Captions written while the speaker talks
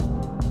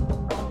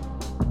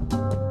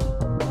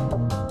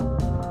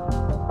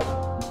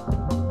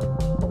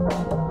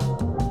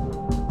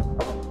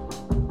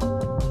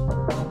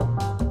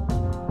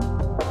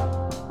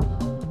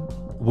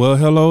Well,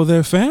 hello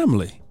there,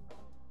 family.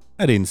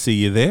 I didn't see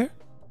you there.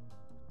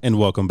 And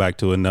welcome back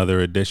to another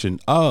edition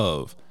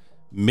of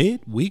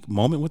Midweek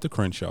Moment with the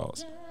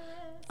Crenshaws.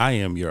 I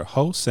am your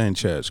host,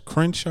 Sanchez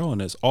Crenshaw,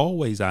 and as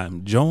always, I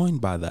am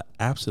joined by the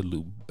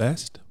absolute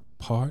best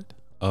part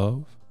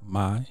of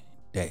my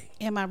day.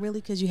 Am I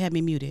really? Because you had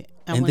me muted.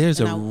 There's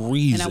a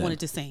reason. And I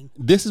wanted to sing.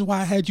 This is why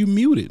I had you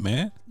muted,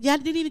 man. Yeah, I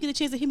didn't even get a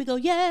chance to hear me go,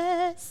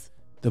 yes.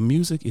 The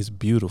music is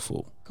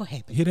beautiful. Go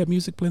ahead, baby. You hear that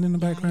music playing in the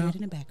background? I hear it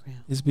in the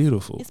background. It's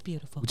beautiful. It's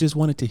beautiful. We just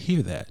wanted to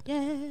hear that.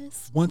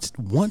 Yes. Once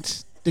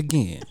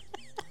again,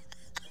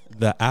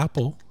 the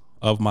apple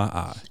of my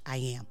eye. I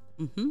am.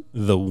 Mm-hmm.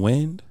 The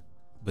wind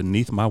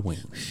beneath my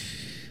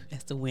wings.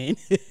 That's the win.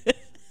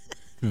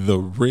 The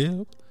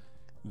rib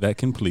that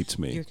completes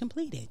me. You're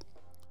completed.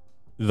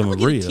 The I'm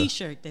Maria. get a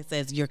t-shirt that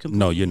says you're completed.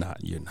 No, you're not.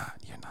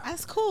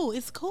 That's cool.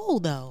 It's cool,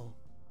 though.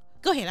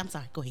 Go ahead. I'm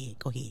sorry. Go ahead.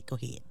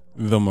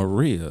 The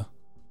Maria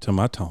to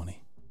my Tony.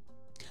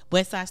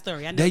 West Side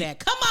Story. I know that.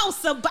 Come on,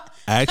 somebody.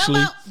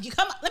 Actually,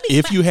 come on. Let me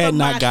if clap you had for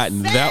not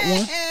gotten that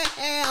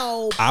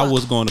myself. one, I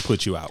was going to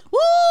put you out. Woo!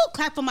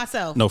 Clap for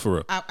myself. No, for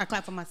real. I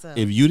clap for myself.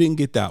 If you didn't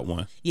get that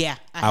one, yeah,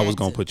 I was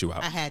going to put you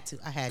out. I had to.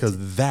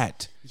 Because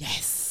that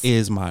yes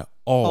is my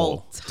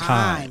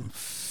all-time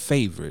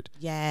favorite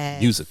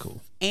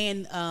musical.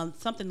 And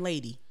something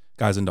lady.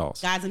 Guys and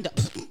Dolls. Yep,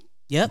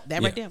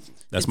 that right there.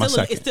 That's my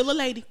second. It's still a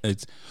lady.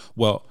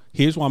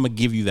 Here's why I'm going to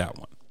give you that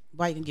one.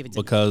 Why you gonna give it to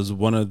me? Because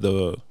one of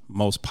the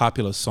most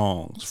popular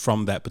songs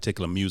from that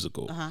particular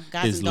musical,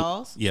 Guys and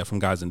Dolls. Yeah, from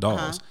Guys and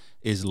Dolls,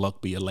 is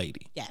 "Luck Be a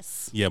Lady."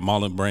 Yes. Yeah,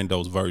 Marlon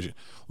Brando's version.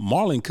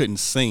 Marlon couldn't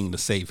sing to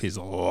save his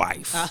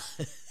life,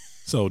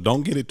 so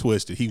don't get it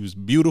twisted. He was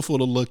beautiful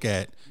to look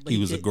at. He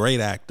was a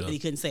great actor. But he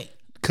couldn't sing.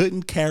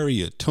 Couldn't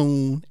carry a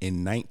tune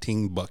in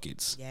 19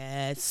 buckets.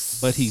 Yes.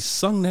 But he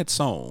sung that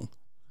song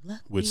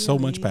with so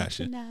much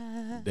passion.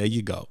 There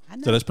you go.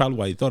 So that's probably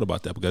why you thought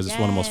about that, because it's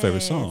one of my most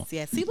favorite songs.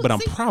 Yes. But I'm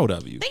proud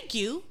of you. Thank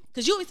you.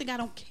 Because you always think I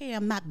don't care.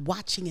 I'm not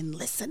watching and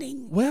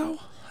listening. Well,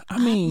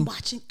 I'm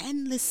watching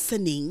and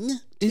listening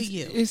to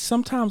you.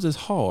 Sometimes it's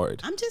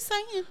hard. I'm just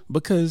saying.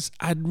 Because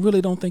I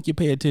really don't think you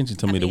pay attention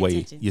to me the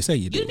way you say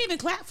you do. You didn't even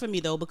clap for me,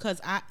 though,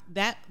 because I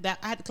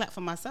had to clap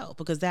for myself,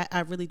 because that I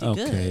really did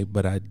good. Okay,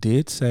 but I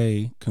did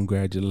say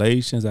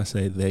congratulations. I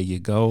said there you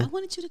go. I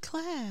wanted you to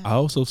clap. I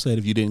also said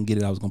if you didn't get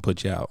it, I was going to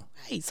put you out.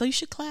 Right, so you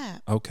should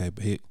clap. Okay,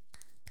 but there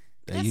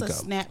you go. That's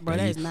a snap, bro.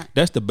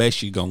 That's the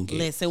best you're going to get.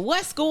 Listen,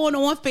 what's going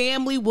on,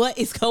 family? What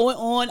is going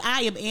on?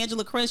 I am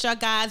Angela Crenshaw,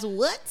 guys.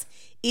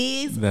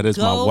 That is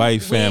my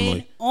wife,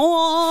 family.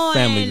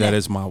 Family, that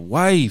is my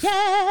wife.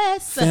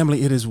 Yes.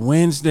 Family, it is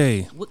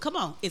Wednesday. Well, come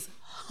on. It's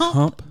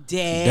hump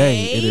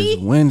day. It is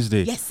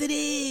Wednesday. Yes, it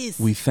is.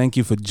 We thank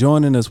you for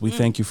joining us. We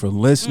thank you for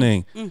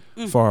listening.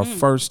 For our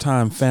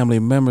first-time family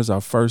members,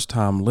 our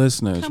first-time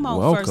listeners, come on,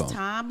 welcome. First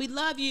time. We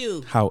love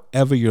you.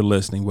 However you're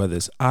listening, whether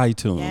it's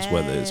iTunes,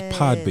 whether it's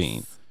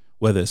Podbean,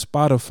 whether it's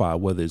Spotify,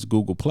 whether it's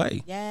Google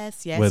Play,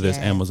 whether it's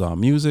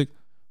Amazon Music,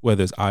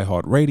 whether it's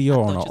iHeartRadio,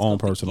 on our own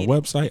personal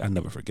website. I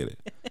never forget it.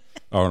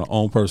 Or on our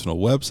own personal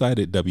website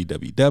at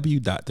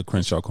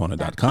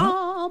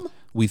www.thecrenshawcorner.com.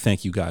 We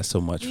thank you guys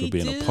so much for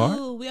being a part.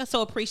 We are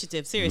so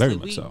appreciative.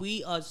 Seriously,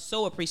 we are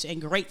so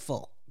appreciative and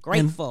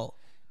grateful.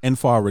 And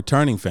for our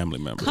returning family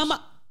members, come on,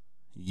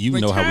 you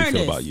know how we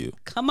feel about you.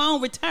 Come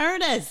on,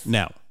 return us.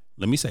 Now,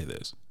 let me say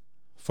this: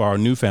 for our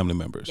new family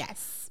members,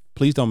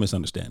 please don't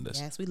misunderstand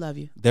us. Yes, we love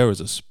you. There is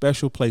a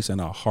special place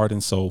in our heart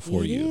and soul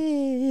for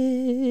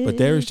you. But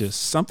there is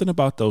just something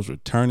about those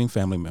returning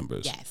family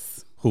members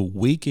who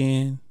week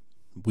in,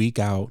 week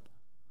out,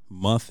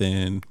 month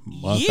in,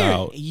 month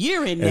out,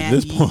 year in at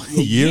this point,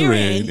 year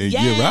in and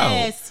year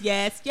out,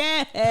 yes,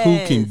 who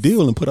can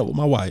deal and put up with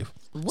my wife.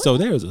 What? So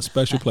there is a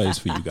special place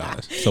for you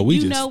guys. So we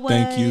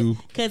thank you.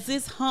 Because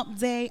it's hump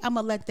day, I'm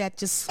going to let that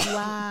just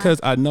slide. Because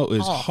I know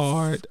it's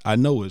hard. I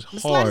know it's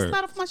hard.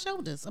 Slide off my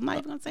shoulders. I'm not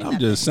even going to say that.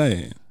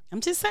 I'm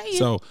just saying.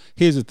 So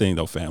here's the thing,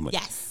 though, family.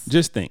 Yes.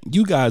 Just think.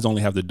 You guys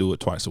only have to do it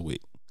twice a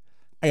week.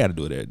 I got to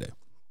do it every day.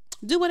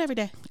 Do what every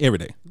day? Every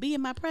day. Be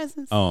in my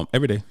presence?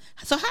 Every day.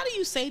 So how do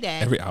you say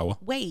that? Every hour.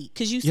 Wait,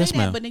 because you say that,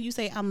 ma'am. But then you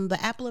say, I'm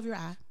the apple of your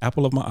eye.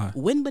 Apple of my eye.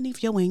 Wind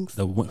beneath your wings.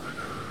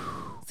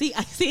 See,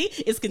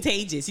 it's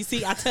contagious. You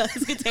see, I tell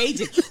it's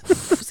contagious.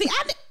 See,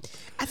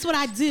 that's what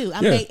I do.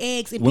 I make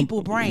eggs in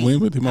people's brains.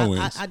 Wind beneath my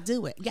wings. I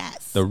do it,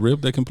 yes. The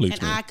rib that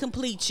completes me. And I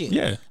complete you.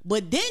 Yeah.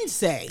 But then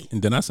say.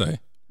 And then I say.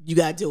 You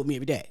got to deal with me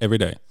every day. Every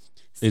day.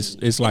 See,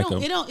 it's like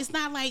it's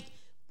not like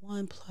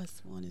 1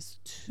 + 1 is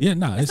 2. Yeah,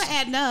 no. It's not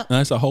adding up.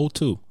 No, it's a whole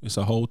 2. It's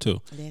a whole 2.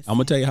 I'm going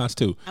to tell you how it's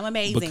 2. I'm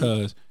amazing.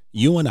 Because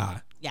you and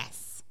I.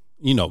 Yes.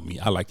 You know me.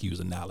 I like to use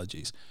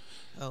analogies.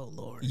 Oh,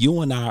 Lord.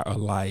 You and I are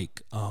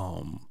like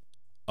a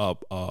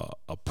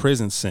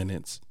prison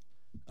sentence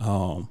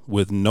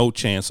with no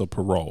chance of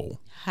parole.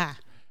 Ha.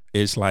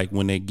 It's like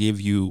when they give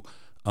you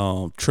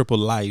triple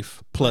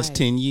life plus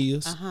 10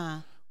 years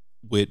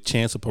with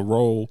chance of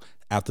parole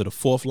after the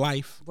 4th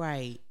life.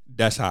 Right.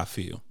 That's how I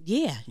feel.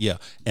 Yeah. Yeah.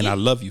 And I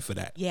love you for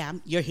that. Yeah,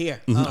 you're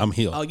here. I'm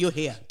here. Oh, you're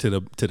here. To the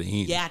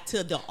end. Yeah,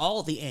 to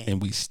the end.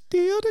 And we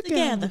still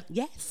together.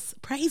 Yes.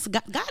 Praise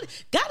God.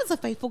 God is a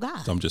faithful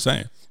God. So I'm just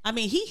saying. I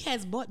mean, he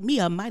has brought me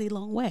a mighty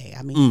long way.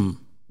 I mean,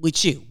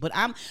 with you. But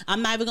I'm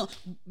not even going to,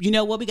 you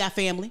know what? We got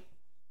family.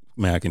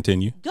 May I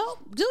continue? Go,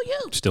 do you.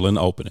 Still in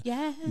the opening.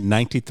 Yeah.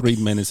 93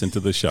 minutes into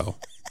the show.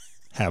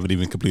 Haven't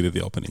even completed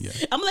the opening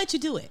yet. I'm going to let you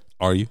do it.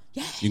 Are you?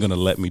 Yeah. You're going to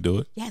let me do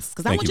it? Yes,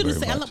 because I want you to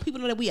say, I let people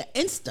know that we are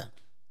Insta.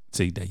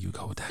 See, there you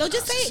go with that. So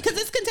just say it,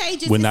 because it's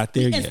contagious. We're not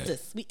there yet.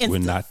 We Instas. We're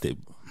not there.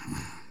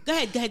 Go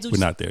ahead. We're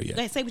not there yet. Go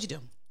ahead, say what you do.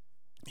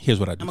 Here's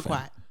what I do. I'm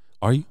quiet.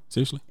 Are you?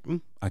 Seriously?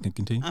 I can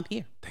continue? I'm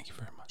here. Thank you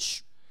very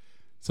much.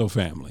 So,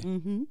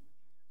 family,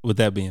 with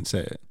that being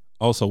said,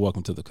 also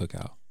welcome to the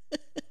cookout.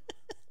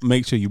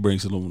 Make sure you bring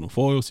some aluminum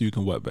foil so you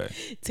can wet bag.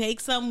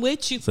 Take some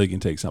with you. So you can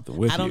take something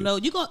with you. I don't know.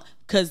 You go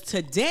because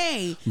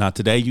today. Now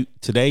today you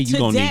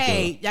gonna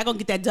need y'all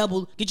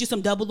gonna get you some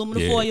double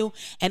aluminum foil,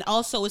 and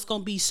also it's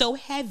gonna be so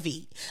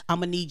heavy. I'm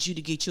gonna need you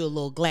to get you a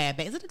little Glad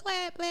bag. Is it a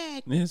Glad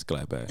bag? Yeah, it's a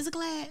Glad bag. Is it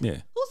Glad? Yeah.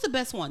 Who's the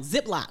best one?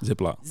 Ziploc.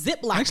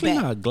 Ziploc. Actually,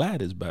 bag. no,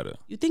 Glad is better.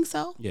 You think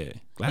so? Yeah,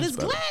 But is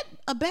Glad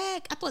a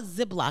bag? I thought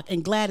Ziploc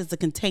and Glad is the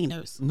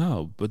containers.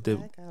 No, but they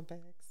got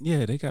bags.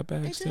 Yeah, they got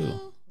bags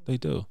too. They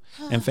do.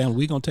 And family,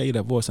 we're going to tell you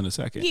that voice in a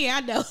second. Yeah,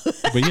 I know.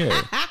 But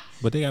yeah,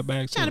 but they got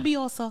bags Trying too. to be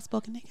all soft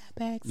spoken. They got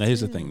bags. Now,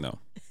 here's the thing though.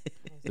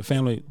 The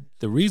family,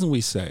 the reason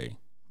we say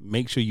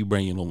make sure you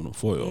bring your aluminum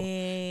foil.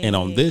 And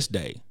on this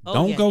day,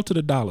 don't go to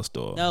the dollar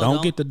store. No,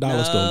 don't get the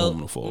dollar store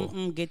aluminum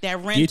foil. Get that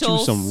rental. Get you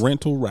some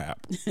rental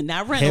wrap.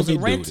 Not rentals, Heavy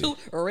rental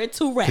wrap.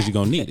 Because you're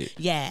going to need it.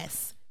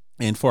 Yes.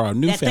 And for our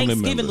new that family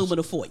Thanksgiving members.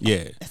 aluminum foil.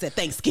 Yeah. That's that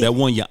Thanksgiving. That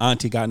one your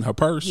auntie got in her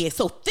purse. Yeah,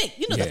 so thick.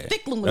 You know the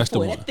thick aluminum that's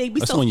foil. The one. That thing be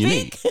that's so the one you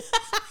thick. need.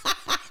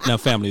 Now,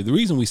 family, the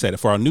reason we say that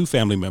for our new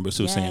family members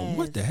who are saying,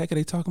 what the heck are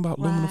they talking about?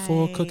 Aluminum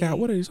foil cookout?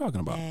 What are they talking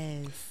about?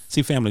 Yes.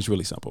 See, family is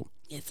really simple.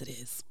 Yes, it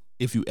is.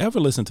 If you ever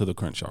listen to the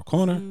Crenshaw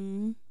Corner,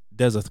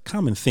 there's a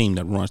common theme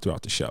that runs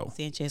throughout the show.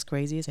 Sanchez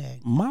crazy as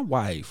heck. My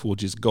wife will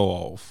just go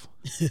off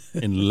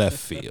in left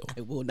field.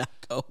 It will not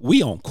go.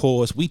 We on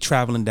course. We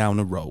traveling down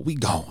the road. We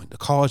going. The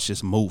car's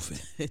just moving.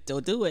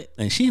 Don't do it.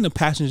 And she in the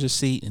passenger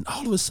seat, and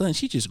all of a sudden,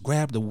 she just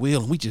grabbed the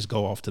wheel, and we just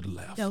go off to the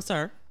left. No,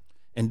 sir.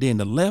 And then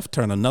the left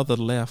turn another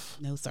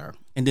left. No, sir.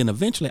 And then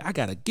eventually, I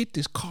got to get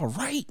this car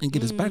right and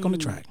get us back on the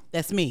track.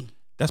 That's me.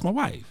 That's my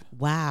wife.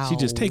 Wow. She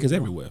just take us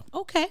everywhere.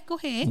 Okay, go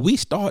ahead. We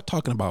start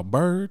talking about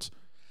birds.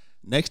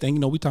 Next thing you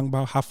know, we talking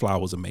about how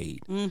flowers are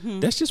made.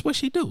 That's just what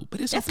she do. But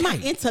it's That's okay.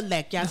 my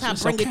intellect, y'all. I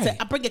bring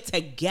it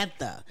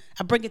together.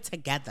 I bring it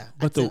together.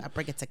 But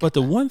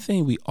the one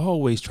thing we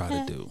always try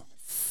to do,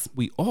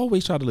 we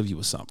always try to leave you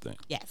with something.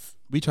 Yes.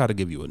 We try to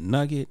give you a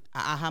nugget,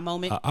 An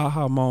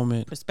aha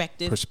moment,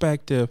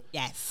 perspective.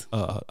 Yes.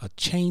 A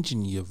change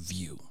in your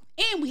view.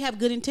 And we have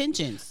good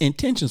intentions.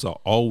 Intentions are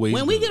always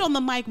when good. we get on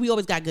the mic, we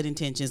always got good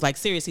intentions. Like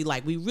seriously,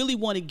 like we really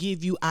want to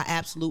give you our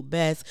absolute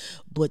best,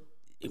 but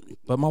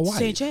my wife.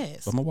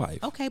 Sanchez. But my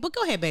wife. Okay, but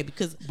go ahead, baby.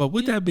 But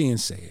with that being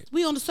said,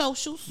 we on the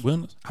socials.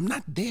 I'm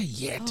not there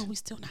yet. Oh, we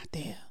still not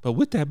there. But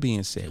with that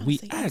being said, we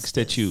ask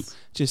that you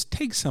just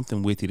take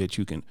something with you that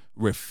you can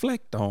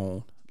reflect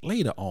on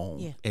later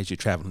on as you're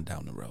traveling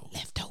down the road.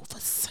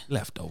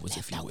 Leftovers,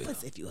 if you will.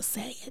 If you will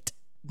say it.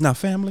 Now,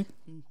 family,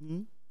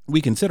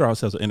 we consider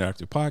ourselves an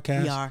interactive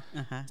podcast. We are.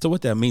 So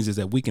what that means is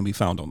that we can be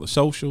found on the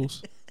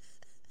socials.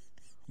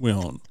 We're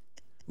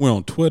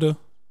on Twitter.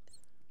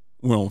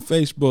 We're on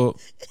Facebook.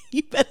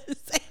 You better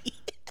say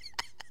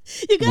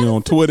it. We're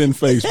on Twitter and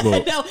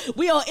Facebook. No,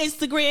 we on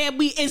Instagram.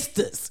 We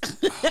Instas.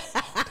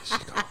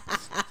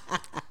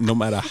 No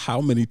matter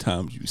how many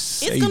times you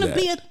say it's gonna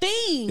be a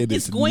thing.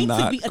 It's going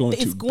to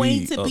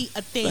be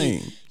a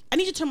thing. I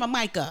need you to turn my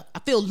mic up. I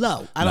feel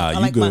low. I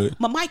like good.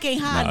 My mic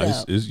ain't high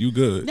enough. You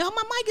good. No,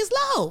 my mic is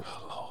low.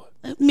 Oh, Lord.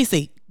 Let me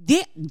see.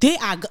 There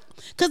I go.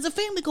 Because the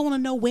family going to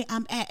know where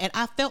I'm at. And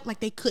I felt like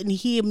they couldn't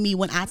hear me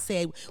when I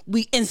said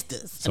we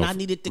Instas. And I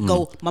needed to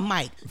go my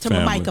mic. Turn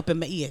my mic up in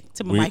my ear.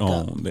 Turn my mic up.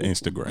 We on the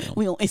Instagram.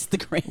 We on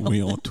Instagram.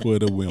 We on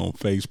Twitter. We on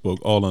Facebook.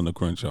 All on the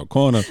Crenshaw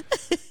Corner.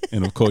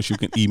 And of course, you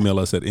can email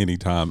us at any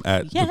time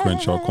at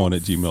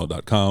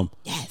thecrenshawcorner@gmail.com.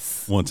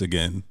 Yes. Once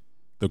again,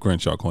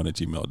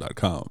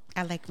 thecrenshawcorner@gmail.com.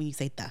 I like when you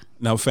say that.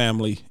 Now,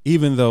 family,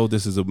 even though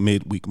this is a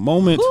midweek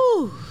moment,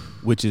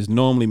 which is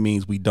normally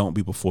means we don't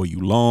be before you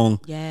long.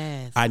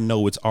 Yes. I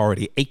know it's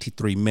already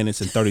 83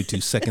 minutes and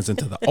 32 seconds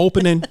into the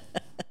opening.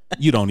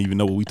 You don't even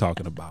know what we're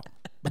talking about,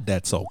 but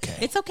that's okay.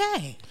 It's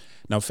okay.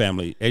 Now,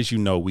 family, as you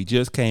know, we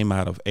just came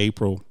out of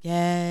April.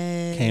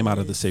 Yes. Came out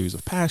of the series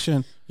of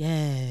Passion.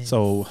 Yes.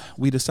 So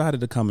we decided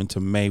to come into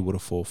May with a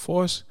full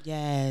force.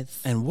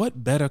 Yes. And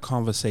what better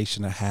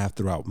conversation to have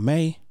throughout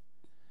May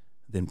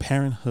than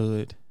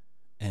parenthood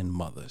and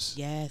mothers?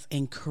 Yes.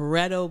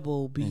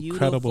 Incredible,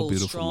 beautiful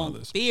strong,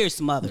 mothers. Fierce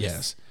mothers.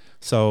 Yes.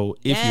 So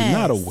if you're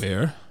not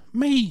aware,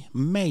 May,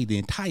 the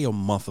entire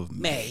month of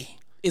May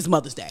is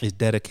Mother's Day. Is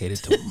dedicated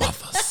to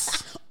mothers.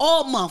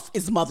 All month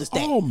is Mother's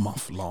Day. All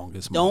month long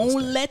is Mother's Day.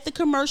 Don't let the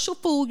commercial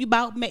fool you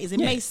about May. Is it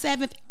May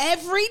 7th?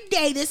 Every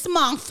day this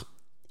month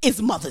It's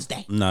Mother's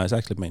Day. No, it's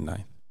actually May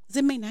 9th. Is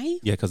it May 9th?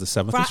 Yeah, because the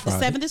 7th is Friday.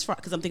 The 7th is Friday,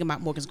 because I'm thinking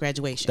about Morgan's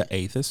graduation. The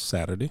 8th is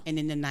Saturday. And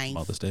then the 9th.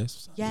 Mother's Day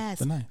is yes.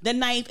 the 9th. The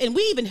 9th. And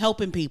we even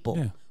helping people.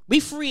 Yeah.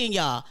 We freeing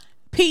y'all.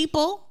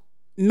 People,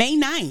 May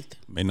 9th.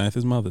 May 9th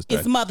is Mother's Day.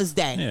 It's Mother's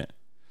Day. Yeah.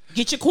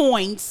 Get your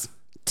coins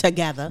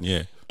together.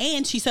 Yeah.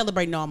 And she's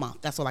celebrating all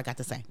month. That's all I got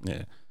to say.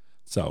 Yeah.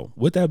 So,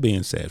 with that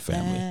being said,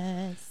 family,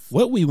 yes.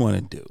 what we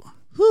want to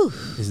do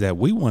is that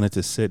we wanted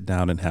to sit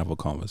down and have a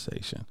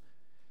conversation.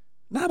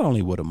 Not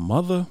only with a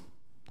mother,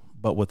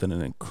 but with an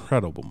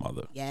incredible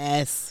mother.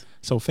 Yes.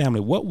 So, family,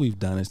 what we've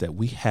done is that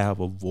we have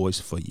a voice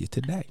for you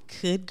today.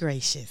 Good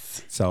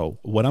gracious. So,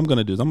 what I'm going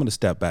to do is I'm going to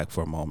step back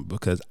for a moment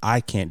because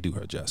I can't do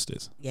her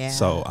justice. Yeah.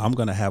 So, I'm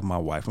going to have my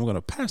wife. I'm going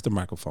to pass the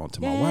microphone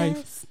to my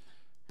wife.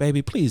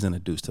 Baby, please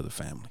introduce to the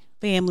family.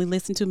 Family,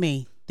 listen to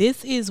me.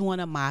 This is one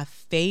of my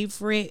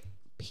favorite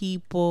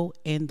people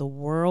in the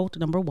world,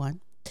 number one.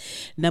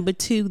 Number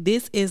two,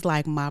 this is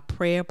like my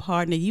prayer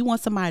partner. You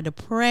want somebody to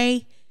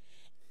pray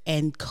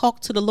and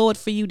talk to the Lord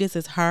for you, this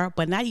is her.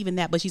 But not even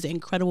that, but she's an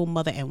incredible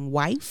mother and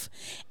wife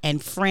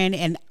and friend.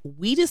 And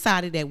we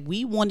decided that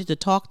we wanted to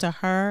talk to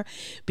her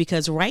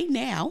because right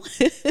now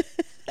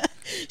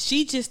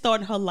she just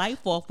started her life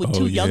off with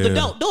two young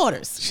adult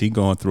daughters. She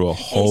going through a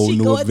whole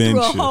new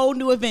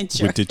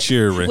adventure with the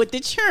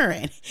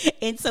children.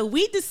 And so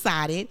we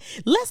decided,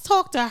 let's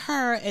talk to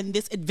her and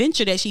this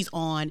adventure that she's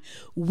on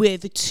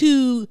with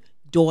two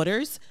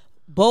daughters,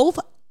 both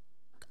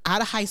out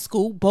of high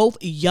school, both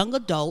young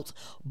adults,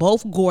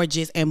 both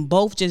gorgeous, and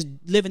both just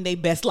living their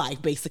best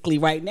life, basically,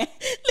 right now.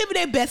 Living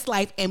their best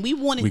life. And we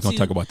wanted to... We're going to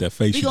talk about that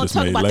face you just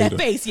made later. We're going to talk about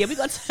that face. Yeah, we're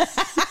going to...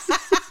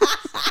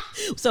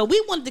 So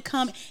we wanted to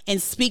come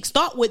and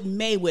start with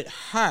May with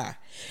her.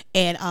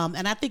 And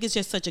I think it's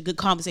just such a good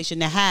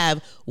conversation to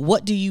have.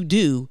 What do you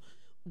do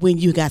when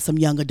you got some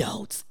young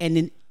adults?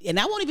 And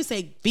I won't even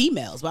say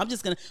females,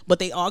 but but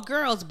they are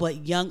girls,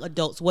 but young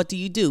adults. What do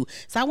you do?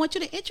 So I want you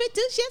to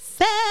introduce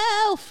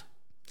yourself.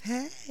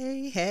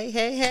 Hey.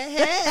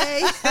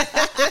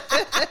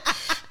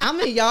 I'm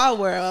in y'all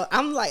world.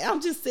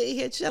 I'm just sitting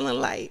here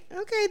chilling like,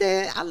 okay,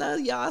 Dad, I love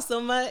y'all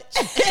so much.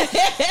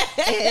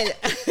 And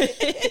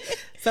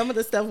some of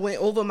the stuff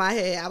went over my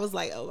head. I was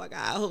like, oh my God,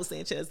 I hope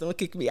Sanchez don't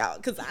kick me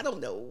out because I don't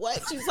know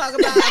what you talking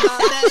about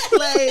that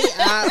play.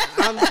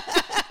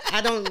 I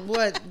don't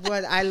what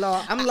I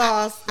lost. I'm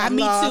lost.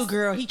 Me too,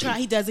 girl. He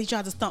tried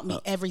to stump me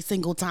every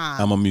single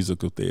time. I'm a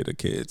musical theater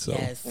kid, so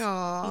yes.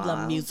 Aww. He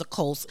love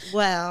musicals.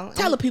 Well,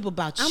 tell the people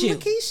about you. I'm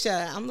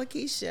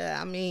Lakesha.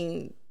 I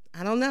mean,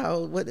 I don't know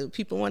what do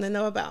people want to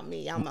know about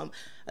me. I'm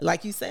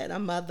like you said, a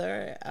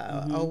mother,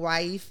 a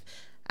wife.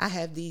 I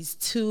have these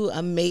two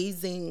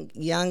amazing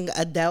young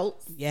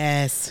adults.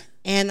 Yes,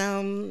 and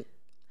I'm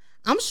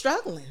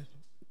struggling.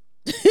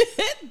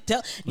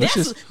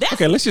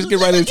 Let's just get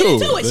right into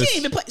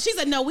it. She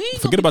said, "No, we ain't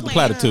forget about the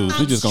platitudes.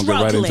 We're just gonna get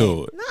right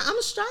into it." No,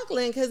 I'm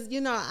struggling because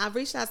I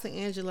reached out to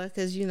Angela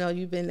because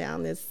you've been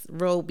down this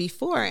road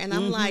before, and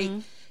I'm like,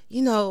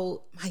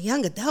 my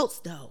young adults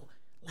though,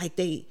 like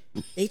they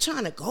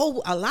trying to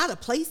go a lot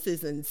of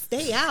places and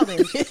stay out,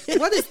 and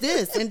what is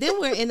this? And then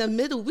we're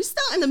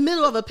still in the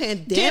middle of a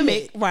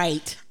pandemic,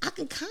 right? I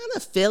can kind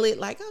of feel it,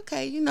 like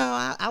okay,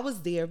 I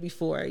was there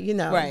before,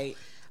 right.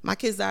 My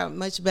kids are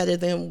much better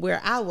than where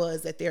I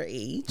was at their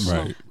age.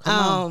 Right.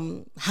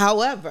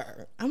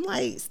 However, I'm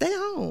like, stay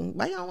home.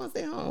 Why y'all want to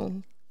stay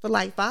home? For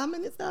like 5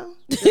 minutes though?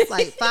 Just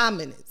like 5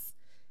 minutes.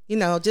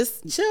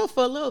 Just chill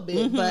for a little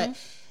bit. But,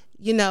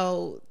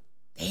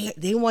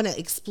 they want to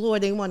explore.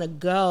 They want to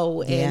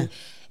go. And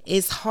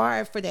it's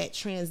hard for that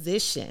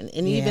transition.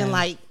 And even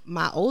like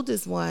my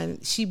oldest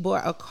one, she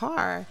bought a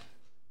car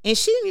and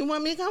she didn't even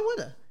want me to come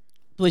with her.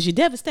 Was you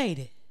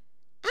devastated?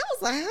 I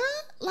was like, huh?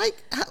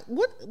 Like,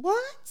 what?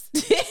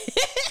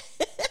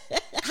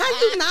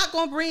 How you not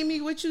gonna bring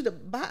me with you to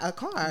buy a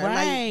car?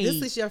 Right. Like,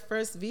 this is your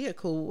first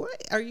vehicle.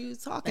 What are you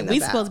talking about? We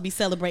supposed to be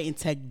celebrating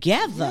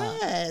together.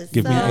 Yes.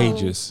 Give me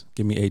ages.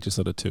 Give me ages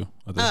of the two.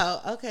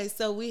 Okay.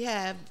 So we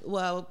have,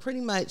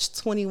 pretty much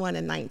 21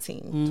 and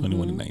 19.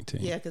 21 and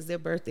 19. Yeah, because their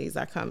birthdays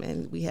are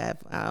coming. We have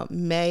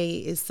May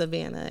is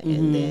Savannah,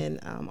 and then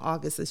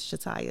August is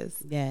Shataya's.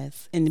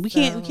 Yes, and we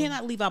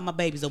cannot leave out my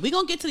babies. So we're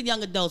gonna get to the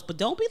young adults, but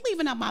don't be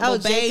leaving out my little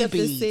Jacob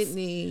babies. And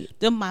Sydney.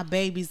 Them my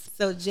babies.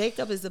 So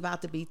Jacob is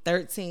about to be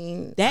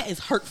 13. That is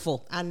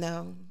hurtful. I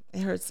know.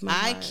 It hurts my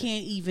heart. I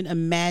can't even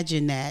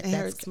imagine that. It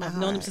hurts my heart.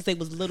 I've known him since they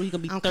was little. He's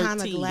gonna be 13. I'm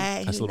kind of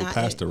glad. That's a little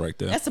pastor right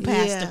there. That's a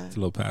pastor. Yeah. It's a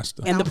little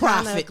pastor. And the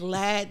prophet. I'm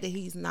glad that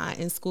he's not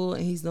in school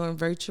and he's doing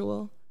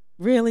virtual.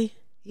 Really?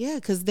 Yeah,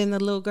 because then the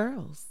little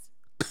girls.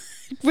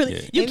 Really?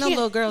 Yeah. You ain't no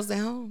little girls at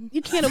home.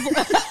 You can't avoid.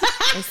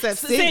 Except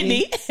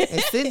Sydney.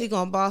 And Sydney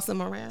gonna boss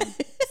him around.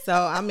 So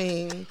I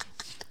mean,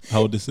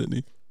 how old is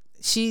Sydney?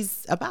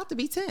 She's about to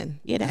be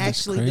 10. Yeah,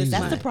 that's crazy.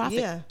 That's the prophet.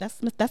 Yeah,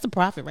 that's a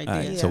prophet right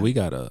there. Right, so we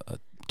got a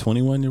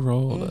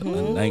 21-year-old, a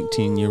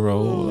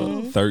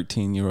 19-year-old, a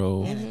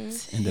 13-year-old, and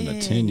then a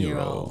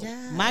 10-year-old.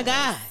 Yes. My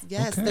God.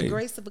 Yes, Okay. the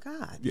grace of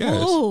God.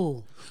 Yes.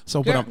 Ooh.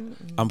 So, but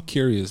I'm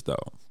curious though.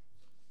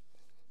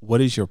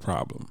 What is your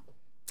problem?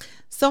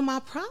 So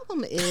my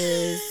problem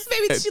is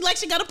Maybe she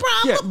got a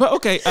problem. Yeah, but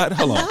okay,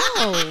 hold on.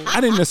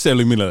 I didn't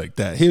necessarily mean it like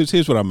that.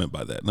 Here's what I meant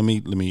by that. Let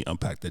me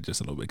unpack that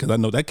just a little bit, because I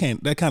know that kind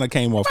of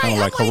came off kind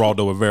of like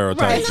Geraldo Rivera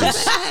type.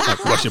 Just,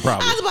 like, what's your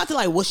problem? I was about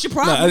to what's your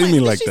problem? No, I didn't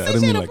mean like that. I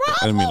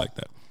didn't mean like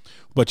that.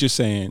 But you're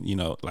saying,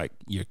 like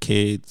your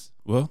kids,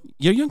 well,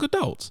 you're young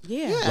adults.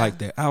 Yeah. Like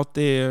they're out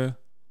there.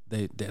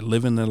 They're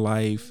living their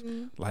life.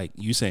 Like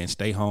you saying,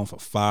 stay home for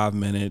 5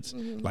 minutes.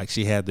 Like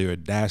she had the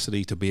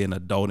audacity to be an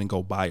adult and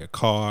go buy a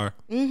car.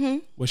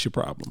 What's your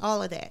problem?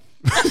 all of that.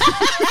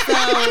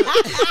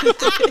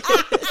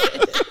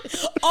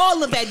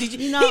 All of that. Did you?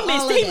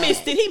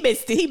 He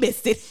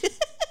missed it.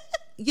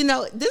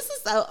 This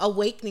is an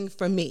awakening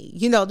for me.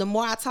 The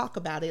more I talk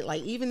about it,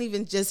 like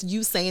even just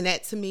you saying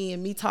that to me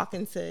and me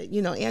talking to,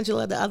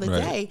 Angela the other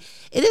day,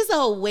 it is an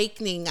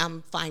awakening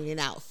I'm finding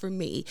out for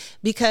me,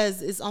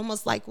 because it's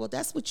almost like, well,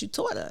 that's what you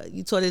taught her.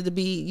 You taught your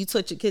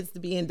kids to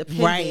be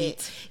independent.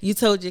 Right. You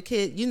told your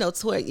kid,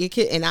 taught your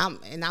kid, and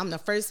I'm the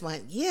first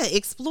one. Yeah,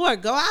 explore,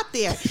 go out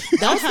there.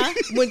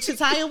 When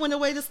Chataya went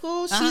away to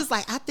school, she was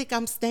like, I think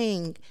I'm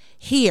staying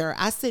here.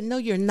 I said, no,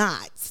 you're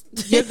not.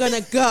 You're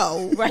gonna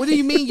go. What do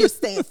you mean you're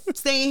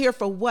staying here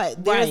for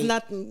what? There's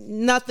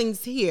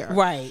nothing's here.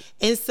 Right.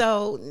 And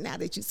so now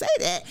that you say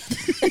that,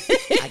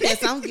 I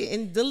guess I'm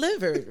getting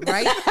delivered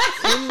right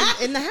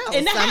in the house.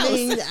 I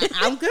mean,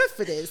 I'm good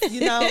for this,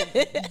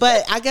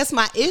 But I guess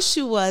my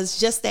issue was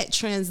just that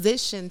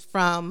transition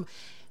from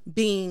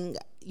being,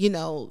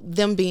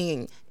 them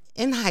being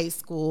in high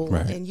school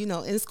and,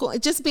 in school,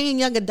 just being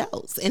young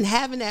adults and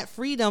having that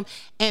freedom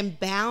and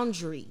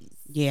boundaries.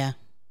 Yeah.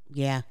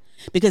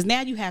 Because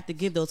now you have to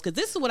give those, because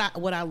this is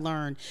what I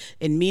learned,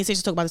 and me and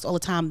Sasha talk about this all the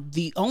time.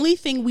 The only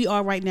thing we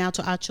are right now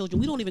to our children,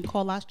 we don't even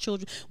call our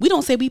children, we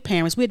don't say we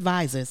parents, we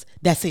advisors.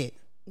 That's it.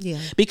 Yeah.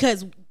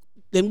 Because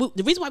the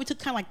reason why we took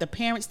kind of like the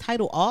parents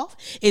title off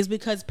is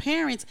because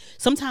parents,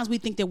 sometimes we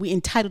think that we're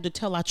entitled to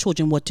tell our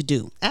children what to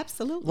do.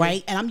 Absolutely.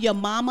 Right? And I'm your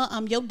mama,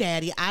 I'm your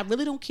daddy. I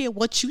really don't care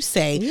what you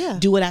say. Yeah.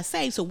 Do what I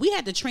say. So we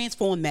had to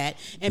transform that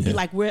and be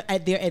like, we're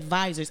at their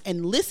advisors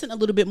and listen a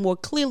little bit more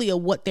clearly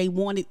of what they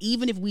wanted,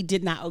 even if we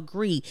did not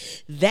agree.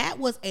 That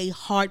was a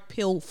hard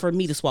pill for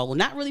me to swallow.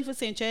 Not really for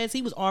Sanchez.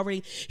 He was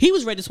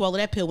ready to swallow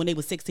that pill when they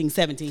were 16,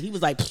 17. He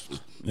was like,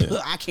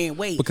 I can't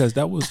wait. Because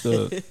that was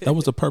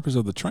the purpose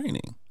of the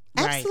training.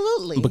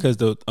 Absolutely.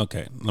 Because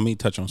let me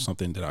touch on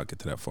something that I'll get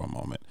to that for a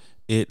moment.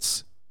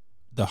 It's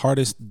the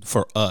hardest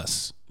for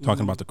us,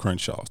 talking about the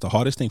Crenshaws, the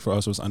hardest thing for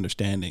us was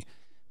understanding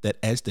that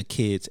as the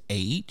kids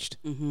aged,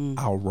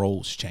 our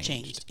roles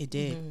changed. It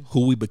did.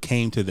 Who we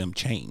became to them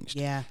changed.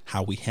 Yeah.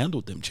 How we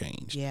handled them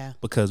changed. Yeah.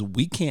 Because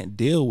we can't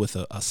deal with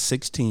a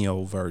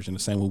 16-year-old version the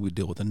same way we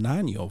deal with a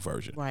 9-year-old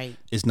version. Right.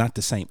 It's not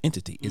the same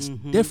entity. It's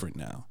different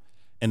now.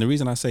 And the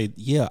reason I say,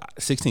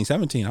 16,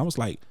 17, I was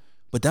like,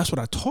 but that's what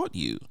I taught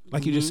you.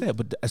 Like you just said,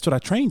 but that's what I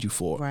trained you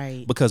for.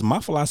 Right. Because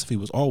my philosophy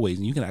was always,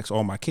 and you can ask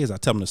all my kids, I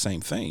tell them the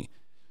same thing.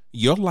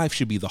 Your life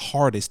should be the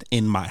hardest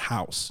in my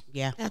house.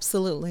 Yeah.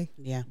 Absolutely.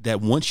 Yeah.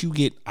 That once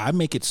I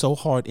make it so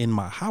hard in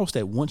my house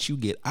that once you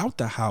get out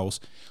the house,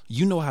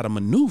 you know how to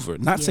maneuver.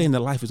 Not saying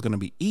that life is going to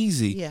be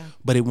easy,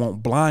 but it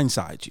won't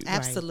blindside you.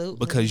 Absolutely.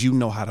 Because you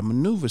know how to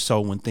maneuver.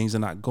 So when things are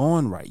not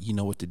going right, you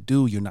know what to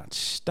do. You're not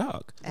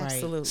stuck.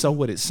 Absolutely. So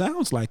what it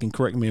sounds like, and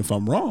correct me if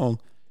I'm wrong,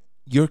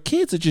 your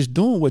kids are just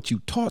doing what you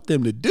taught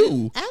them to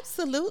do.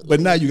 Absolutely.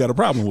 But now you got a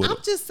problem with it.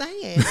 I'm just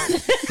saying.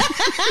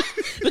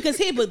 Because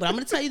but I'm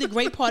going to tell you the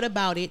great part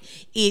about it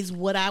is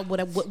what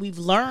we've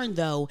learned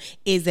though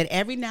is that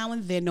every now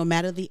and then, no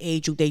matter the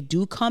age group, they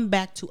do come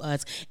back to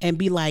us and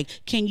be like,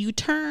 "Can you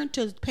turn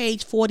to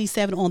page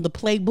 47 on the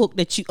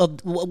playbook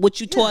of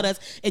what you taught us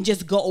and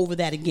just go over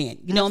that again?"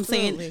 You know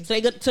Absolutely. what I'm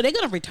saying? So they're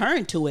going to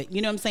return to it.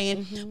 You know what I'm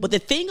saying? But the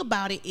thing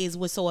about it is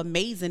what's so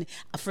amazing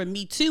for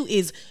me too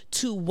is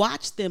to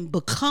watch them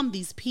become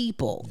these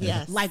people,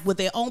 like with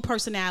their own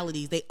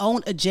personalities, their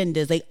own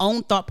agendas, their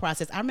own thought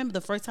process. I remember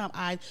the first time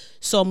I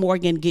saw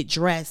Morgan get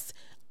dressed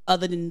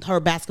other than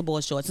her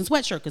basketball shorts and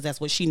sweatshirt, because that's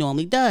what she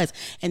normally does,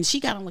 and she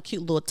got on a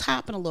cute little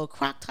top and a little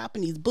croc top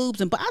and these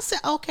boobs, but I said,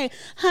 okay,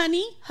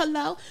 honey,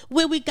 hello,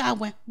 where we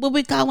going,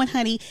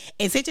 honey?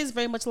 And it's just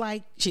very much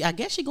like, I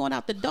guess she going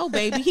out the door,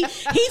 baby.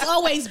 He's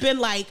always been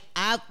like,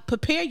 I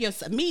prepare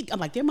yourself. I'm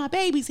like, they're my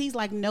babies. He's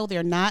like, no,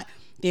 they're not.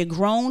 They're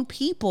grown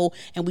people,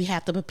 and we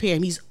have to prepare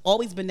him. He's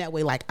always been that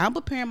way. Like, I'm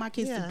preparing my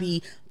kids to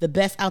be the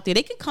best out there.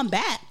 They can come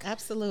back.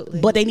 Absolutely.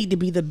 But they need to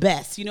be the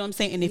best. You know what I'm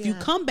saying? And if you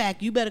come back,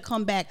 you better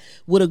come back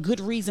with a good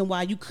reason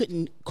why you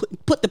couldn't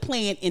put the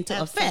plan into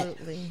effect.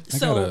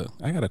 So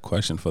I got a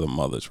question for the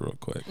mothers real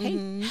quick.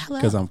 Hello.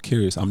 Because I'm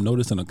curious. I'm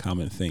noticing a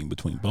common thing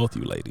between both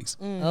you ladies.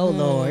 Oh,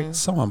 Lord.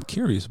 So I'm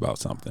curious about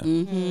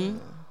something.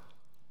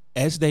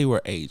 As they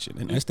were aging,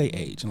 and as they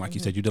age, and like you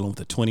said, you're dealing with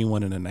a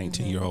 21 and a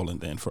 19-year-old, and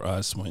then for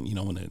us, when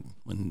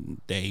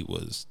Day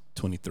was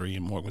 23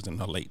 and Morgan was in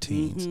her late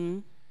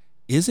teens,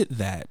 is it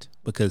that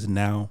because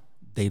now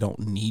they don't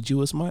need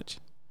you as much,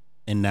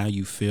 and now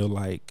you feel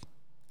like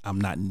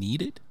I'm not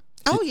needed?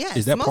 Oh yes,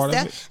 is that part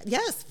of it?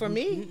 Yes, for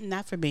me.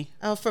 Not for me.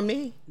 Oh, for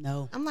me.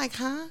 No. I'm like,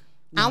 huh?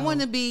 No. I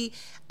want to be.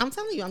 I'm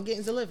telling you, I'm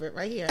getting delivered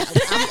right here.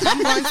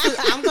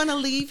 I'm going to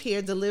leave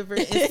here delivered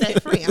and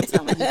set free. I'm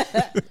telling you.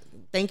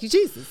 Thank you,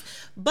 Jesus.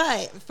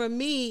 But for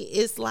me,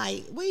 it's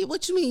like, wait,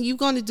 what you mean? You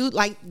going to do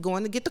like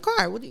going to get the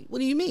car? What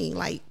do you mean?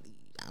 Like,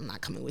 I'm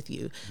not coming with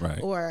you, right?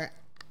 Or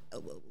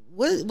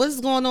what's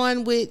going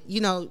on with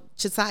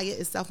Chitaya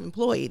is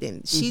self-employed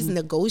and she's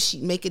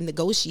making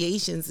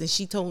negotiations, and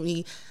she told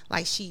me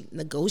like she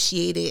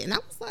negotiated, and I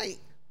was like,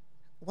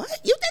 what?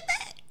 You did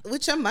that?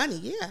 With your money?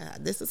 Yeah,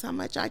 this is how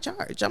much I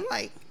charge. I'm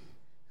like,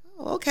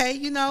 oh, okay,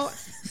 you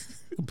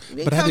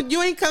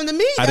ain't come to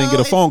me. I didn't get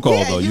a phone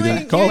call though. You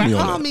didn't call me on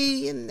that. Call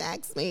me and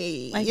ask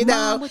me. Like,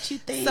 Mom, what you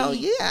think? So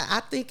yeah,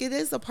 I think it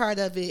is a part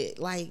of it.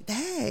 Like,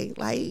 dang,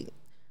 like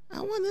I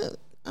want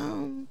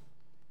to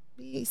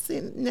be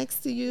sitting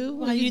next to you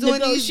while you doing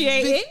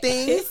negotiating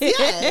these big things.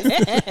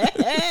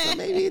 Yes. So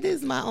maybe it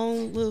is my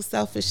own little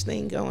selfish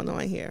thing going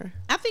on here.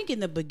 I think in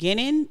the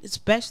beginning,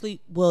 especially,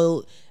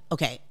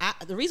 okay,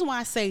 the reason why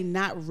I say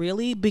not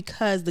really,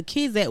 because the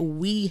kids that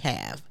we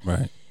have,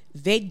 right,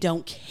 they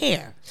don't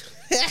care.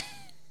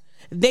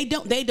 They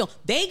don't.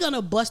 They're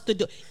gonna bust the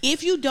door.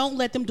 If you don't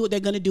let them do it, they're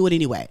gonna do it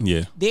anyway.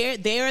 Yeah.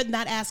 They're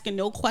not asking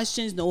no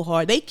questions, no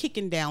hard. They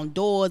kicking down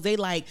doors. They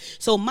like,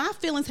 so my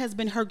feelings has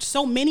been hurt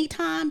so many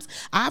times.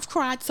 I've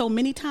cried so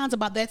many times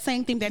about that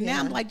same thing that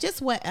now I'm like,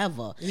 just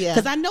whatever. Yeah.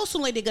 Because I know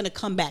soon they're gonna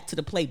come back to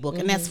the playbook,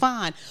 and that's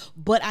fine.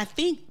 But I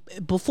think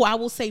before, I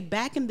will say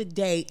back in the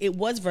day, it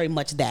was very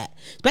much that,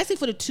 especially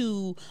for the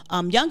two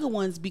younger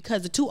ones,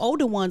 because the two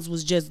older ones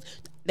was just,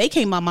 they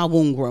came out my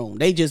womb grown.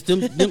 They just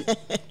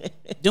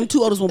them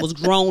two oldest one was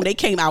grown. They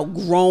came out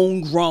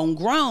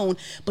grown.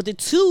 But the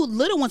two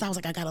little ones, I was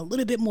like, I got a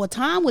little bit more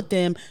time with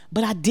them,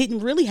 but I didn't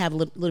really have a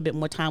little bit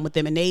more time with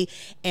them.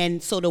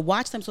 And so to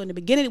watch them. So in the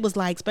beginning, it was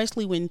like,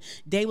 especially when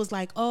Day was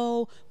like,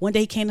 oh, one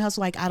day he came to us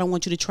like, I don't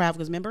want you to travel,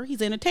 because remember,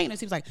 he's an entertainer. So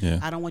he was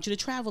like, I don't want you to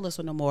travel us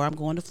no more. I'm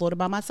going to Florida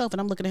by myself.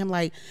 And I'm looking at him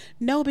like,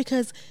 no,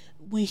 because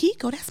when he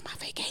go, that's my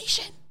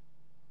vacation.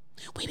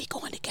 We be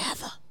going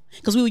together.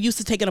 Because we were used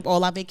to taking up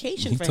all our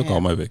vacation for him. He took all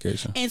my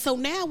vacation. And so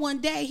now one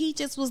day he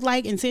just was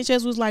like, and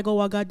Sanchez was like, oh,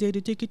 I got the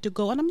ticket to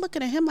go. And I'm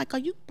looking at him like, are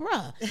you,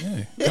 bruh?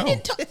 Hey,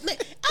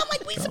 I'm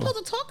like, we supposed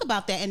to talk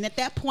about that. And at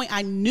that point,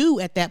 I knew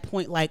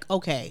like,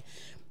 okay,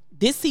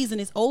 this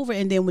season is over.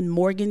 And then when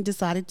Morgan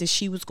decided that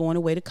she was going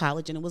away to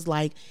college, and it was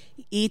like,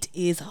 it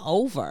is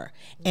over.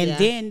 And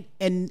then,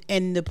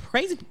 and the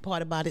crazy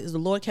part about it is the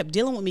Lord kept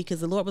dealing with me,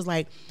 because the Lord was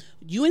like,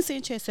 you and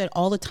Sanchez said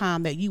all the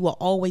time that you will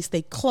always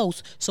stay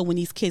close, so when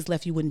these kids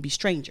left, you wouldn't be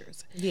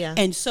strangers. Yeah.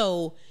 And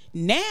so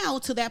now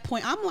to that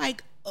point, I'm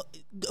like,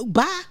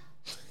 bye,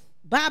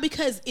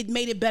 because it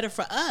made it better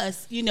for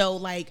us,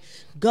 like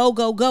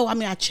go. I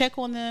mean, I check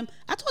on them.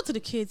 I talk to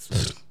the kids.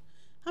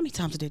 How many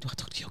times a day do I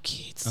talk to your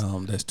kids?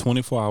 There's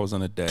 24 hours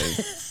in a day.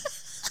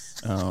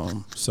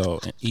 So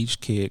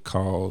each kid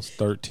calls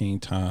 13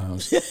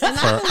 times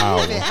per hour.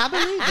 I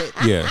believe it.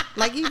 Yeah.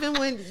 Like even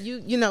when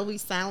we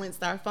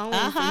silenced our phones,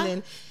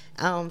 and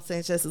then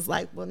Sanchez is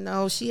like, well,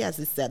 no, she has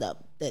it set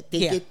up that they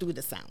get through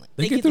the silence.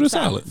 They get through the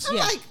silence. I'm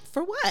like,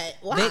 for what?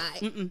 Why?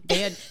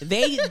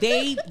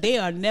 They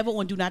are never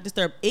on do not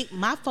disturb.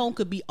 My phone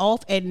could be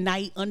off at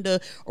night under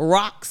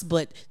rocks,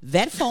 but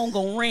that phone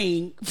gonna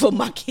ring for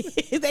my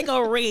kids. They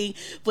gonna ring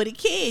for the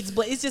kids.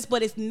 But it's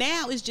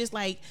just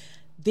like,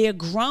 they're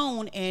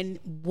grown, and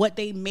what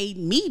they made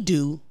me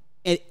do,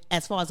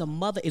 as far as a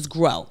mother, is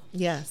grow.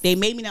 Yes. They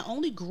made me not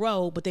only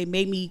grow, but they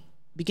made me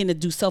begin to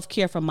do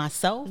self-care for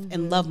myself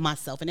and love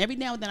myself. And every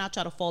now and then I'll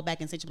try to fall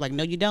back and say, like,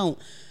 no, you don't.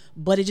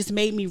 But it just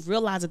made me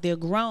realize that they're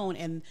grown,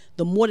 and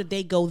the more that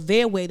they go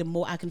their way, the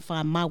more I can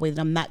find my way,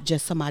 that I'm not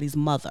just somebody's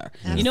mother.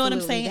 Absolutely. You know what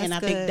I'm saying? That's and I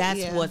think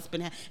that's what's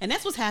been and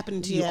that's what's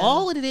happening to you.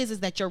 All it is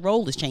that your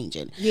role is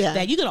changing. Yeah.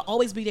 That you're going to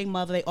always be their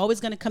mother. They're always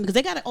going to come, because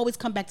they got to always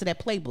come back to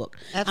that playbook.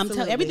 Absolutely. I'm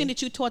telling everything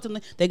that you taught them,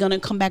 they're going to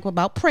come back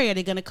about prayer.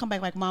 They're going to come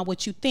back like, Mom,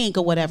 what you think,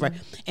 or whatever.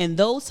 And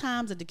those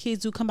times that the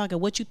kids do come back and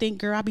what you think,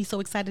 girl, I be so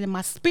excited in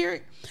my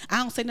spirit. I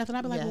don't say nothing.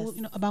 I be like, well,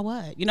 about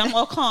what? I'm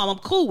all calm. I'm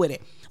cool with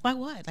it. Like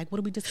what? Like, what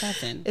are we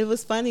discussing? It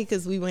was funny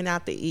because we went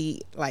out to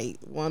eat like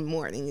one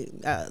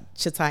morning,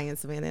 Chitaya and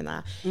Savannah and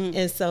I.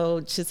 And so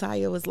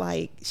Chitaya was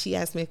like, she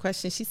asked me a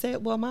question. She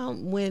said, well,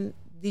 Mom, what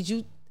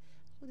did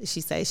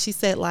she say? She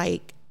said,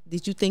 like,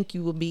 did you think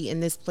you would be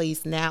in this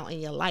place now in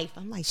your life?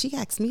 I'm like, she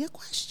asked me a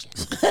question.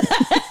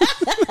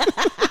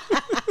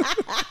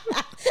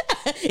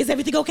 Is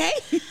everything okay?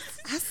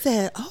 I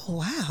said, oh,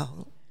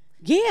 wow.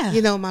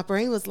 Yeah. My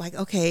brain was like,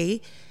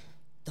 okay,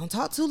 don't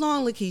talk too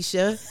long,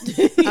 Lakesha.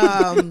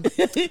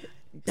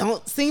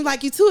 Don't seem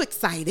like you're too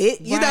excited.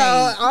 You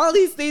know, all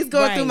these things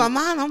going through my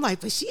mind. I'm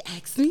like, but she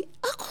asked me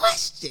a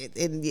question.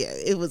 And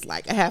it was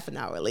like a half an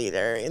hour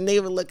later. And they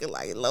were looking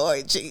like,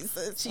 Lord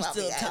Jesus. She's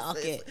still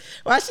talking.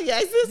 Why she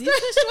asked this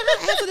question?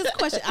 Answer this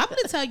question. I'm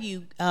going to tell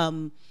you,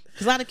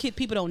 Because a lot of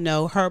people don't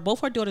know her.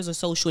 Both her daughters are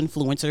social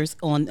influencers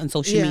on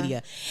social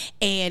media.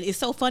 And it's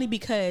so funny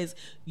because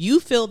you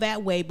feel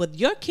that way, but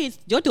your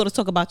daughters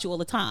talk about you all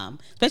the time,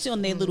 especially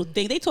on their little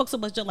thing. They talk so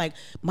much junk, like,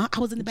 I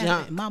was in the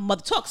back. My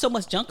mother talks so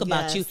much junk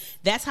about you.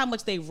 That's how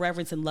much they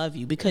reverence and love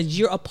you because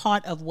you're a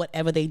part of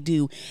whatever they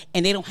do.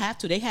 And they don't have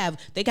to.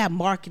 They got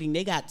marketing.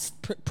 They got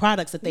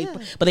products that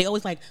but they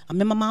always like,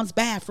 I'm in my mom's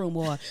bathroom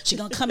or she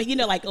gonna come in,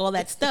 like all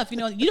that stuff. You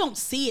don't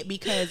see it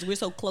because we're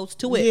so close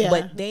to it,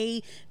 but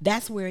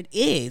that's where it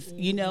is.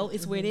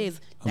 It's where it is.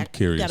 I'm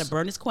curious. You gotta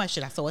burn his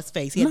question. I saw his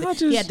face. He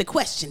had the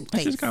question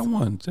face. I just got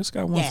one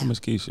from Miss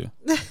Keisha.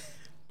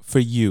 For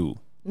you,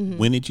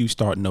 when did you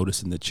start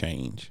noticing the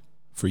change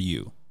for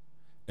you?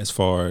 As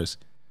far as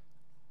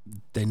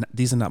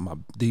these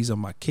are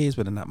my kids,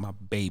 but they're not my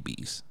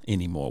babies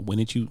anymore. When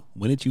did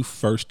you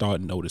first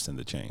start noticing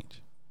the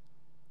change?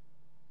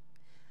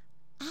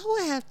 I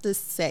would have to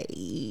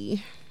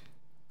say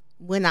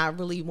when I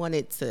really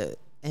wanted to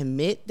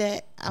admit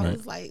that, I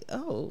was like,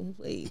 oh,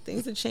 wait,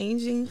 things are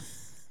changing.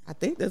 I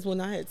think that's when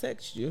I had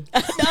texted you.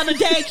 The other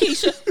day,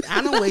 Keisha.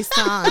 I don't waste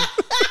time.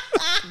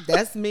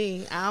 That's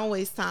me. I don't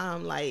waste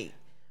time. Like,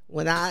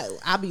 when I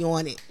be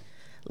on it.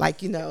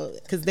 Like,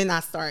 because then I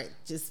start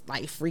just,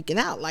 like, freaking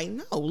out. Like,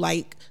 no,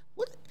 like,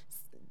 what?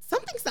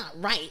 Something's not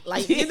right.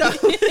 Like,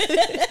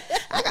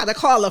 I got to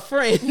call a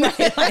friend.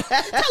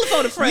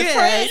 Telephone a friend.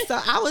 Yeah, so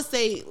I would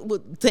say,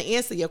 to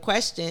answer your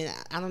question,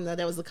 I don't know,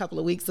 that was a couple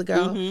of weeks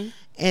ago.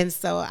 And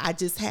so I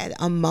just had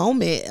a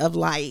moment of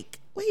like,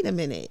 wait a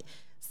minute.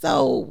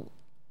 So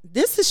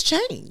this has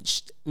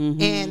changed.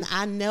 And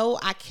I know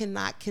I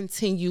cannot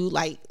continue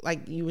like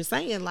you were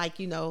saying, like,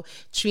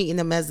 treating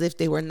them as if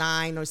they were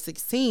 9 or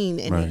 16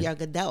 and they're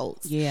young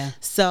adults. Yeah.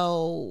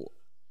 So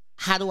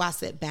how do I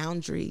set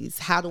boundaries?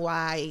 How do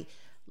I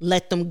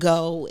let them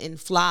go and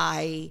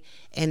fly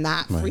and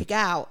not freak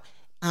out?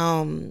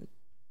 And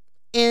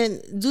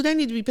do they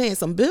need to be paying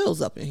some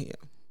bills up in here?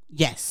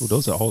 Yes. Well,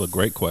 those are all the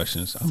great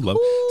questions. I love.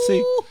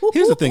 See,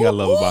 here's the thing I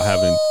love about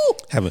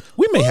having.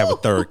 We may have a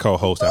third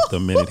co-host after a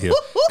minute here,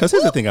 because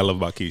here's the thing I love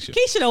about Keisha.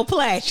 Keisha don't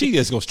play. She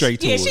just go straight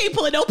to it. Yeah, she ain't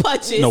pulling no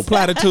punches. No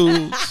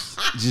platitudes.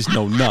 Just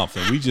no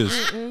nothing. We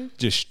just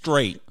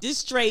straight.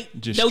 Just straight.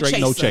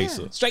 No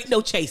chaser. Straight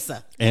no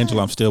chaser.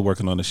 Angela, I'm still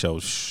working on the show.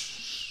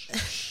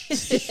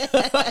 Shh.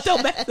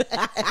 Don't matter.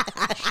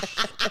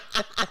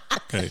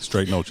 Okay,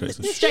 straight no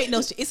chaser. Straight no.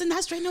 Isn't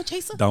that straight no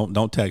chaser?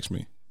 Don't text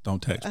me.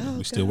 Don't text me.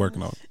 We're still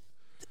working on it.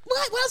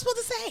 What am I supposed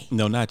to say?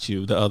 No, not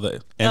you. The other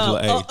Angela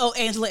A. Oh,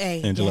 Angela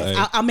A. Angela yes.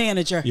 A. Our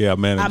manager. Yeah,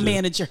 manager. Our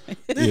manager.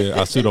 Yeah,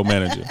 our pseudo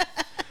manager.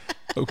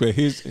 Okay,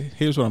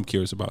 here's what I'm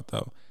curious about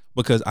though,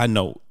 because I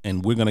know,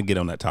 and we're gonna get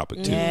on that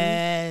topic too.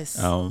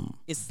 Yes.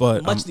 It's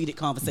but much needed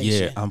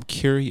conversation. Yeah, I'm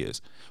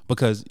curious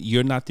because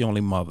you're not the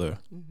only mother,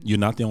 you're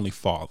not the only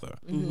father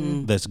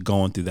that's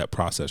going through that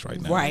process right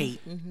now. Right.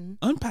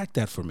 Unpack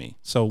that for me.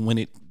 So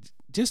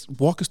just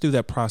walk us through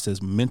that process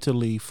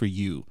mentally for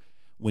you.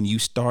 When you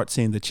start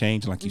seeing the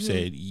change, like you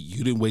said,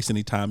 you didn't waste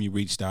any time, you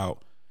reached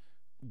out.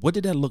 What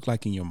did that look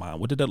like in your mind?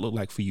 What did that look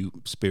like for you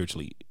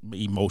spiritually,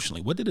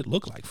 emotionally? What did it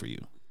look like for you?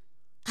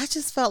 I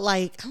just felt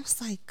like, I was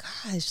like,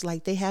 gosh,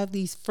 like they have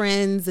these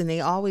friends and they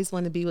always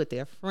want to be with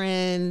their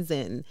friends.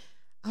 And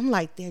I'm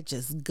like, they're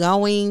just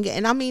going.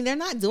 And I mean, they're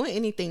not doing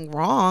anything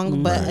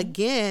wrong. But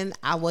again,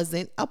 I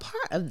wasn't a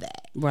part of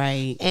that.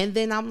 Right. And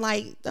then I'm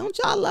like, don't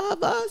y'all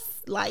love us?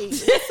 Like,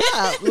 what's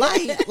up?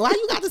 Like, why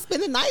you got to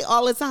spend the night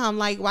all the time?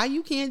 Like, why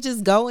you can't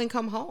just go and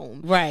come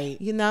home? Right.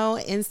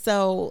 And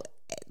so,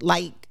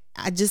 like,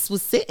 I just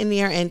was sitting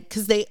there, and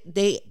because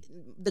the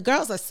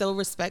girls are so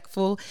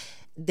respectful,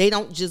 they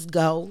don't just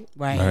go.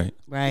 Right.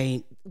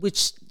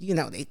 Which,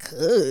 they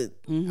could.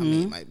 I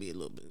mean, it might be a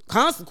little bit of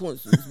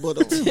consequences, but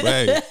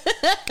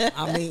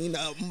I mean,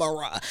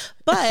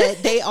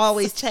 but they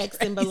always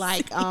text and be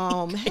like,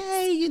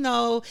 hey,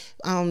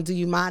 do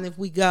you mind if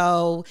we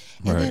go?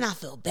 And then I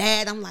feel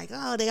bad. I'm like,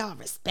 oh, they all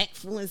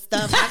respectful and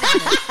stuff.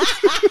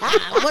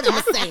 What am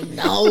I saying?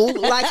 No.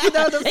 Like, what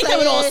I'm saying? They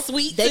coming all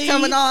sweet. They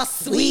coming all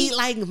sweet,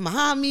 like,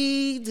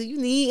 mommy, do you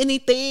need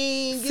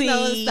anything?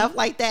 And stuff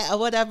like that or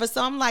whatever.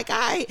 So I'm like, all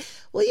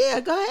right, well, yeah,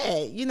 go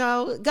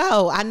ahead.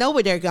 Go. I know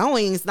where they're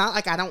going. It's not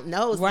like I don't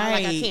know. It's not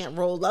like I can't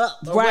roll up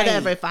or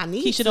whatever if I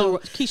need to.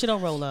 Keisha,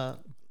 don't roll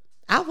up.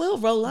 I will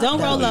roll up. Don't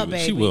roll up,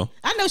 baby. She will.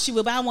 I know she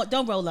will, but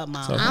don't roll up,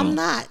 Mom. I'm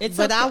not, but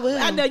okay. I will.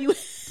 I know you.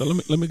 So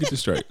let me get this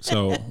straight.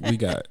 So we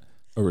got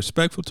a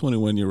respectful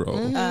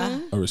 21-year-old,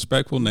 a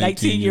respectful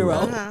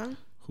 19-year-old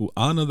who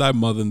honor thy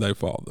mother and thy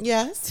father.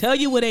 Yes. Tell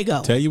you where they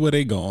go. Tell you where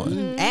they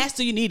going. Ask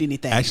do you need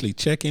anything. Actually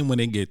check in when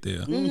they get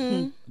there.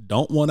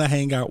 Don't want to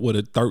hang out with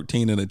a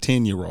 13 and a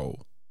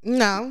 10-year-old.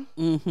 No.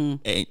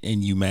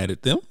 And you mad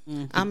at them?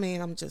 I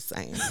mean, I'm just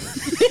saying.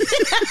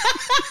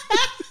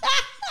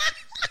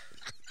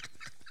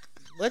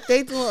 What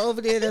they doing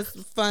over there that's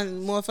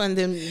more fun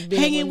than being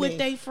hanging with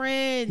their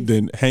friends.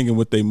 Than hanging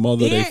with their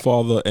mother, their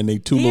father, and their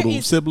two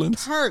little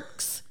siblings.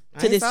 Perks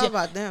to this.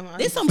 About them.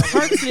 There's some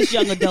perks to this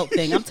young adult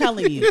thing. I'm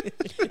telling you.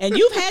 And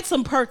you've had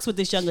some perks with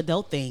this young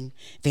adult thing.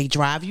 They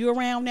drive you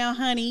around now,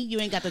 honey. You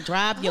ain't got to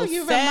drive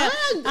yourself.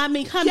 I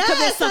mean, honey,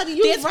 because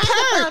there's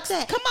perks.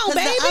 Come on,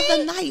 baby. The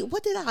other night,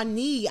 what did I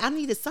need? I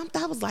needed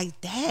something. I was like,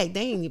 dang,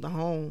 they ain't even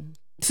home.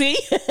 See,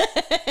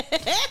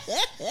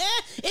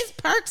 it's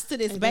perks to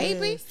this,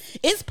 baby.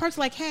 It's perks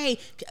like, hey,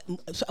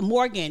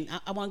 Morgan,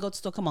 I want to go to the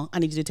store. Come on, I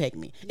need you to take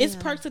me. It's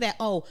perks to that.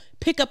 Oh,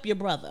 pick up your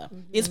brother.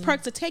 It's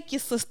perks to take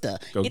your sister.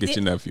 Go get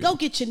your nephew. Go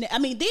get your. I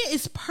mean, there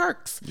is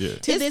perks to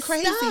it's this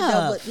crazy stuff.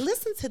 though. But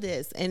listen to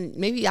this, and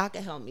maybe y'all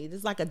can help me. This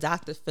is like a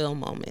Dr. Phil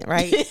moment,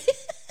 right?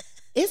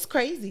 It's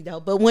crazy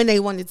though. But when they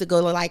wanted to go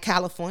to like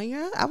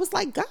California, I was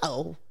like,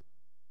 go.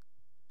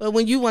 But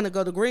when you want to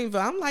go to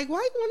Greenville, I'm like, why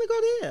you want to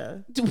go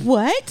there?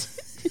 What?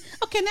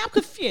 Okay, now I'm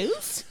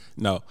confused.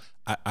 No,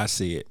 I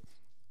see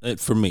it.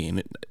 For me,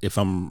 and if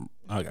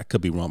I could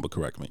be wrong, but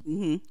correct me.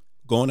 Mm-hmm.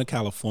 Going to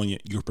California,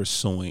 you're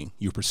pursuing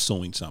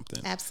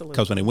something. Absolutely.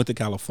 Because when they went to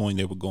California,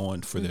 they were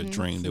going for their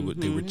dream.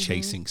 They were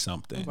chasing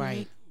something.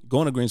 Right.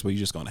 Going to Greensboro, you're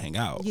just going to hang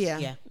out.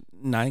 Yeah.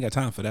 No, I ain't got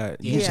time for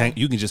that. You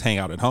can just hang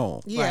out at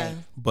home. Yeah. Right.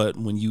 But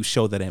when you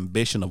show that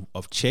ambition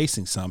of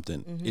chasing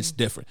something, it's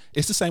different.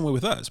 It's the same way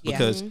with us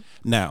because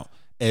now,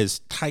 as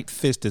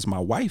tight-fisted as my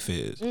wife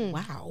is,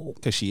 Wow,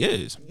 because she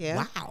is,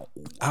 wow,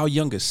 our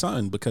youngest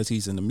son, because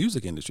he's in the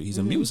music industry, he's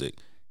in music.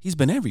 He's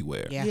been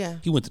everywhere. Yeah.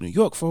 He went to New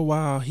York for a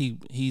while.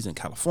 He's in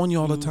California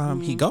all the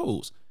time. He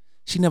goes.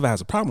 She never has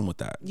a problem with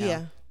that.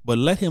 Yeah. But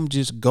let him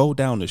just go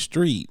down the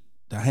street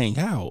to hang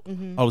out.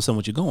 All of a sudden,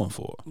 what you going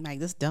for? like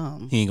this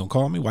dumb. He ain't gonna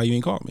call me. Why you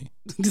ain't call me?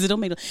 Because it don't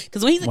make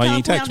because when he's in Why you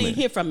ain't California, I text don't even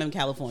me? hear from him in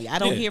California. I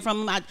don't hear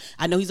from him.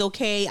 I know he's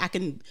okay. I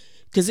can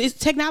because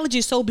technology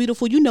is so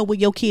beautiful. You know where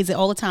your kids at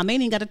all the time. They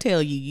ain't got to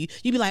tell you.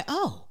 You be like,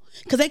 oh,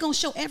 because they gonna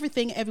show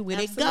everything everywhere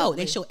they go.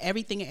 They show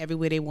everything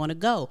everywhere they want to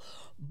go.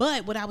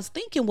 But what I was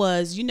thinking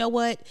was, you know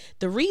what?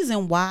 The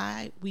reason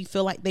why we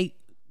feel like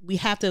we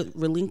have to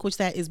relinquish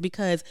that is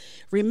because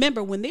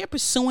remember when they're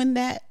pursuing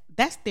that,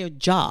 that's their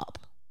job.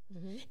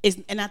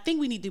 And I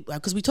think we need to,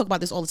 because we talk about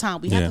this all the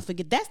time, we have to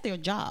forget that's their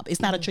job. It's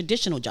not a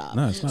traditional job.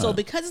 No, it's not. So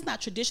because it's not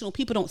traditional,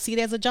 people don't see it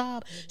as a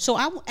job. So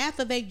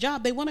after their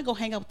job, they want to go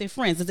hang out with their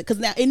friends because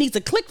now it needs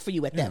to click for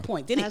you at that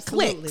point. Then it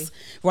clicks,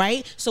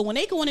 right? So when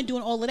they go in and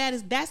doing all of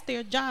that, that's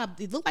their job.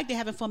 It look like they're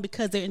having fun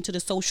because they're into the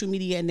social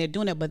media and they're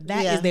doing it, but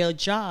that is their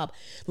job.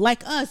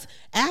 Like us,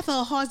 after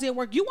a hard day at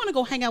work, you want to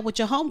go hang out with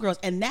your homegirls,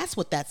 and that's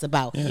what that's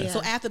about.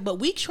 So but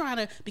we try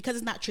to, because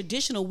it's not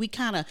traditional, we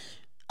kind of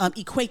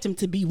equate them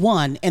to be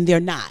one, and they're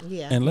not.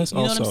 And let's you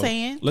know also, what I'm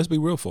saying? Let's be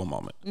real for a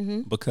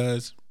moment,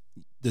 because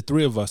the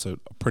three of us are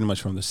pretty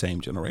much from the same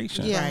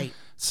generation. Right.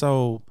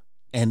 So,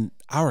 and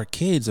our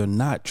kids are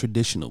not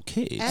traditional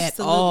kids.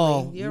 Absolutely. At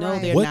all. You're No,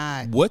 right. they're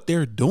not. What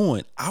they're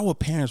doing, our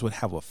parents would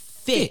have a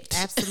fit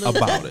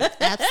about it.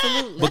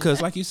 Absolutely.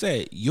 Because like you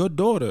said, your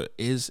daughter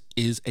is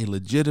a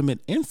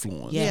legitimate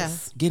influence.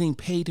 Yes. Getting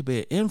paid to be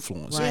an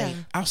influence. Right.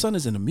 Our son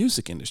is in the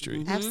music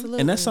industry. Absolutely.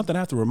 And that's something I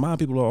have to remind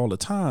people all the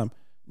time.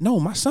 No,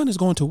 my son is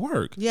going to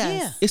work.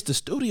 Yes. It's the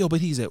studio,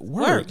 but he's at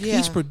work. Yeah.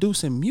 He's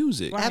producing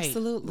music. Right.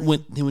 Absolutely.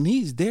 When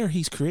he's there,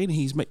 he's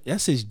creating.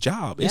 That's his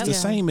job. It's the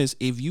same as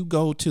if you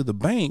go to the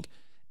bank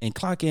and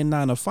clock in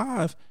 9 to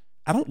 5.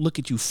 I don't look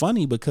at you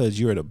funny because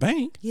you're at a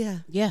bank.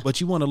 Yeah. But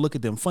you want to look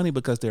at them funny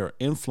because they're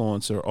an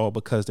influencer, or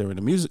because they're in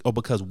the music, or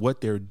because what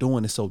they're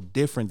doing is so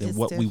different than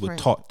what we were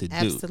taught to do.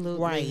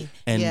 Absolutely. Right.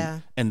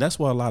 And that's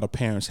why a lot of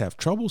parents have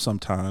trouble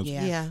sometimes.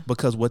 Yeah.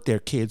 Because what their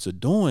kids are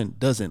doing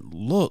doesn't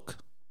look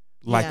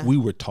like we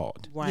were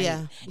taught.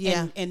 Right.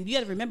 Yeah. And you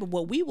got to remember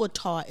what we were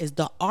taught is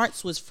the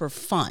arts was for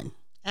fun.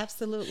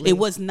 Absolutely. It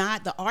was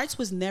not, the arts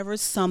was never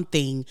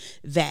something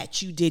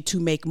that you did to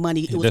make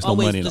money. It was There's no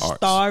always money in the the arts.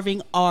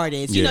 starving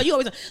artist. You Yeah. know, you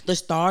always, the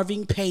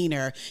starving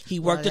painter. He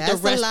worked at the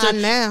that's a lot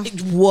restaurant. now.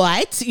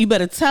 What? You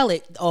better tell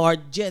it. Or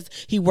just,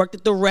 he worked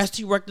at the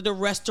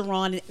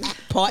restaurant and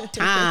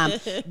part-time.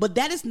 But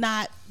that is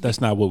not.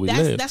 That's not what we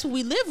live. That's what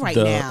we live right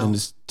now. And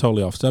it's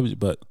totally off subject,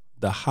 but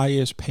the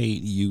highest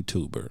paid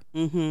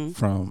YouTuber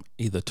from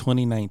either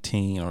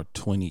 2019 or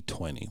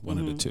 2020, one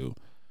of the two,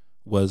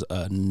 was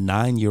a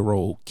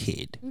 9-year-old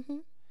kid.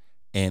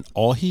 And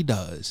all he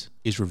does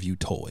is review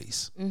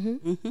toys.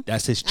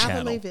 That's his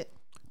channel. I believe it.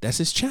 That's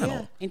his channel.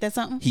 Yeah. Ain't that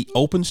something? He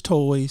opens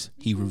toys.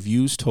 He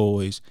reviews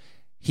toys.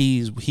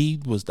 He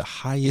was the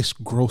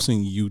highest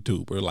grossing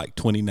YouTuber like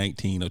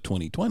 2019 or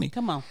 2020.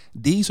 Come on.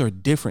 These are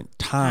different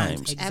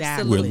times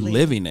Exactly. we're Absolutely.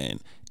 living in.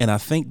 And I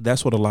think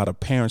that's what a lot of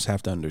parents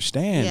have to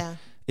understand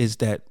is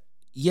that,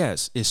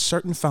 yes, it's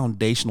certain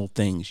foundational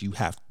things you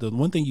have. The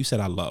one thing you said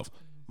I love,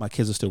 my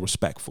kids are still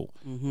respectful.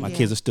 My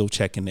kids are still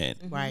checking in.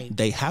 Right.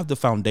 They have the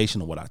foundation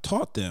of what I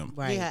taught them.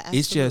 Right. Yeah,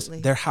 It's just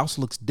absolutely. their house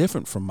looks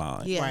different from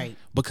mine. Yeah. Right.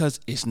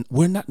 Because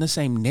we're not in the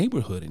same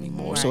neighborhood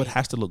anymore. So it Right.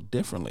 has to look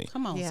differently.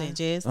 Come on, Yeah.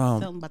 Sanchez. Tell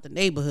them about the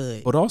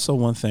neighborhood. But also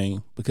one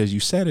thing, because you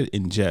said it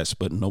in jest,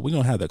 but no, we're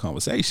going to have that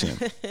conversation.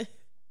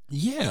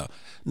 Yeah.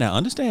 Now,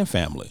 understand,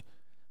 family.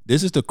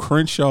 This is the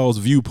Crenshaw's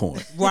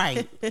viewpoint.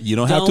 Right. You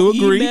don't have to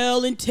agree.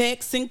 Email and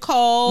text and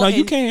call. No, and,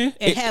 you can.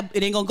 And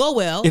it ain't gonna go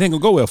well. It ain't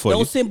gonna go well for you.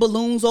 Don't send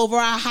balloons over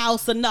our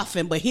house or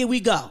nothing. But here we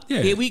go.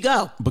 Yeah. Here we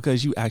go.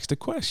 Because you asked a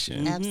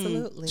question.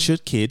 Absolutely.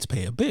 Should kids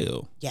pay a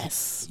bill?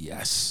 Yes.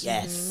 Yes.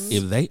 Yes.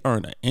 If they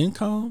earn an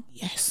income,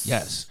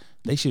 Yes.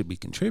 they should be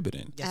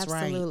contributing. That's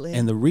Absolutely.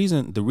 And the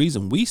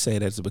reason we say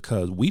that is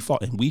because we fell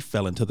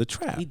into the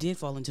trap. We did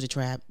fall into the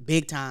trap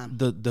big time.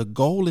 The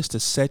goal is to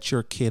set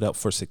your kid up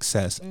for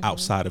success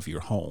outside of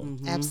your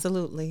home.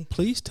 Absolutely.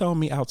 Please tell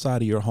me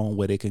outside of your home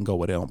where they can go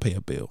where they don't pay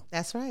a bill.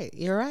 That's right.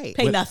 You're right.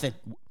 Pay nothing.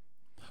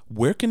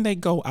 Where can they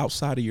go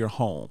outside of your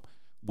home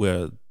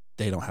where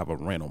they don't have a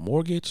rent or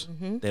mortgage,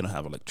 they don't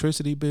have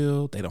electricity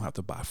bill, they don't have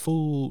to buy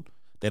food,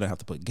 they don't have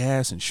to put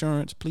gas,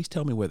 insurance? Please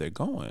tell me where they're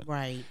going.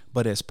 Right.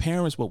 But as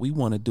parents, what we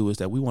want to do is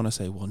that we want to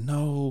say, well,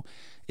 no,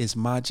 it's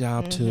my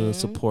job to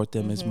support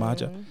them. It's my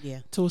job. Yeah.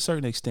 To a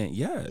certain extent,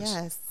 yes.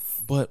 Yes.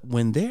 But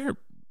when they're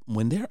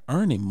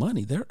earning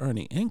money, they're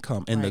earning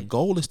income, and the Right.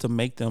 goal is to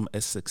make them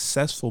a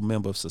successful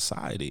member of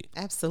society.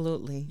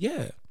 Absolutely.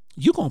 Yeah,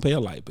 you gonna pay a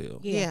light bill.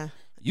 Yeah.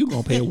 You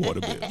gonna pay a water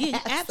bill. Yeah,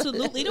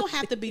 absolutely. It don't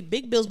have to be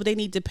big bills, but they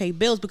need to pay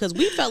bills because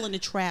we fell in the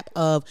trap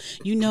of,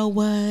 you know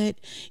what?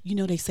 You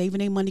know, they saving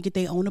their money to get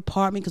their own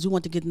apartment because we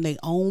want to get them their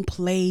own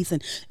place.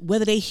 And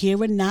whether they here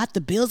or not,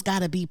 the bills got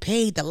to be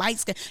paid, the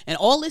lights, and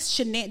all this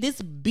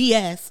this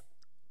BS.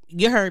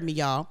 You heard me,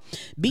 y'all.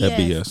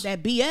 That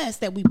BS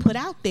that we put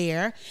out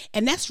there.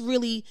 And that's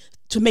really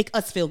to make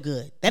us feel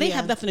good. That ain't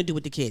have nothing to do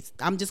with the kids.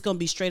 I'm just going to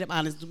be straight up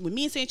honest. With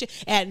me and Sanchez,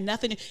 it had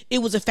nothing.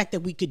 It was the fact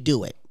that we could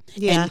do it.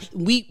 Yeah.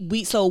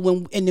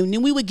 And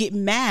then we would get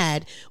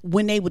mad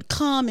when they would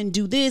come and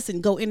do this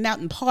and go in and out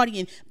and party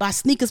and buy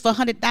sneakers for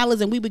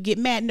 $100, and we would get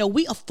mad. No,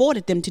 we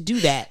afforded them to do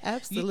that.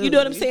 Absolutely. You know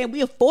what I'm saying?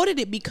 We afforded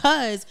it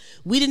because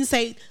we didn't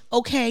say,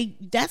 okay,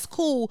 that's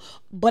cool,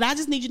 but I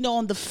just need you to know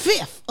on the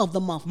 5th of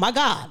the month, my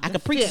God, I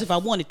could preach this if I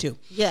wanted to.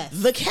 Yes.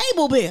 The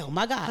cable bill,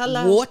 my God.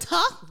 Hello. Water.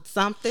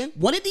 Something.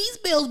 One of these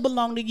bills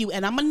belong to you,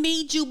 and I'm gonna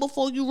need you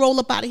before you roll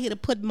up out of here to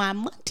put my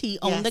money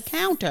on the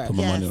counter. Put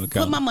my money on the counter.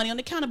 Put my money on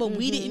the counter, but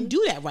we didn't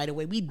do that right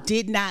away. We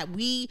did not.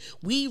 We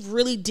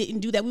really didn't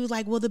do that. We was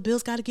like, well, the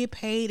bills got to get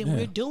paid, and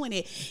we're doing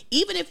it.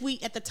 Even if we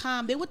at the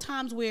time, there were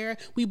times where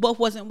we both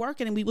wasn't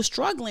working and we were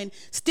struggling.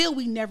 Still,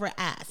 we never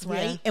asked,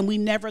 right? Yeah. And we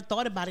never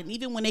thought about it. And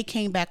even when they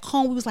came back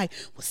home, we was like,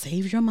 well,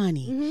 save your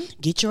money,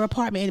 get your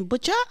apartment,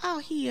 but y'all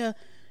out here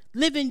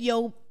living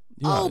your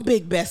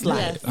big best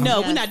life. Yes. No,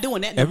 Yes. we're not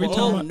doing that. Every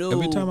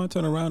no time I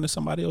turn around, there's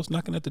somebody else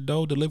knocking at the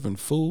door delivering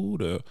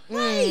food, or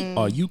Right.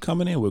 are you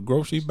coming in with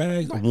grocery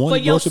bags? One For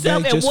grocery yourself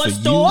bag at just one for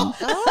store. you.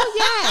 Oh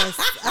yes.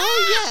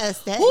 Oh yes.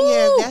 That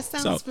Woo. that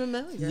sounds So-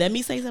 familiar. Let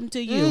me say something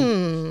to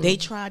you. They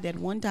tried that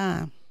one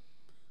time.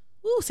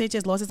 Ooh,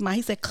 Sanchez lost his mind.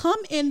 He said, come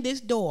in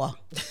this door.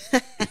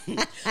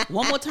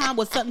 One more time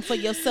with something for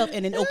yourself,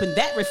 and then open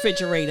that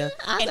refrigerator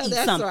I and know eat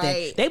that's something.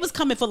 right. They was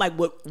coming for like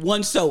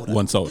one soda.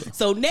 One soda.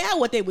 So now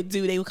what they would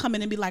do, they would come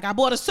in and be like, I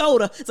bought a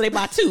soda. So they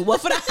buy two. One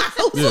for the house,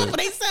 one for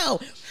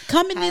themselves.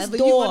 Come in However this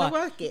you door. wanna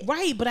work it.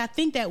 Right. But I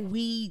think that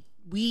we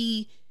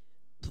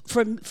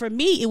for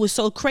me, it was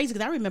so crazy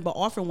because I remember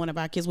offering one of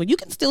our kids, well, you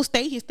can still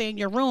stay here, stay in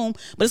your room,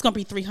 but it's gonna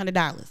be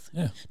 $300.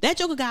 Yeah. That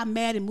joker got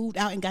mad and moved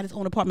out and got his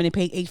own apartment and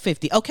paid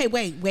 $850. Okay,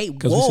 wait,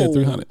 Because we said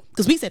 300.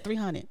 Because we said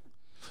 300.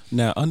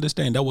 Now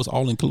understand that was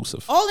all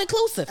inclusive. All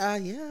inclusive.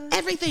 Yeah.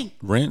 Everything.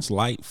 Rents,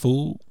 light,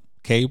 food,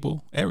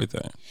 cable,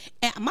 everything.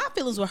 And my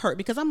feelings were hurt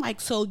because I'm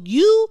like, so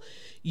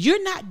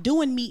you're not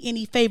doing me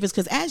any favors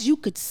because as you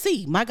could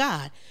see, my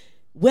God,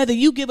 whether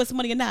you give us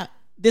money or not,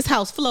 this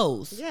house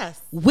flows.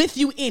 Yes. With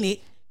you in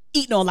it,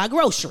 eating all our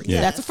groceries.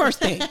 Yeah. That's the first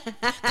thing.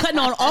 Cutting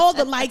on all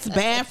the lights,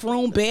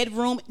 bathroom,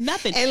 bedroom,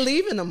 nothing. And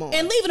leaving them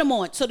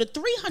on. So the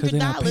 $300, they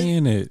not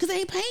paying it. because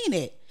they ain't paying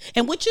it.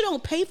 And what you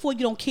don't pay for, you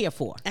don't care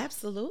for.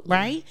 Absolutely.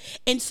 Right?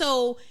 And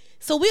so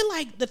we're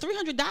like, the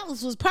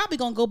 $300 was probably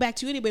going to go back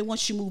to you anyway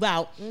once you move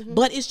out,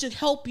 but it should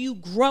help you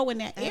grow in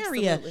that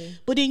area. Absolutely.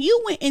 But then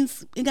you went and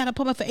got an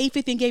apartment for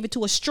 $850 and gave it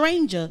to a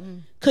stranger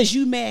because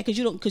you mad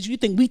because you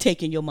think we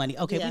taking your money.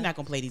 Okay, Yeah. we're not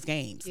going to play these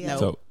games. Yeah. No.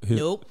 So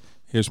Nope.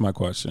 here's my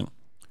question.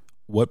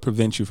 What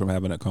prevents you from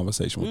having that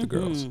conversation with the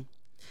girls?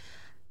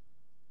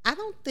 I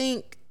don't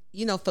think,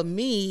 for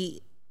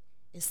me,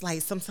 it's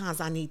like sometimes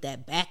I need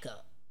that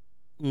backup.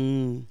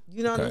 You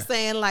know what I'm Okay.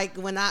 saying? Like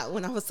when I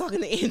was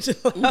talking to Angela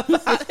about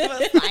it,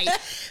 it was like,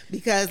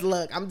 because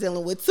look, I'm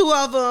dealing with two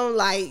of them.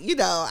 Like,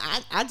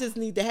 I just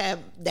need to have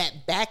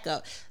that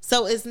backup.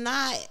 So it's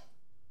not,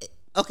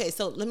 okay,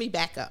 so let me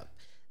back up.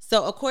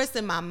 So of course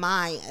in my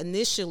mind,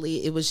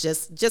 initially it was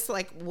just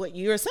like what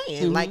you're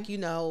saying, like,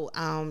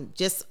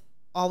 just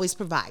always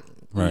providing.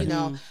 Right.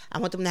 I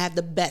want them to have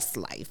the best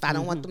life. I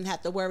don't want them to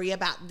have to worry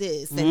about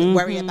this and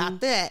worry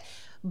about that.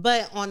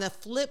 But on the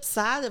flip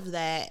side of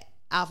that,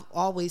 I've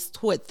always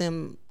taught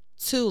them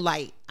too,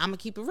 like, I'm gonna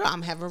keep it real.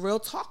 I'm having a real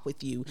talk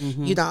with you.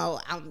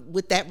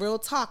 With that real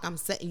talk, I'm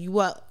setting you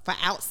up for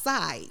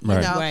outside.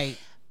 Right. Right.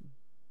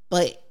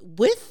 But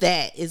with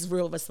that is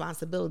real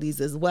responsibilities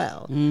as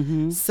well.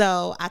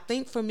 So I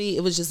think for me,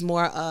 it was just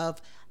more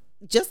of,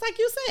 just like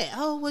you said,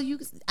 oh, well,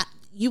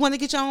 you want to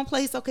get your own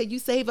place? Okay, you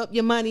save up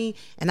your money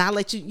and I'll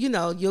let you,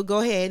 you'll go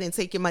ahead and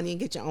take your money and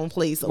get your own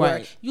place.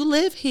 Or you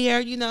live here,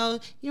 you're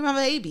my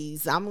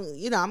babies. I'm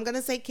going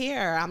to take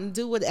care. I'm going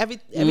to do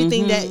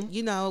everything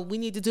that, we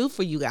need to do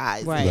for you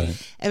guys. Right.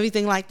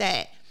 Everything like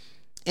that.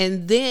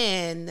 And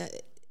then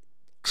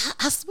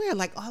I swear,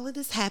 like, all of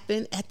this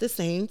happened at the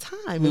same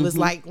time. It was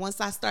like, once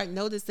I start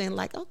noticing,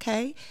 like,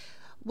 okay,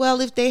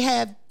 well, if they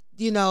have,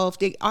 if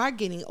they are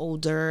getting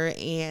older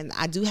and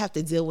I do have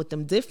to deal with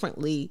them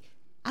differently,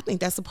 I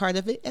think that's a part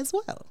of it as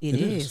well. It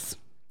is.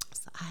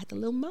 So I had a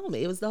little moment.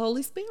 It was the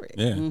Holy Spirit.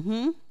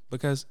 Yeah.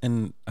 Because,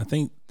 and I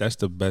think that's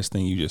the best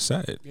thing you just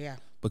said. Yeah.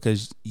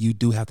 Because you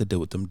do have to deal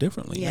with them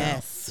differently.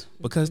 Yes.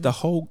 Now. Because the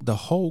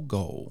whole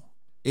goal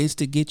is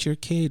to get your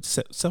kids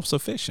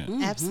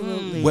self-sufficient.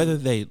 Absolutely. Whether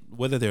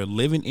they're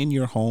living in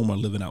your home or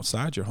living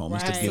outside your home,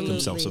 is to get them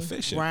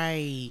self-sufficient.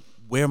 Right.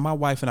 Where my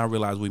wife and I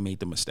realized we made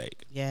the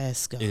mistake.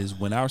 Yes, God. Is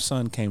when our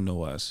son came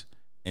to us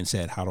and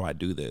said, how do I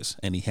do this?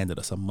 And he handed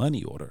us a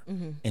money order.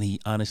 And he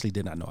honestly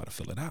did not know how to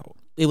fill it out.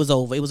 It was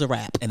over. It was a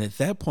wrap. And at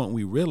that point,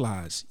 we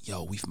realized,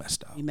 we've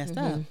messed up. You messed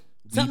up.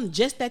 Something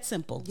just that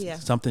simple. Yeah.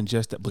 Something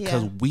just that,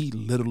 because we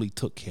literally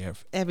took care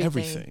of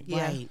everything.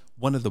 Yeah. Right.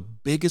 One of the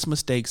biggest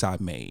mistakes I've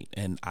made,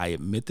 and I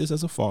admit this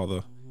as a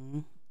father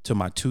to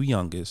my two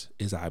youngest,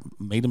 is I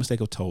made the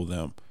mistake of told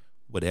them,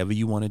 whatever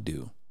you want to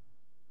do,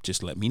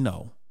 just let me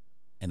know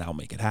and I'll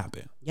make it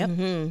happen.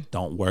 Yep.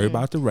 Don't worry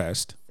about the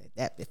rest. Said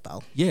that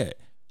before. Yeah.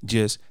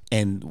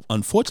 And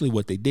unfortunately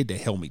what they did, they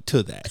held me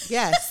to that.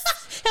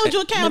 Yes. Held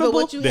you accountable. Remember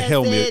what you They had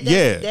held me-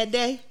 said that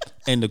day?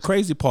 And the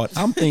crazy part,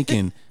 I'm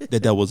thinking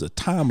that there was a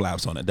time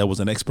lapse on it. There was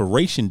an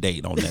expiration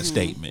date on that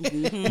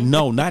statement.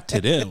 No, not to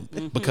them.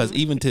 Because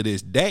even to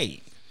this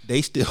day,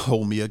 they still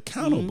hold me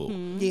accountable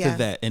to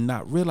that. And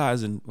not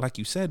realizing, like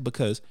you said,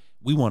 because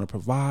we want to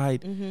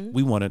provide,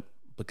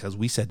 because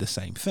we said the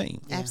same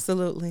thing.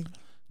 Absolutely.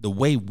 The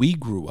way we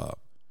grew up,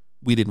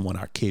 we didn't want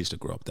our kids to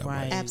grow up that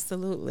way.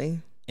 Absolutely.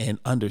 And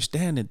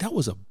understanding that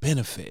was a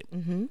benefit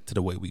to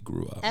the way we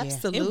grew up.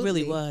 Absolutely. It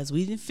really was.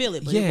 We didn't feel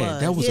it, but it was.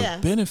 That was a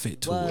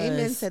benefit to it.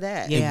 Amen to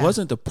that. Yeah. It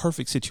wasn't the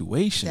perfect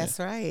situation. That's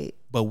right.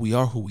 But we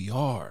are who we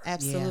are.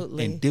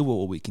 Absolutely. And deal with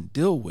what we can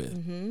deal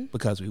with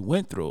because we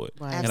went through it.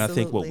 Right. And I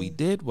think what Absolutely. we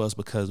did was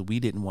because we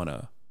didn't want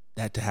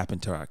that to happen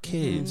to our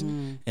kids.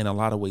 In a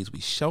lot of ways,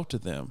 we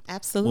sheltered them.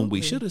 Absolutely. When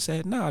we should have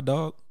said, nah,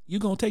 dog, you're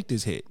going to take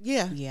this hit.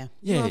 Yeah. Yeah.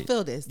 You're going to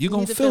feel this. You're You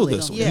going need to to feel feel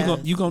this it. one. Yeah.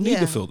 You're going to need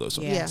to feel this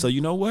one. Yeah. So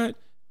you know what?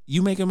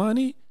 You making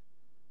money,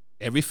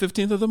 every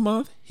 15th of the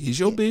month, here's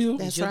your bill.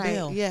 That's your right.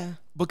 bill. Yeah.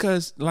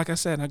 Because, like I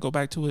said, and I go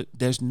back to it,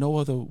 there's no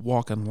other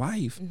walk in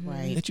life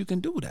Right. that you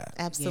can do that.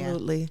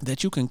 Absolutely.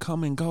 That you can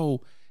come and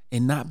go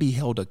and not be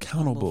held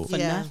accountable For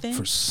Yeah. nothing.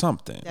 for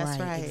something. That's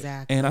right.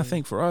 Exactly. And I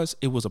think for us,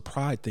 it was a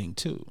pride thing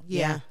too.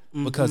 Yeah.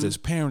 Because as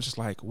parents, it's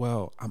like,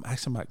 well, I'm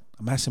asking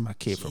my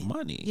kid for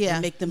money. Yeah.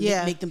 Make them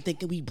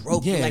thinking we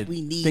broke, Yeah, like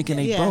we need thinking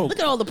them. they broke. Look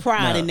at all the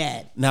pride in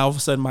that. Now all of a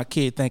sudden, my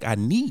kid think I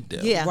need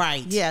them. Yeah.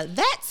 Right. Yeah.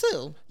 That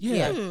too.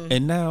 Yeah.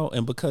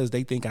 And because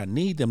they think I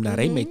need them, now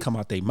they may come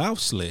out their mouth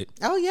slit.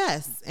 Oh,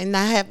 yes. And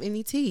not have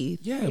any teeth.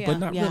 Yeah, but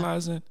not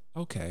realizing,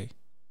 okay,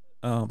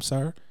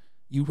 sir,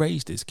 you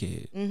raised this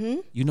kid.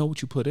 You know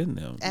what you put in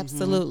them.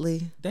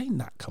 Absolutely. They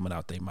not coming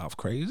out their mouth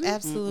crazy.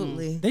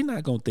 Absolutely. They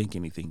not gonna think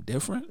anything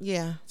different.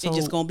 Yeah. They're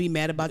just gonna be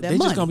mad about that They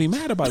money. just gonna be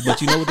mad about it.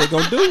 But you know what they're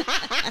gonna do?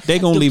 They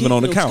gonna leave it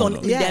on the counter.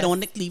 Leave it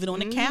on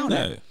the counter.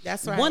 Yeah.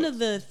 That's right. One of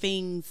the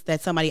things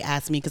that somebody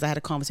asked me, because I had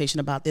a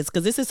conversation about this,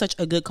 because this is such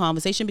a good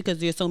conversation because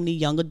there's so many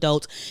young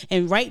adults.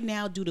 And right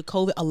now, due to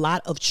COVID, a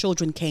lot of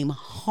children came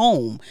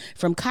home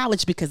from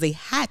college because they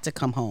had to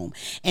come home.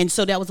 And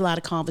so that was a lot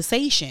of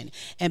conversation.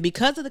 And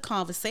because of the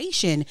conversation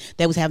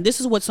that was having,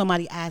 this is what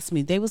somebody asked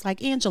me. They was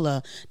like,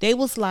 Angela, they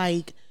was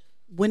like,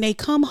 when they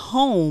come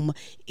home,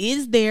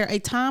 is there a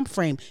time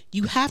frame?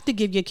 You have to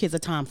give your kids a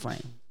time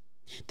frame.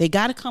 They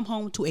got to come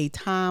home to a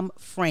time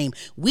frame.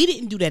 We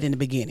didn't do that in the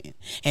beginning.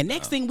 And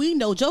next thing we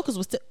know, Jokers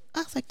was still, I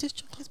was like, this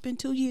Joker's been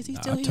 2 years. He's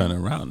still I here. turn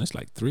around. It's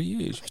like 3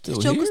 years. You still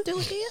This here? Joker's still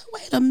here?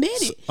 Wait a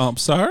minute.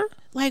 Sir?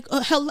 Like,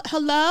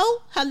 hello?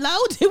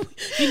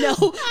 You know,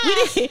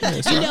 we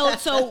didn't, you know,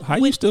 so. How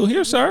you still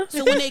here, sir?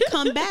 So when they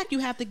come back, you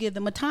have to give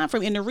them a time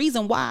frame, and the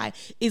reason why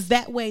is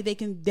that way they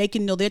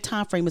can know their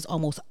time frame is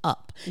almost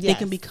up. They Yes.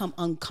 can become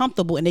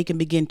uncomfortable and they can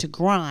begin to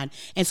grind.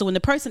 And so when the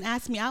person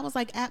asked me, I was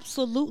like,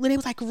 absolutely. They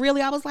was like,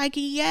 really? I was like,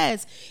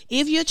 yes.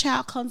 If your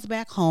child comes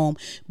back home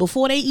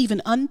before they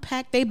even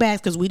unpack their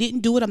bags, because we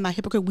didn't do it. I'm not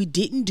hypocrite. We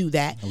didn't do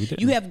that. No, we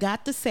didn't. You have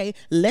got to say,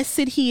 let's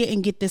sit here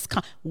and get this.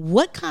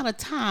 What kind of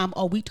time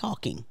are we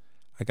talking?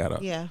 I got a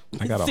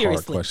hard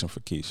Seriously. question for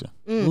Keisha.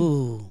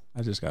 Ooh,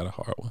 I just got a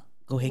hard one.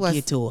 go ahead, What's-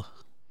 get to her.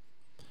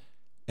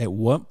 At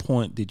what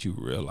point did you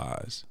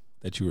realize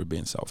that you were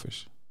being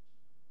selfish?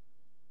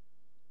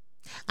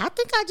 I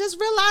think I just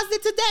realized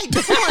it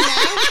today. Come on now.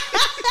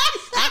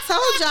 I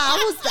told y'all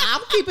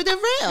I'm keeping it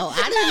real.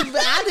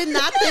 I did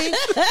not think,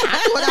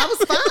 I thought I was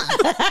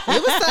fine.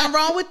 There was something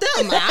wrong with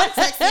them. I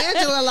texted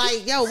Angela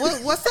like, yo,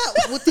 what's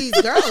up with these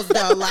girls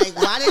though? Like,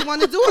 why they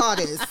want to do all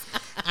this?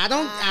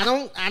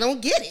 I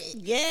don't get it.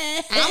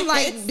 Yeah. I'm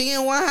like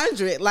being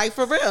 100, like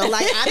for real.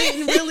 Like I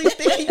didn't really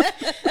think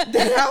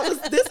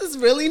that this is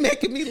really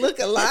making me look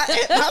a lot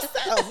at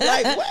myself.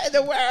 Like what in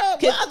the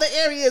world? What other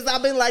areas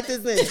I've been like this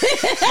in?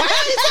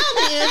 Why you tell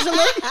me,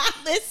 Angela?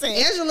 Listen,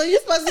 Angela, you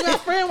supposed to be my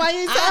friend. Why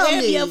you telling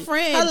me? I am your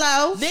friend.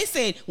 Hello.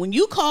 Listen, when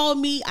you called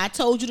me, I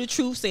told you the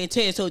truth. Saying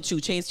Chance told the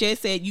truth. Chance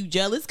said you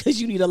jealous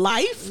because you need a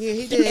life. Yeah,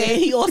 he did.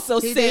 And he also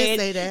He said did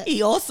say that.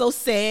 he also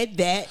said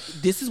that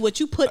this is what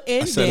you put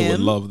in I said them. it with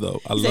love, though.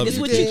 I He said, love this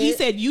you. what did. he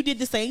said you did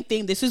the same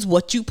thing. This is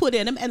what you put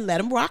in them, and let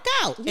them rock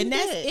out. You and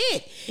that's did.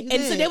 it. You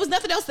And so did. there was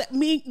nothing else that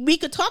we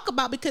could talk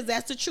about because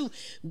that's the truth.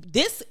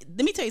 This,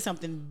 let me tell you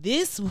something.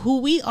 This,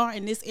 who we are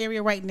in this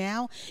area right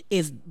now,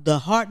 is the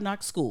hard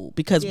knock school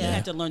because we Yeah.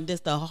 had to learn this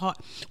the hard.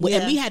 Yeah.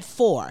 And we had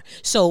 4.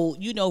 So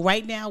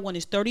right now one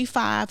is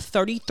 35,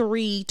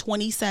 33,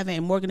 27,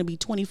 and we're going to be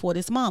 24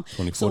 this month.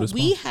 24 so this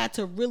we month. had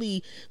to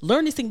really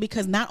learn this thing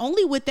because not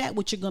only with that,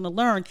 what you're going to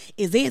learn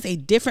is there's a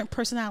different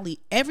personality.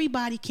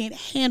 Everybody can't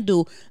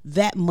handle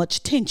that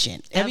much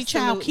tension. Every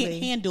child can't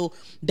Absolutely. handle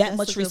that That's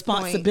much a good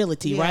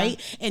responsibility, point. Yeah.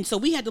 right? And so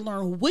we had to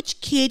learn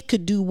which kid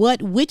could do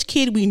what, which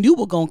kid we knew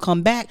were going to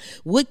come back,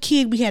 what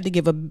kid we had to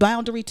give a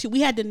boundary to.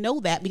 We had to know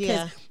that because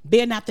Yeah.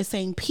 they're not the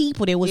same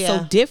people. They were so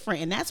Yeah.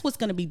 different. And that's what's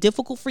going to be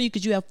difficult for you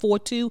because you have 4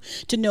 too,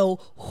 to know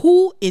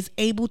who is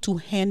able to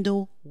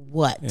handle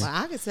what. Well,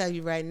 I can tell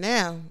you right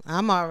now,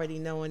 I'm already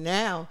knowing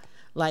now.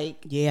 Like,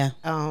 Yeah.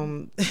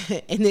 and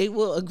they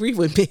will agree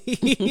with me.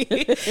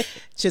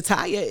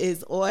 Chataya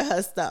is on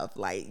her stuff.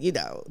 Like,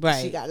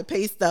 Right. she got to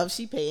pay stuff.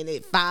 She paying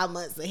it 5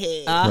 months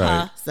ahead.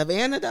 Right.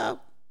 Savannah, though,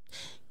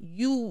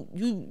 you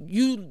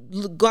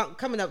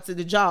coming up to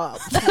the job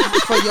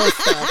for your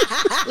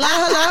stuff.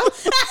 Like,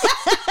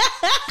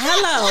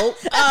 hello.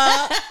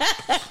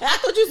 I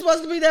thought you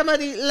supposed to be that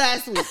money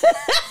last week.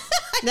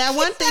 Now,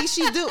 one thing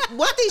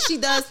she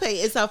does pay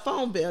is her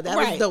phone bill. That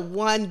Right. was the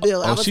one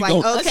bill. I was she like,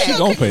 gon- okay. she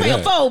gon' pay Pay a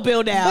that. phone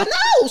bill now. But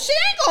no, she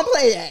ain't gonna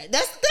play that.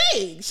 That's the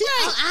thing. She,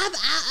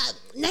 I,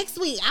 next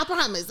week, I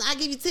promise, I'll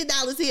give you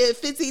 $10 here,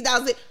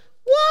 $15 here.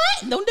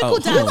 What? No nickel Oh,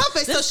 dime. hold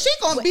on. So she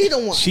gonna be the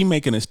one. She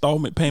making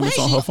installment payments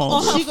Wait, on her she- phone.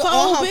 on her She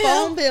on her bill?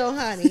 phone bill,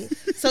 honey.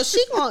 So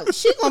she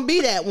gonna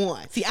be that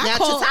one. See, I now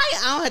call-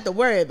 Chataya, I don't have to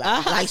worry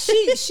about. Like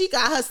she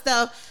got her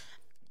stuff.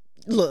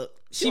 Look,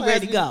 She don't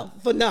ready to ask me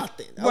go. for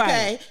nothing. Okay,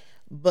 Right.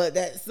 but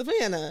that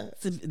Savannah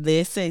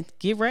Listen,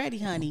 get ready,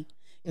 honey.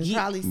 and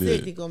probably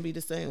Sydney gonna be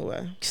the same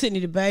way. Sydney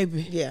the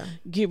baby. Yeah,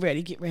 Get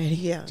ready, get ready.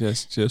 yeah.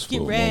 Just for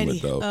Get a ready.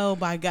 moment, though. Oh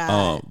my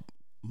God.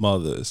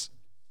 Mothers,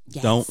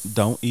 Yes.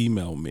 don't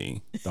email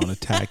me. Don't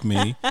attack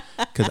me.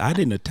 Because I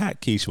didn't attack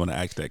Keisha when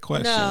I asked that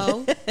question.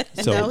 No,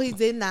 So no, he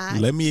did not.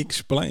 let me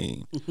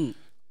explain.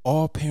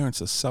 All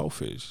parents are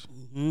selfish.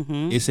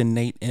 It's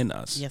innate in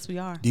us. Yes, we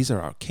are. These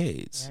are our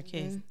kids. Our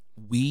kids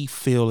We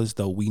feel as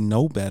though we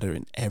know better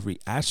in every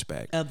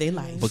aspect. of their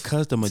life.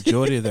 Because the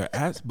majority of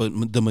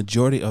the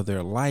majority of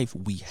their life,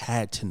 we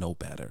had to know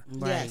better.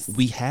 Yes.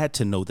 We had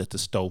to know that the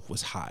stove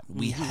was hot.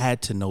 We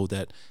had to know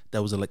that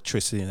there was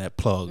electricity in that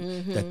plug,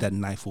 that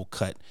knife will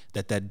cut,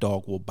 that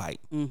dog will bite.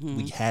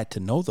 We had to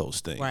know those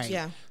things. Right.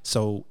 Yeah.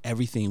 So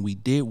everything we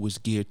did was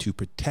geared to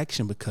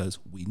protection because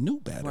we knew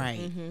better.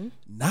 Right.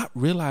 Not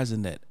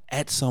realizing that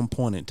at some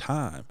point in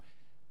time,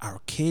 our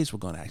kids were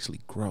going to actually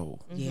grow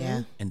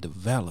Yeah. and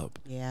develop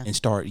Yeah. and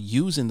start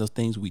using the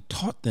things we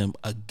taught them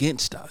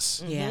against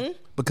us Yeah.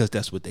 because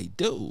that's what they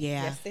do.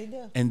 Yeah. Yes, they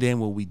do. And then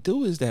what we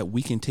do is that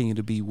we continue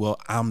to be, well,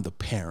 I'm the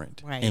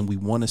parent. Right. And we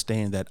want to stay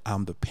in that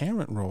I'm the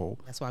parent role,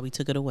 That's why we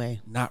took it away.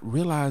 not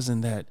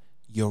realizing that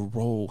your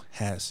role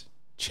has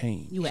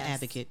changed. You an Yes.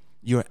 advocate.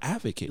 You're an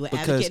advocate. You an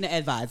because, advocate and an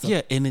advisor.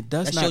 Yeah, and it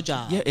does That's not. your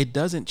job. Yeah, it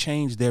doesn't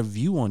change their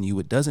view on you.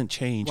 It doesn't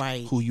change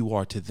Right. who you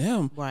are to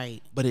them.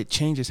 Right. But it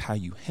changes how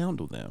you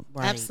handle them.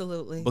 Right.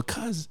 Absolutely.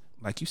 Because,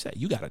 like you said,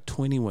 you got a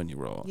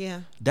 21-year-old.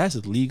 Yeah. That's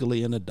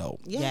legally an adult.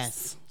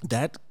 Yes.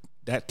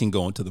 That can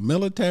go into the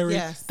military.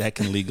 Yes. That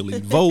can legally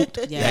vote.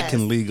 That Yes.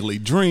 can legally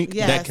drink.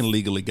 Yes. That can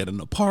legally get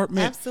an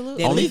apartment.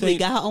 Absolutely. They Only legally thing-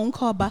 got her own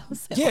car by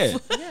herself. Yeah.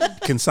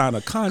 Can sign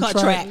a contract.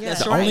 Contract,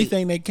 that's the only right.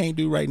 thing they can't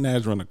do right now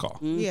is rent a car.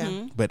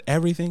 Yeah. But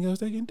everything else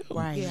they can do.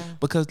 Right. Yeah.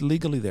 Because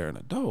legally they're an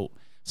adult.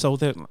 So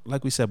that,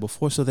 like we said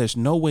before, so there's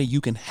no way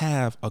you can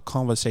have a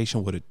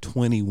conversation with a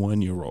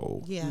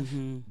 21-year-old. Yeah.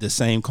 The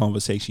same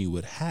conversation you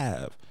would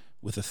have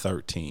with a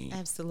 13.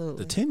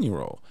 Absolutely. The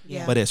 10-year-old.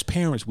 Yeah. But as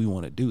parents, we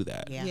want to do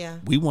that. Yeah. Yeah.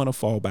 We want to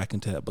fall back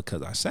into that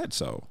because I said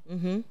so.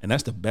 And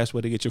that's the best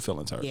way to get your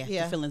feelings hurt. Yeah,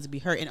 Yeah. your feelings be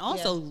hurt. And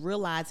also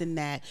realizing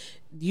that,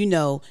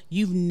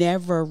 you've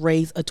never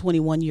raised a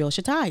 21-year-old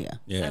Shataya.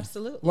 Yeah.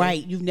 Absolutely.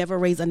 Right. You've never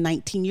raised a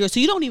 19-year-old.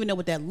 So you don't even know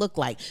what that looked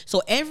like.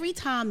 So every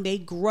time they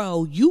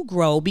grow, you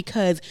grow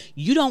because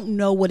you don't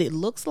know what it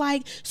looks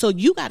like. So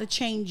you got to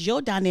change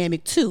your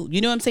dynamic too.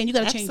 You know what I'm saying? You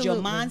got to change your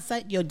Absolutely.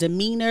 mindset, your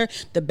demeanor,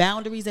 the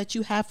boundaries that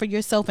you have for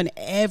yourself and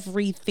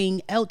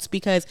everything else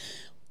because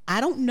I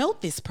don't know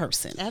this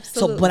person.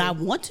 Absolutely. So, but I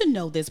want to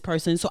know this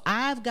person. So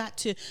I've got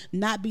to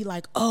not be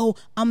like, oh,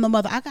 I'm the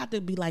mother. I got to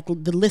be like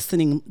the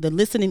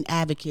listening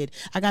advocate.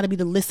 I got to be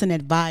the listening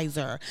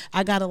advisor.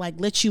 I got to like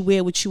let you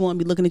wear what you want,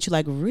 be looking at you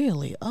like,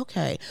 really?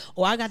 Okay.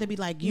 Or I got to be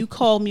like, you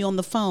call me on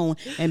the phone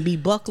and be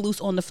buck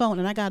loose on the phone.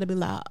 And I got to be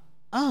like,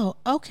 oh,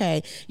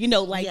 okay. You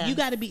know, like you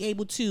got to be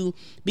able to,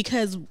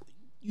 because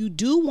you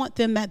do want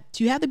them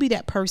you have to be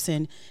that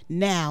person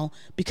now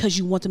because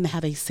you want them to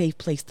have a safe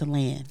place to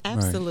land.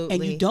 Absolutely.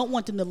 And you don't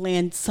want them to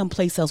land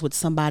someplace else with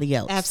somebody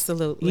else.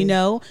 Absolutely. You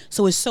know?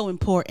 So it's so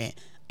important.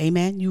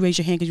 Amen. You raise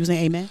your hand because you were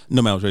saying amen?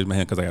 No, man, I was raising my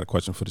hand because I got a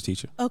question for the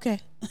teacher. Okay.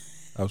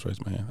 I was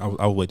raising my hand.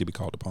 I was waiting to be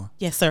called upon.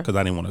 Yes, sir. Because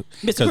I didn't want to.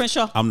 Mr.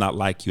 Crenshaw. I'm not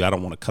like you. I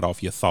don't want to cut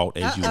off your thought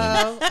as you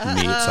in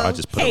mid, so I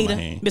just put up my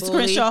hand. Mr.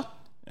 Crenshaw.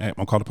 Hey,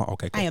 I'm called upon.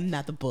 Okay, cool. I am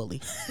not the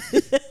bully.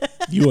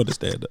 You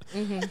understand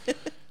that.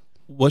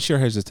 What's your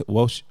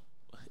hesitation?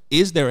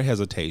 Is there a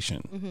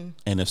hesitation?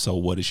 And if so,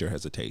 what is your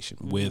hesitation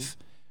with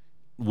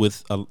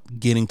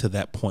getting to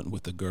that point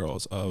with the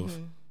girls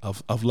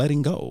of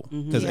letting go?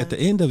 Because at the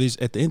end of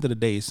the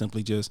day, it's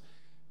simply just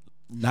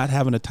not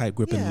having a tight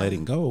grip and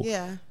letting go.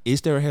 Yeah.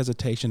 Is there a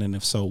hesitation? And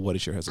if so, what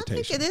is your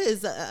hesitation? I think it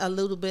is a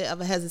little bit of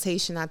a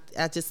hesitation.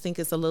 I just think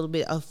it's a little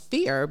bit of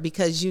fear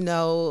because, you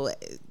know,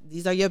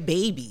 these are your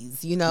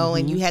babies, you know,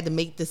 and you had to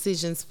make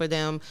decisions for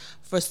them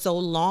for so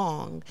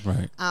long.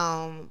 Right.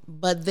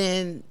 But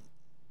then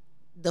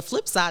the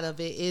flip side of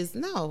it is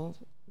no,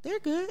 they're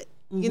good.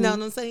 You know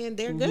what I'm saying?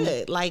 They're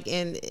good. Like,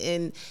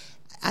 and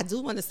I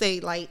do want to say,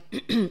 like,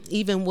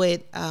 even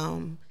with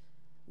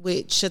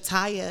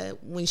Shataya,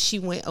 when she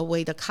went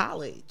away to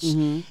college,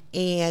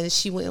 and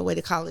she went away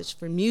to college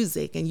for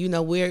music, and you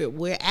know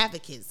we're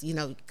advocates. You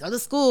know, go to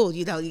school.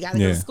 You know, you got to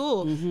go to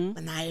school,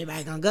 but not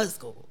everybody gonna go to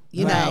school.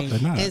 You know,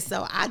 and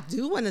so I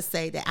do want to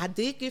say that I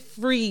did get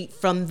freed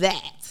from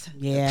that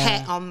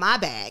pat on my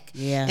back.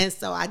 Yeah, and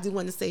so I do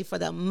want to say for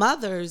the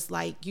mothers,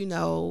 like, you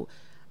know,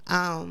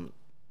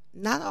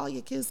 not all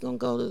your kids gonna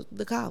go to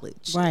the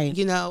college, right?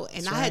 You know,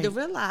 and I had to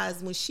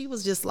realize when she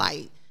was just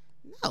like,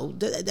 no,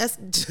 that's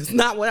just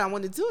not what I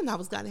want to do. And I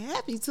was kind of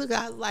happy too.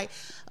 I was like,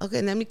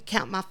 okay, let me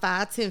count my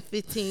 $5, $10,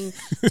 $15,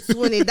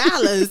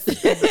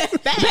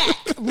 $20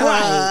 back.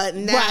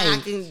 Now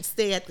I can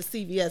stay at the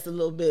CVS a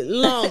little bit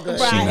longer.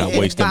 She's not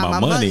wasting my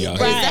money out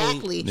here.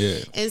 Exactly.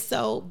 Yeah. And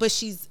so, but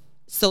she's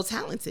so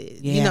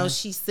talented. You know,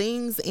 she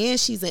sings and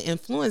she's an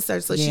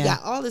influencer. So she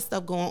got all this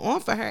stuff going on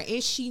for her.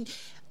 And she,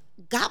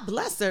 God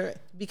bless her,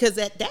 because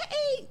at that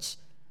age,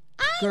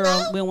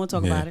 girl, we don't want to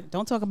talk about it.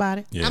 Don't talk about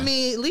it. I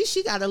mean, at least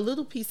she got a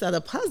little piece of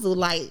the puzzle.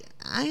 Like,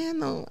 I ain't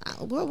know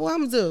what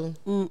I'm gonna do.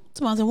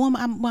 So I was a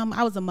woman.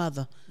 I was a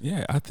mother.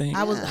 Yeah, I think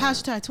I was. How's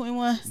she tied?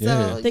 21. Yeah.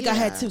 So I think I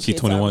had 2 kids. She's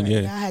 21. Already.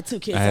 Yeah, I had 2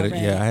 kids. I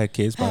had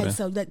kids by then.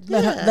 So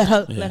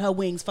let her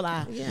wings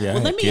fly. Yeah,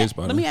 well,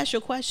 let me ask you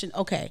a question.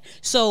 Okay,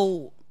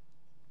 so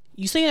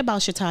you saying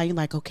about Shataya, you're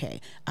like, okay,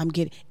 I'm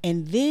getting,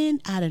 and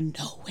then out of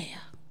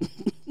nowhere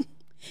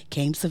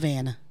came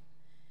Savannah.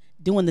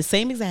 Doing the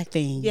same exact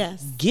thing.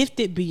 Yes.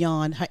 Gifted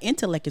beyond. Her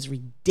intellect is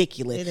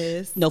ridiculous. It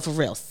is. No, for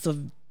real. So,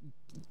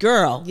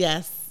 girl.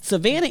 Yes.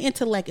 Savannah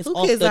intellect is Who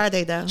off kids the are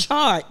they, though?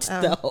 charts,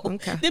 though.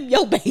 Okay. Them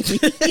your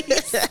babies.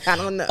 I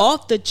don't know.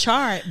 Off the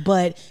chart.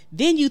 But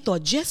then you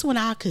thought just when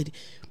I'm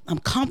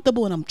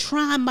comfortable and I'm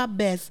trying my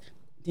best,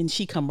 then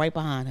she come right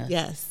behind her.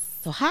 Yes.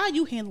 So how are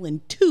you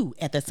handling 2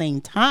 at the same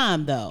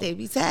time, though? They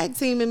be tag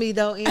teaming me,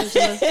 though,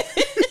 Angela.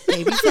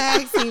 They be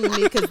tag teaming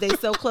me because they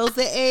so close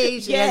in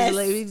age.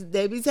 Yes.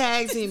 They be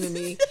tag teaming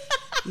me.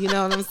 You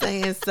know what I'm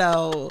saying?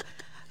 So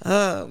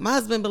my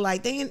husband be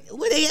like,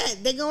 where they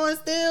at? They going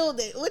still?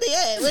 Where they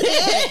at?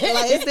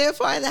 Like, it's their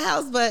part of the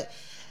house. But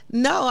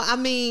no, I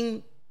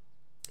mean,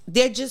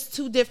 they're just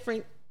 2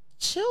 different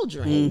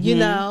children, you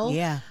know?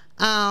 Yeah.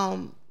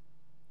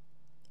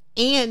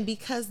 And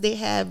because they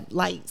have,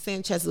 like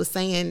Sanchez was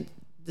saying,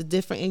 the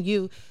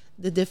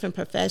different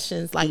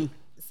professions, like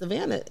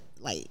Savannah,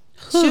 like,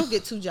 she'll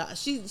get 2 jobs.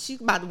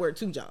 She's about to work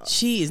 2 jobs.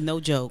 She is no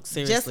joke,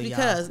 seriously. Just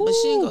because, y'all. but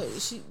she ain't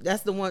go.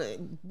 That's the one that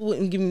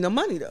wouldn't give me no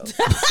money though.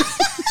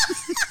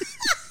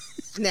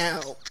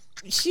 Now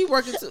she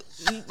working.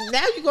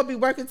 Now you're gonna be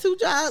working 2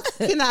 jobs.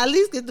 Can I at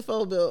least get the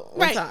phone bill on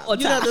time?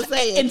 You know what I'm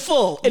saying? In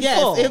full.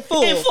 In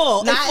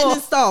full. Not in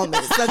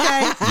installments.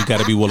 Okay. You got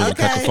to be willing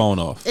to cut the phone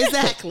off.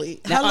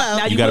 Exactly. Now, Hello.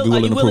 Now you got to be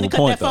willing to prove a cut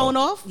point, that phone though.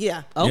 off?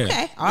 Yeah. Okay.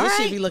 Yeah. All You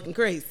right. should be looking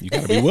crazy. You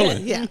got to be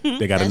willing. Yeah.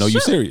 They got to know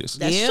you're serious.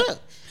 That's Yeah. true.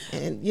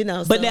 And you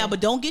know, But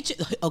don't get you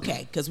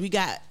okay, because we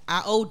got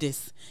our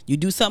oldest. You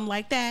do something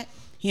like that,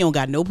 he don't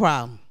got no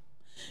problem.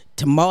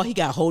 Tomorrow he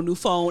got a whole new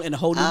phone and a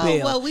whole new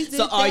bill. Well, we did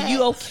so that. are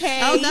you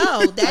okay? Oh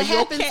no, that Are you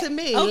happened okay? to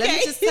me. Okay. Let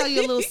me just tell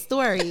you a little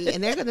story,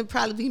 and they're gonna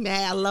probably be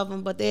mad. I love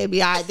them, but they'll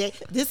be all right.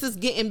 This is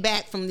getting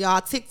back from y'all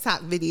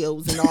TikTok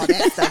videos and all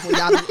that stuff when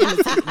y'all be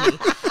imitating me.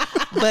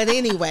 But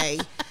anyway,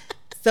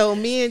 so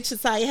me and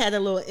Chisaya had a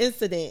little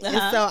incident, and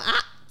so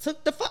I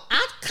took the phone.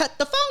 I cut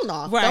the phone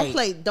off.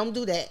 Right. Don't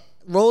do that.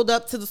 rolled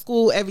up to the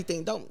school,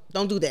 everything. Don't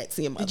do that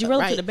to your mother. Did you roll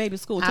right? to the baby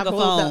school? I Took a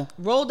rolled phone. up.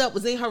 Rolled up,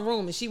 was in her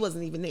room, and she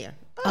wasn't even there.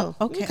 Oh,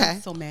 Okay.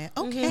 I'm so mad.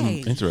 Okay.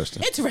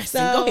 Interesting. So,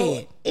 Go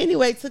ahead.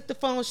 Anyway, took the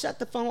phone, shut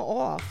the phone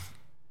off.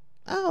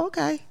 Oh,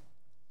 okay.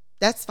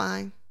 That's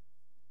fine.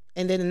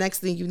 And then the next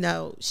thing you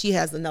know, she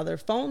has another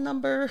phone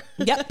number.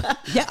 Yep.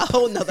 A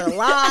whole nother line.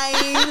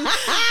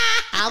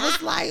 I was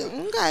like,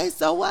 okay,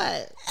 so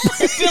what?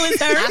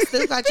 Feelings hurt. I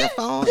still got your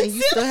phone, and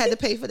you still had to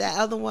pay for that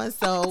other one.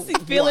 So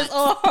Feelings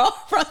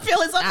what?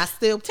 feelings. I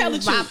still Tell the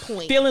proved my truth.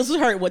 point. Feelings was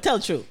hurt. Well, tell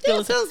the truth.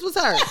 Feelings was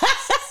hurt.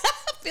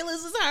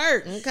 Feelings is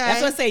hurt. Okay.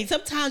 That's what I say.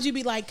 Sometimes you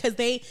be like, because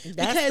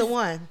the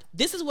one.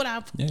 This is what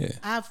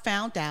I've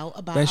found out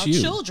about That's our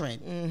you. children.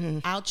 Mm-hmm.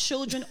 Our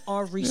children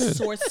are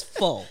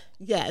resourceful.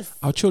 Yes.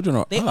 Our children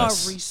are They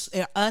us.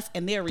 are us,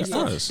 and they're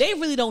resourceful. us. They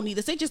really don't need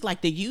us. They just like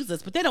to use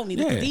us, but they don't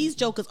need us. Yeah. These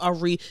jokers are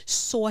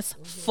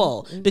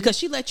resourceful because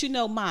she let you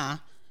know, Ma.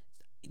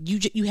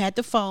 You had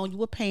the phone, you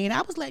were paying.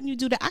 I was letting you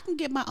do that. I can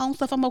get my own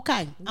stuff. I'm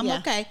okay. I'm Yeah.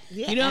 okay.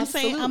 Yeah, you know what I'm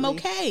saying? I'm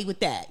absolutely. okay with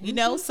that. You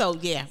know? So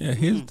yeah. Yeah,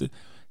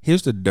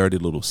 here's the dirty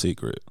little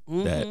secret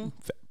that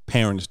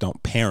parents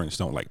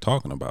don't like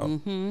talking about.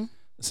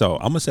 So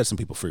I'm gonna set some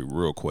people free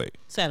real quick.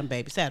 Set them,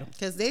 baby. Set them.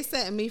 Because they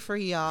setting me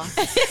free, y'all.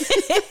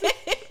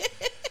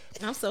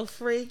 I'm so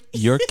free.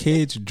 Your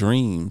kids'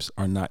 dreams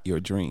are not your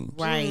dreams,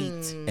 Right.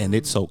 and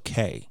it's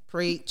okay.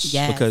 Preach.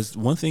 Yes. Because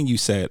one thing you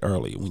said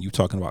earlier when you were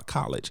talking about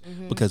college,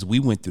 because we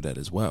went through that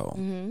as well.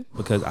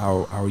 Because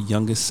our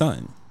youngest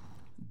son,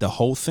 the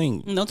whole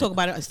thing. Don't talk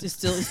about it. It's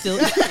still.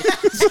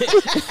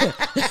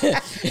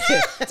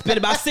 It's been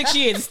about 6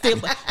 years. It's still.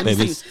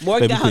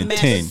 Morgan got her been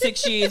master's 10.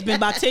 6 years. It's been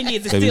about 10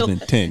 years. It's Baby's still. been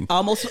 10. I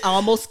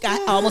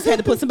almost had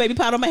to put some baby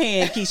powder on my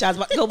hand. Keisha, I was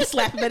about to go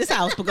slap him at his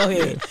house, but go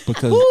ahead.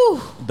 Because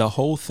Woo. the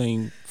whole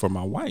thing for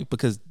my wife,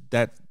 because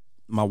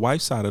my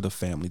wife's side of the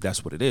family,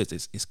 that's what it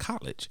is. It's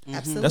college.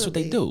 Absolutely. That's what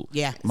they do.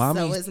 Yeah.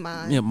 So is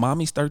mine. Yeah,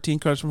 mommy's 13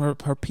 credits from her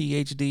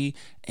PhD,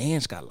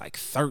 and she's got like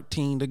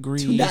 13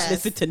 degrees. Do not Yes.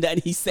 listen to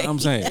nothing he said. I'm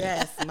saying.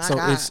 Yes, my so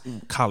God. it's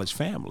college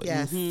family.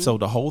 Yes. So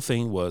the whole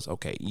thing was,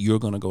 okay, you're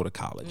going to go to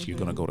college. You're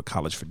going to go to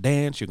college for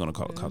dance. You're going to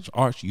go to college for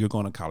arts. You're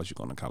going to college. You're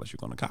going to college.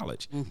 You're going to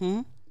college.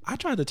 I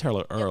tried to tell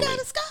her early. You got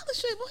a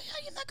scholarship. Boy, how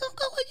you not gonna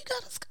go? You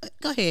got a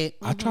go ahead.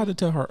 I tried to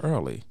tell her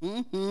early,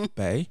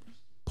 babe,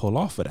 pull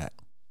off of that.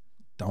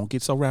 Don't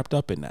get so wrapped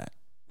up in that.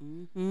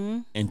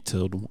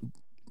 Until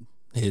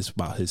his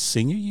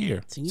senior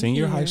year,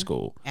 senior high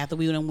school. After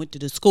we went to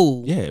the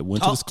school. Yeah,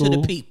 went Talk to the school.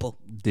 to the people.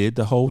 Did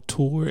the whole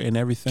tour and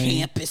everything.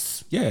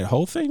 Campus. Yeah, the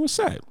whole thing was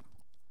set.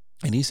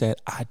 And he said,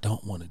 I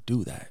don't want to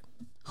do that.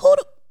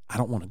 I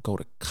don't want to go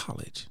to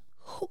college.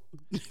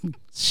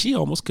 She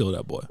almost killed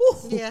that boy.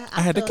 Yeah.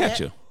 I had to feel catch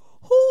that. her.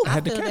 I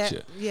had to feel catch that.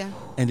 her. Yeah.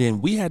 And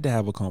then we had to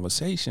have a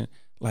conversation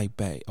like,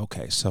 babe,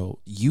 okay, so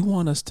you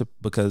want us to,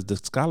 because the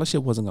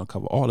scholarship wasn't going to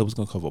cover all, it was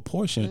going to cover a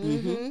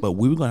portion, but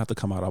we were going to have to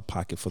come out of our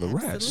pocket for the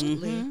rest.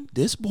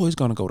 This boy's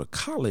going to go to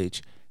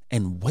college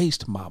and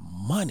waste my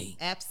money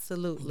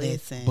Absolutely.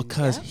 Listen.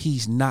 because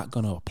he's not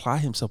going to apply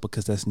himself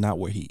because that's not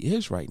where he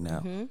is right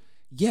now.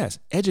 Yes,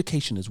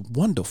 education is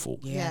wonderful.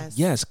 Yes.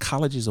 Yes,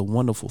 college is a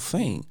wonderful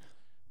thing.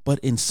 But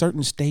in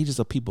certain stages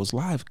of people's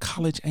lives,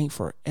 college ain't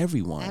for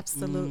everyone.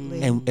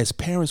 Absolutely. And as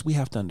parents, we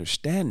have to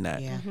understand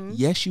that. Yeah.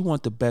 Yes, you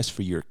want the best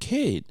for your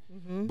kid,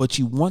 but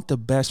you want the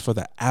best for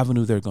the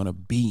avenue they're going to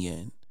be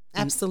in.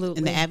 Absolutely.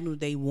 in the avenue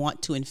they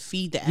want to and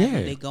feed the avenue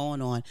Yeah. they're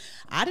going on.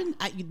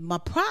 My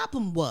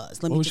problem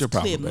was, let me was your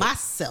just clear problem, babe?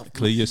 myself.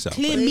 Clear yourself,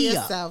 Clear babe. me Clear up.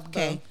 yourself,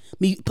 Okay.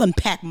 Me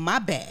unpack my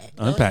bag.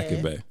 Unpack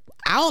it, babe.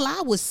 All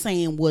I was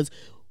saying was,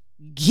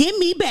 give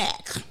me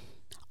back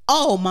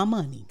all my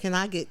money. Can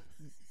I get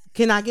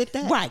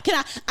that? Right.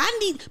 I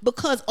need,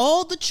 because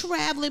all the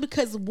traveling,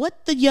 because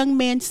what the young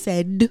man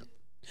said,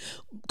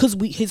 because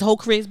his whole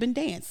career has been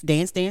dance,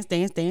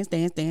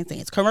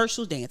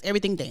 commercials, dance,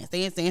 everything dance.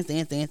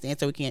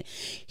 So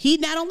he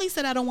not only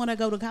said, I don't want to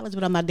go to college,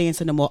 but I'm not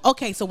dancing no more.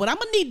 Okay, so what I'm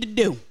gonna need to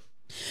do,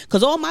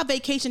 because all my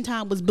vacation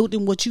time was built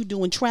in what you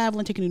doing,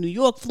 traveling, taking to New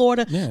York,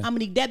 Florida. Yeah. I'm gonna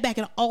need that back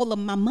and all of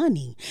my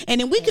money,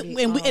 and then we could,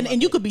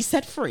 and you could be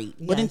set free.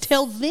 But Yes.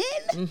 until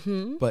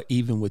then, But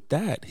even with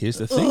that, here's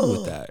the thing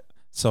with that.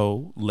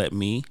 So let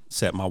me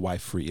set my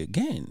wife free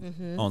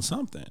again on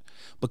something.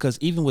 Because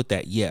even with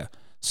that, yeah.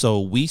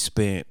 So we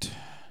spent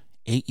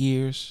 8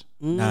 years,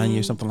 9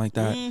 years, something like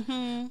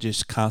that,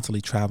 just constantly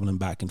traveling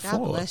back and God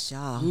forth. bless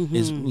y'all.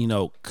 Is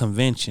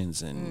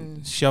conventions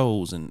and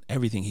shows and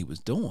everything he was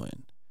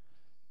doing.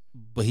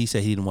 But he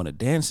said he didn't want to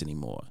dance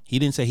anymore. He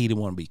didn't say he didn't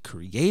want to be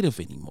creative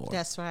anymore.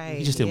 That's right.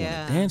 He just didn't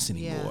want to dance Yeah.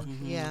 anymore.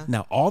 Yeah.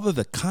 Now, all of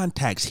the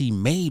contacts he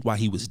made while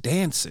he was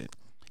dancing,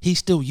 he's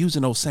still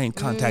using those same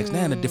contacts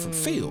now in a different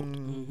field.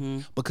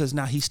 Because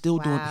now he's still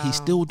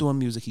doing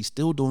music, he's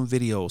still doing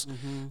videos.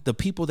 The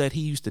people that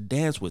he used to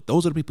dance with,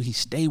 those are the people he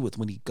stayed with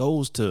when he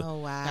goes to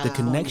the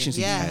connections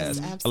he has.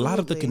 A lot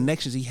of the absolutely.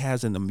 connections he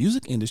has in the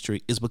music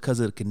industry is because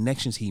of the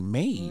connections he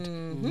made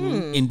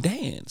in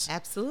dance.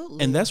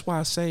 Absolutely. And that's why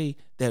I say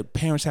that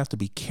parents have to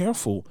be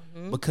careful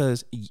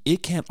because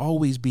it can't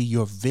always be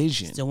your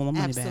vision. Still want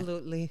my money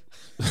Absolutely.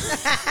 back.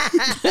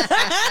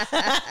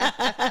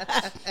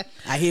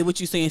 I hear what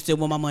you're saying. Still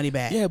want my money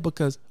back. Yeah, but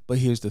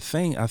here's the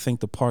thing. I think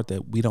the part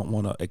that we don't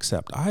want to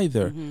accept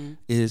either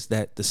is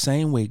that the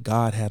same way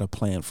God had a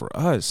plan for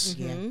us,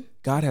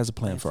 God has a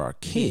plan for our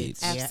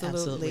kids. Yeah,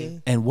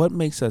 Absolutely. And what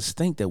makes us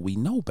think that we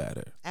know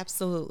better?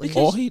 Absolutely.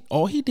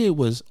 All he did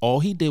was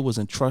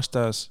entrust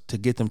us to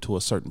get them to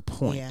a certain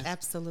point. Yeah.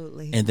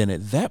 Absolutely. And then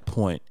at that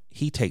point,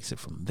 he takes it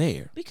from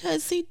there.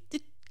 Because see,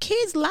 the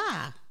kids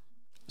lie.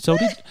 So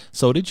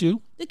did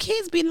you. The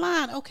kids be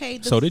lying. Okay.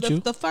 So did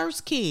you. The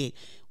first kid,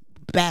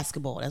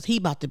 basketball. That's he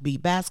about to be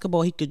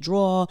basketball. He could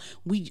draw.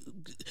 We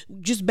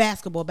just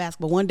basketball.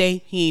 One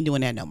day he ain't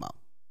doing that no more.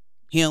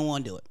 He don't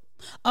want to do it.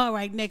 All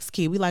right, next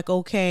kid. We like,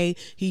 okay,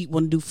 he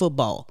want to do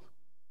football.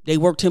 They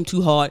worked him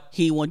too hard.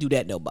 He ain't want to do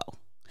that no more.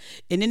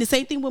 And then the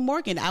same thing with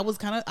Morgan. I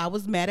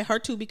was mad at her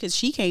too because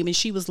she came and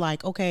she was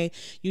like, okay,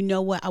 you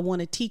know what? I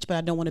want to teach, but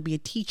I don't want to be a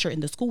teacher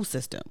in the school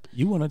system.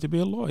 You wanted to be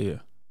a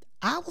lawyer.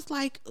 I was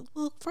like,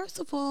 well, first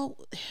of all,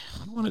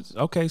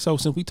 okay, so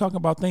since we talking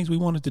about things we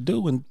wanted to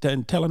do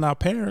and telling our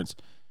parents,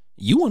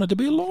 you wanted to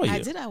be a lawyer. I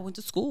did. I went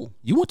to school.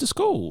 You went to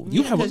school.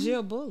 Because you're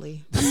a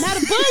bully. I'm not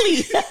a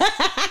bully.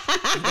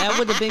 That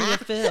would have been your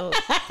field.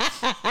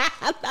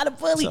 I'm not a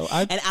bully. So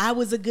and I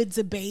was a good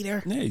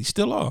debater. Yeah, you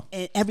still are.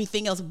 And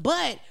everything else.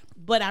 But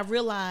I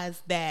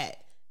realized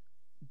that,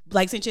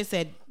 like Cynthia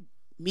said,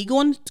 me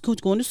going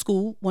to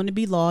school, wanting to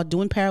be law,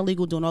 doing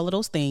paralegal, doing all of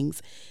those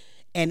things,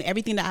 and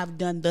everything that I've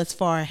done thus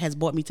far has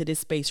brought me to this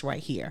space right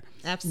here.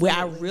 Absolutely. Where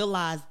I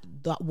realized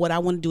what I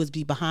want to do is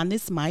be behind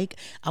this mic.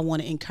 I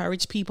want to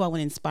encourage people. I want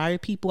to inspire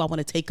people. I want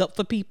to take up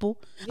for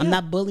people. Yeah. I'm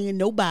not bullying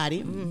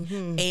nobody.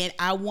 And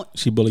I want...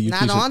 She bully you,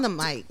 not Keisha. On the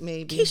mic,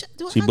 maybe.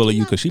 Keisha, she bully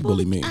you because she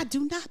bully me. I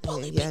do not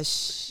bully me. Yes,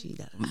 she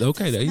does.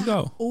 Okay, there you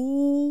go.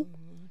 Ooh.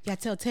 Y'all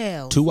tell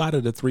tales. 2 out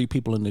of the 3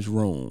 people in this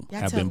room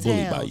Y'all have tell been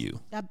bullied tales. by you.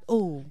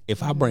 Ooh.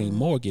 If I bring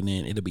Morgan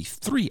in, it'll be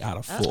 3 out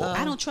of 4.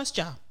 I don't trust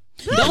y'all.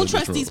 Don't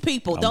trust true. these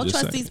people. I'm Don't just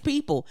trust saying. these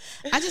people.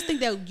 I just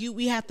think that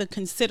we have to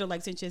consider,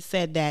 like Cynthia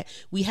said, that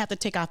we have to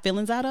take our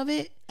feelings out of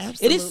it.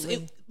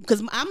 Absolutely. Because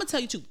I'm gonna tell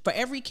you too. For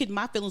every kid,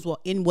 my feelings were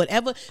in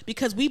whatever,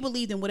 because we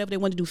believed in whatever they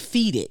want to do,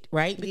 feed it,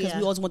 right? Because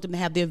we always want them to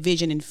have their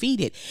vision and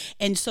feed it.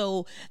 And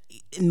so,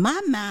 in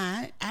my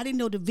mind, I didn't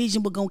know the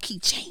vision was gonna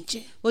keep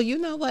changing. Well, you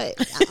know what?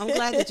 I'm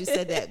glad that you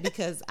said that,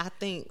 because I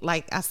think,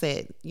 like I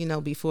said,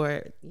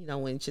 before,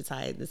 when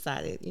Chitai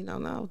decided,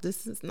 no,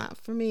 this is not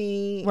for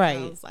me. Right.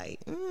 I was like,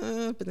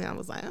 but then I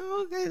was like,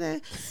 oh, okay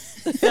then.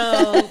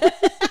 So,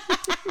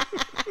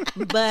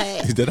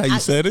 but Is that how you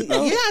said it? Yeah,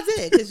 I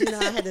did, because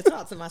I had to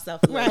talk to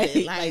myself a little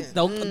bit. Like,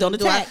 Don't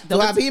attack. Do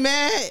I be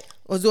mad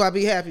or do I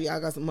be happy? I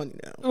got some money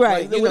now.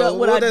 Right. Like,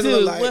 what I does it do?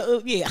 look like?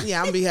 Well, yeah.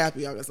 Yeah, I'm be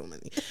happy. I got some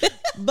money.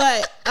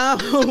 But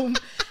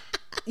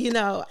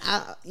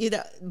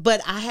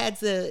but I had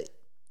to.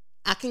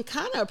 I can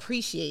kind of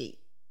appreciate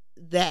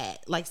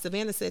that. Like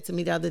Savannah said to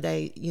me the other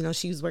day,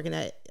 she was working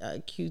at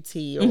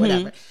QT or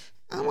whatever.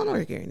 I don't want to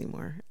work here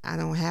anymore. I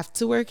don't have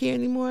to work here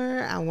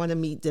anymore. I want to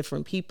meet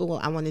different people.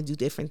 I want to do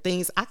different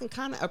things. I can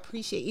kind of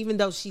appreciate, even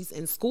though she's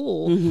in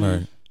school,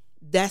 Right.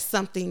 that's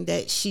something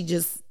that she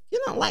just,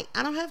 like,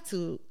 I don't have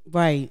to.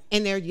 Right.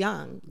 And they're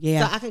young.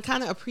 Yeah. So I can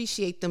kind of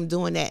appreciate them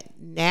doing that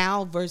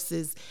now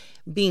versus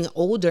being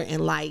older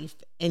in life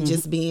and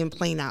just being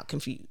plain out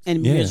confused.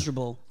 And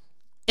miserable.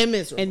 And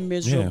miserable. And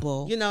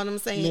miserable. You know what I'm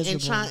saying?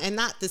 Miserable. And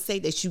not to say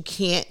that you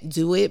can't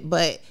do it,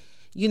 but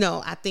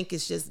I think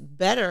it's just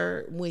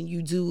better when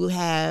you do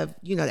have,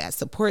 that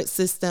support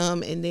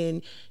system, and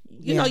then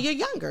you're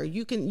younger.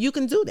 You can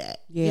do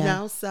that.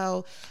 Yeah.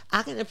 So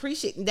I can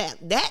appreciate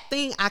that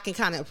thing. I can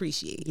kind of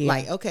appreciate. Yeah.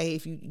 Like, okay,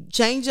 if you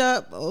change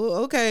up,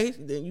 okay,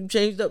 then you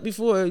changed up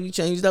before, you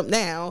changed up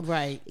now.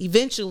 Right.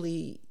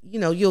 Eventually,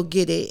 you'll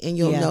get it, and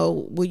you'll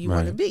know where you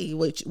want to Right. be,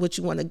 what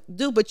you want to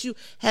do, but you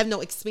have no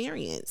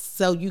experience,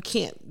 so you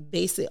can't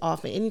base it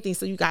off of anything.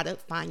 So you got to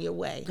find your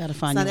way. Gotta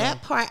find your that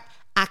way. part.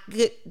 I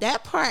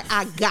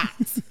got.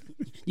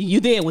 You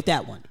there with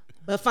that one.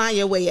 But find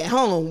your way at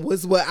home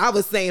was what I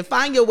was saying.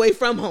 Find your way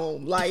from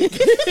home. Like,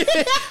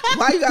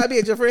 why you gotta be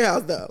at your friend's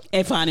house though?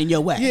 And finding your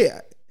way.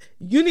 Yeah.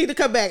 You need to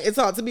come back and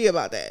talk to me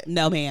about that.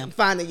 No, ma'am.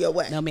 Finding your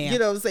way. No, ma'am. You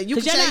know what I'm saying? You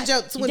can change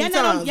up 20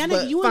 times,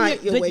 but you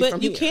find your way but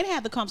from you here. can't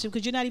have the conversation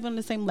because you're not even on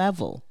the same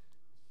level.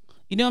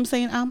 You know what I'm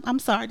saying? I'm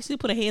sorry. She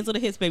put her hands on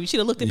her hips, baby. She'd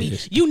have looked at me.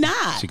 You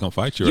not. She gonna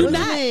fight you. You're right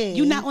not. now.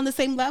 You're not on the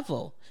same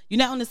level. You're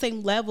not on the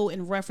same level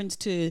in reference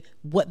to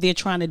what they're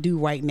trying to do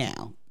right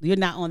now. You're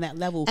not on that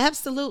level.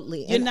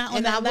 Absolutely. You're not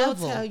on that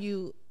level. I will tell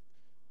you,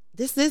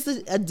 this is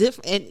a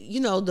different,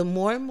 and the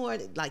more and more,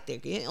 like, they're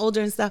getting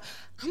older and stuff,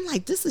 I'm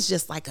like, this is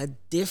just like a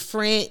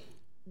different,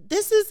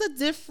 what's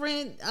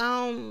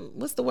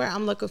the word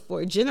I'm looking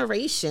for?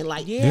 Generation.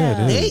 Like,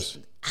 Yeah, it is.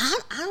 I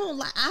don't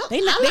like. They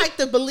I like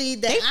to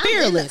believe that they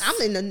fearless. I'm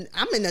in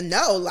the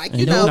know. Like,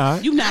 And you're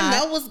not. You not. I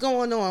know what's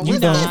going on. You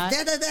What's don't.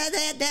 this?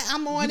 That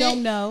I'm on You it.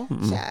 don't know.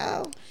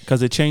 Child.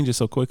 Because it changes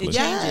so quickly. It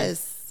Yes.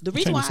 changes. The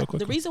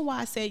reason why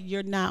I said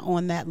you're not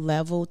on that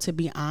level, to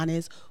be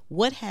honest,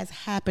 what has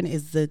happened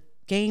is the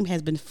game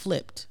has been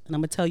flipped, and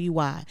I'm gonna tell you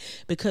why.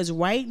 Because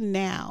right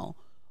now,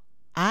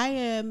 I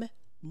am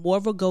more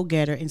of a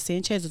go-getter, and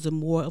Sanchez is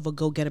more of a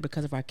go-getter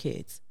because of our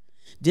kids.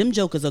 Them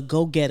jokers are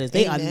go-getters.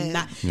 They Amen. Are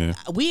not. Yeah.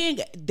 We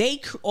ain't. They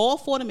all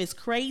four of them is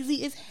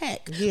crazy as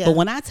heck. Yeah. But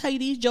when I tell you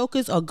these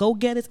jokers are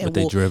go-getters, and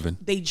they driven.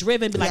 They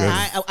driven. Be like,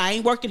 I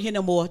ain't working here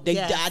no more.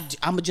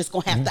 I'm just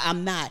gonna have to.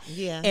 I'm not.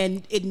 Yeah.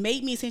 And it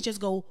made me and Sanchez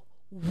go,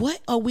 what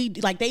are we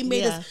like? They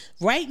made us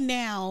right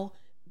now.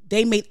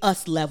 They made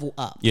us level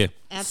up. Yeah.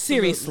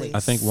 Absolutely. Seriously. I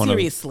think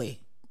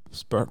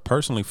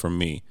personally for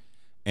me.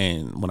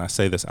 And when I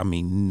say this, I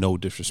mean no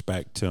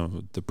disrespect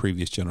to the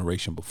previous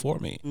generation before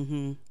me.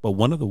 Mm-hmm. But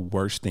one of the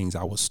worst things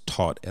I was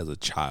taught as a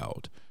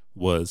child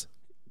was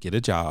get a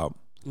job,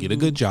 get a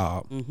good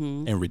job,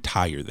 and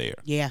retire there.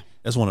 Yeah.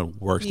 That's one of the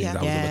worst things I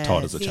was ever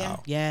taught as a child.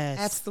 Yes.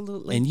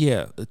 Absolutely. And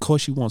of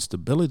course you want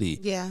stability.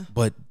 Yeah.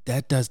 But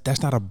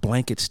that's not a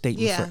blanket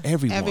statement for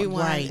everyone.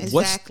 Right.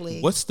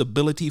 Exactly. What's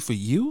stability for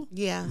you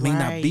may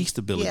not be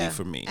stability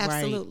for me.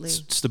 Absolutely.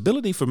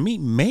 Stability for me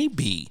may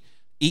be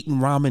eating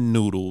ramen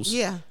noodles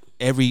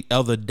every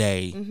other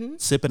day,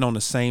 sipping on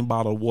the same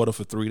bottle of water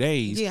for 3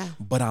 days. Yeah.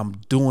 But I'm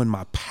doing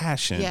my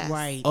passion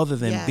other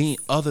than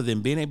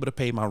being able to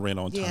pay my rent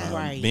on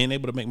time, being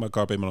able to make my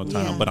car payment on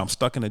time. But I'm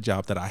stuck in a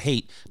job that I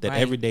hate, that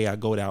every day I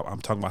go out,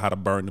 I'm talking about how to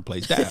burn the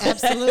place down.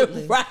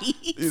 Absolutely.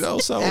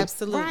 So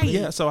absolutely.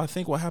 Yeah, so I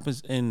think what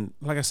happens, and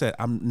like I said,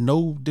 I'm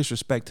no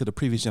disrespect to the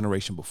previous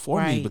generation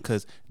before me,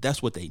 because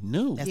that's what they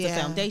knew. That's the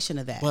foundation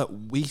of that. But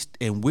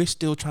we're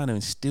still trying to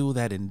instill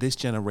that in this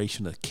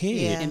generation of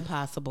kids. Yeah.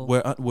 Impossible.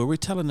 Where we're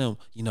telling them,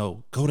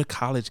 go to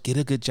college, get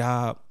a good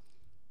job,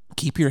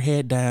 keep your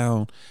head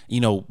down,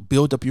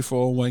 build up your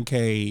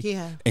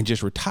 401k, and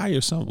just retire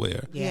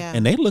somewhere. Yeah.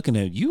 And they looking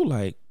at you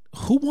like,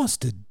 who wants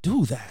to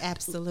do that?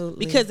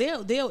 Absolutely. Because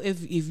they'll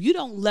if you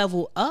don't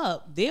level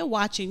up, they're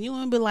watching you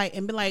and be like,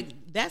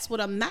 that's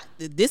what I'm not.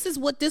 This is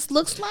what this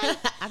looks like.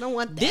 I don't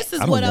want that. This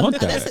is what I'm.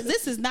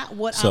 This is not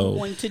what I'm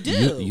going to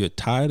do. You're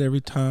tired every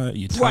time.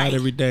 You're tired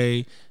every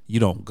day. You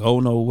don't go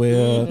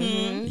nowhere.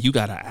 Mm-hmm. You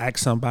gotta ask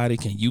somebody,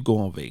 can you go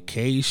on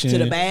vacation to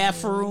the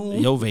bathroom?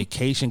 Your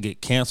vacation get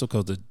canceled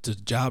because the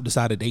job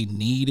decided they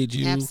needed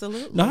you.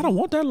 Absolutely. No, I don't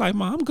want that life,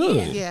 Mom. I'm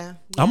good. Yeah.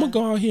 I'm gonna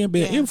go out here and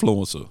be an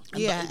influencer.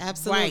 Yeah,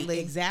 absolutely. Right,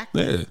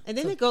 exactly. Yeah. And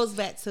then it goes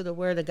back to the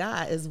word of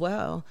God as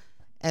well,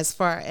 as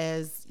far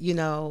as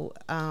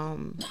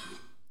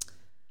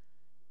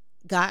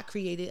God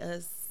created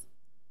us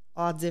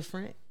all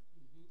different.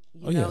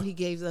 He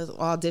gave us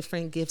all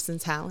different gifts and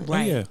talents.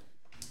 Right. Yeah.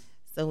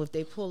 So if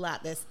they pull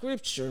out that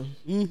scripture,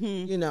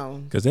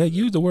 because they'll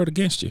use the word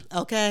against you.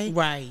 Okay.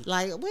 Right.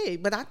 Like,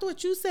 wait, but I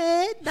thought you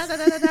said da.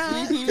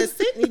 Because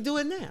Sydney do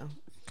it now.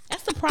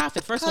 That's the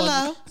prophet. First of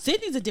all,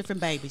 Sydney's a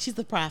different baby. She's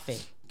the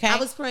prophet. Okay. I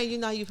was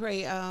praying, you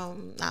pray,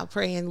 I'm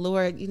praying,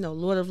 Lord,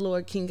 Lord of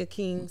Lords, King of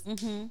Kings.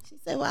 Mm-hmm. She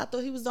said, well, I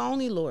thought he was the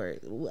only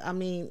Lord. I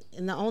mean,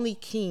 and the only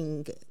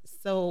King.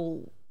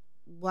 So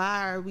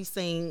why are we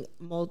saying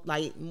more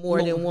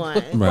than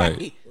one?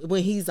 Right.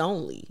 When he's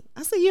only.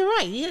 I said, you're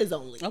right. He is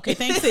only. Okay,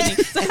 thanks,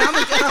 Sydney. and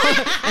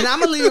I'm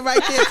going to leave it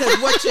right there because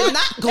what you're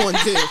not going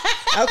to do.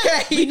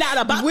 Okay. We're not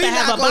about to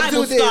have a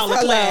Bible scholar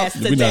class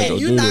today.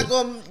 You are not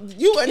going to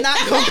be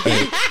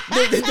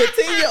the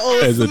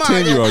 10-year-old as a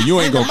 10-year-old. You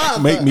ain't going to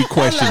make me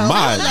question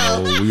mine.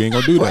 No, we ain't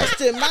going to do that.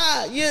 Question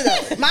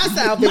my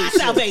salvation. My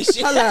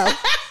salvation. Hello.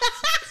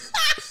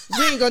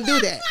 We ain't going to do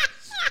that.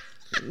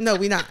 No,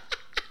 we not.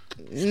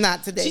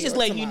 Not today. She's just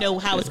letting you know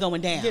how it's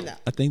going down.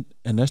 I think,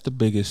 and that's the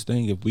biggest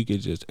thing. If we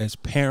could just, as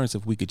parents,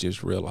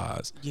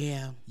 realize,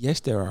 yes,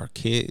 there are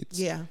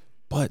kids,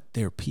 but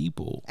they're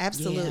people.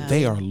 Absolutely,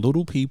 they are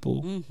little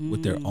people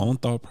with their own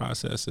thought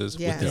processes,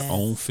 with their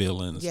own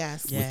feelings,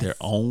 with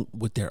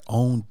their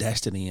own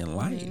destiny in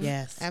life.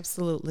 Yes,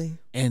 absolutely.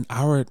 And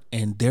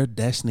their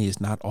destiny is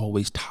not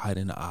always tied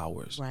into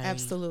ours. Right.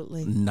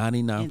 Absolutely,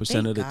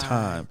 99% of the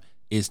time.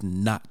 Is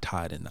not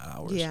tied into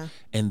ours. Yeah.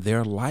 And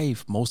their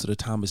life, most of the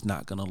time, is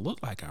not going to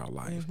look like our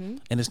life.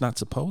 And it's not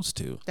supposed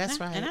to. That's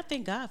right. And I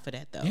thank God for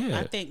that, though. Yeah.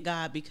 I thank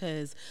God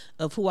because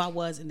of who I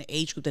was in the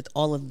age group that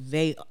all of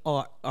they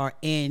are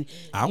in.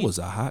 I was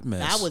a hot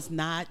mess. I was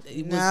not.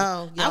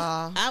 Y'all.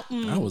 I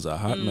was a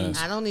hot mess.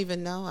 I don't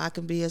even know. I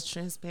can be as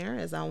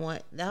transparent as I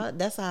want.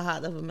 That's how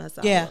hot of a mess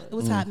I was. It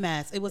was hot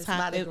mess. It was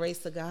hot. By the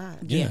grace of God.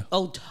 Yeah.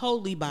 Oh,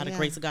 totally by the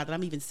grace of God that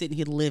I'm even sitting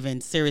here living,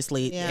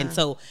 seriously. Yeah. And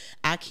so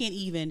I can't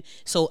even.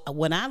 So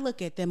when I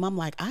look at them, I'm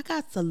like, I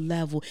got to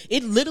level.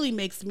 It literally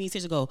makes me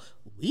go,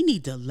 we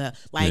need to level.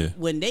 Like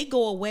when they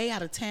go away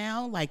out of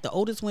town, like the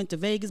oldest went to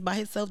Vegas by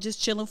himself,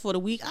 just chilling for the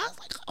week. I was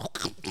like, oh,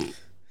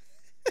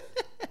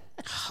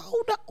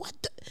 hold up, what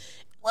the?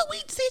 Well, we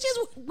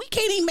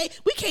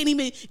can't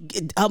even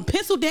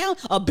pencil down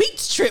a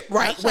beach trip,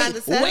 right?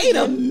 Wait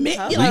a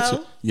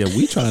minute.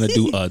 We trying to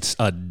do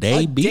a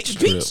day beach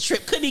trip. Beach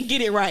trip, couldn't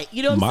get it right.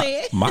 You know what I'm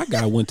saying? My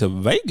guy went to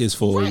Vegas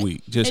for a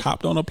week, just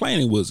hopped on a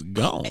plane and was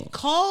gone. And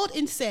called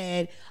and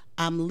said,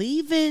 I'm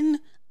leaving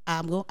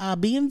I'll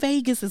be in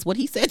Vegas is what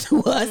he said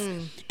to us,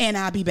 and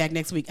I'll be back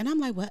next week. And I'm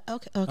like, what?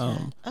 Okay.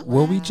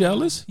 Were we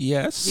jealous?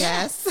 Yes.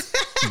 Yes.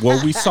 Were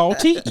we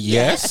salty?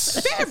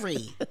 Yes.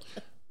 Very.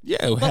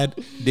 Yeah.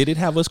 Did it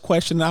have us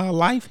question our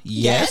life?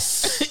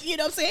 Yes. You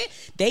know what I'm saying?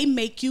 They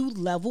make you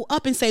level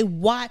up and say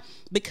why,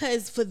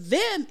 because for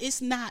them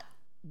it's not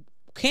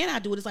can I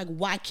do it? It's like,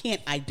 why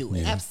can't I do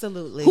it? Yeah.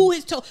 Absolutely. Who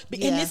is told?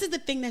 And this is the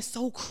thing that's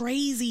so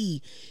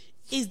crazy,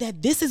 is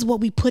that this is what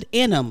we put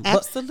in them.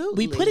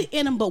 Absolutely. We put it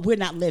in them, but we're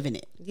not living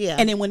it. Yeah.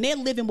 And then when they're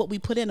living what we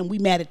put in them, we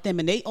mad at them,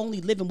 and they only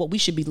living what we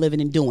should be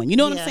living and doing. You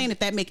know what I'm saying? If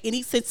that make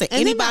any sense to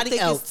and anybody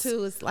else.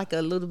 Too, it's like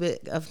a little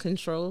bit of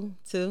control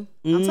too.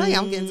 I'm telling you,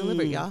 I'm getting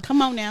delivered, y'all.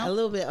 Come on now. A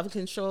little bit of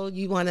control.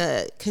 You want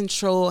to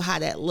control how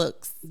that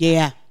looks.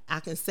 Yeah. I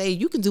can say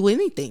you can do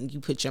anything you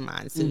put your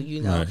mind to.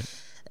 You know,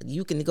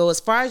 you can go as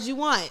far as you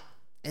want.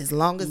 As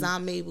long as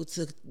I'm able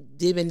to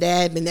dib and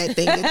dab in that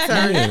thing and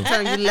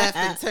turn you left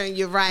and turn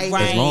you right.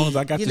 As long as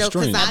I got the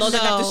strings. As long as I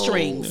got the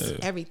strings.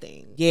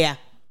 Everything. Yeah.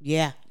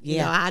 You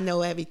know, I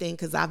know everything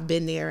because I've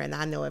been there and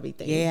I know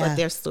everything. Yeah. But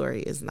their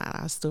story is not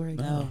our story.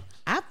 No.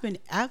 I've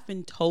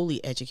been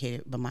totally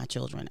educated by my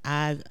children.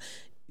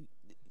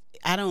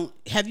 I don't.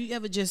 Have you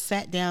ever just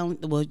sat down?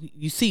 Well,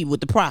 you see,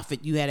 with the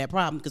Prophet, you had that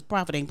problem because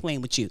Prophet ain't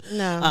playing with you,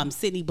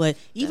 Sydney. But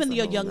even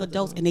your young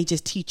adults, and they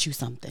just teach you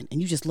something, and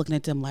you just looking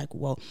at them like,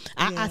 whoa.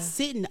 I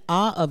sit in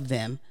awe of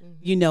them.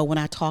 You know, when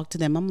I talk to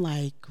them, I'm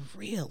like,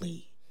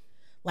 really?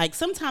 Like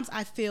sometimes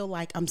I feel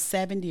like I'm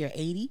 70 or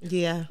 80.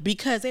 Yeah.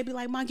 Because they be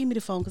like, Mom, give me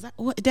the phone, because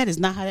that is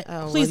not how that.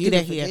 Please get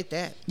that here.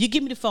 That. You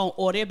give me the phone,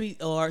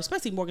 or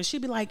especially Morgan,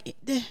 she'd be like,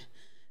 that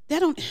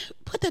don't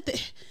put that there.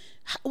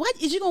 Why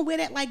is you gonna wear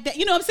that like that?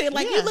 You know what I'm saying?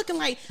 Like you're looking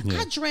like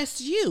I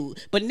dressed you,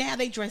 but now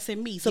they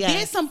dressing me. So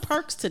there's some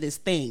perks to this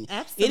thing.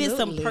 Absolutely, it is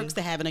some perks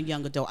to having a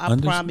young adult. I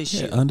promise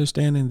you.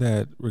 Understanding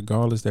that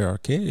regardless they're our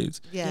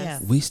kids,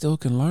 we still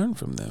can learn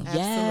from them.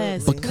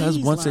 Yes, because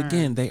once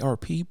again, they are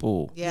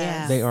people.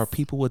 Yes, they are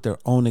people with their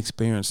own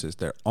experiences,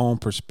 their own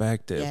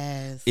perspective.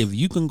 Yes, if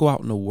you can go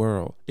out in the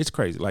world, it's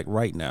crazy. Like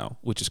right now,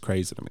 which is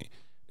crazy to me.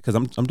 Because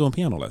I'm doing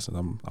piano lessons.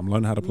 I'm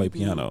learning how to play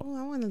piano. Oh,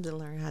 I wanted to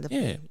learn how to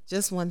play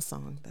just one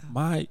song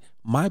though.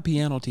 My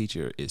piano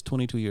teacher is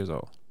 22 years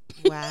old.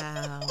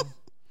 Wow.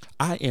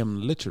 I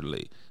am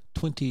literally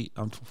 20.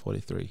 I'm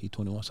 43. He's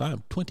 21. So I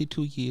am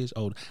 22 years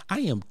old. I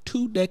am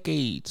 2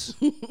 decades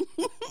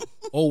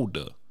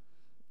older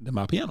than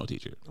my piano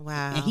teacher.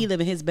 Wow. And he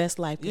living his best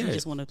life because he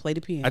just want to play the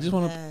piano. I just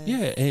want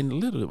to. And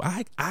literally,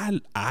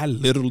 I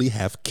literally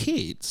have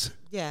kids.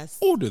 Yes.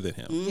 Older than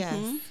him.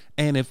 Yes.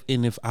 And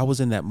if I was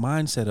in that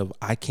mindset of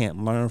I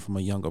can't learn from a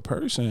younger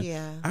person,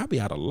 I'd be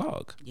out of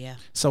luck. Yeah.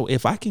 So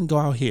if I can go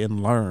out here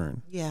and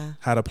learn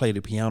how to play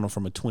the piano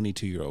from a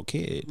 22-year-old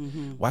kid,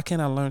 why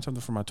can't I learn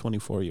something from my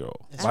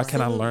 24-year-old? Why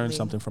can't I learn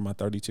something from my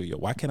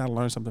 32-year-old? Why can't I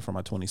learn something from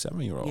my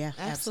 27-year-old? Yeah,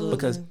 absolutely.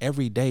 Because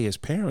every day as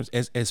parents,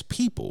 as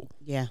people,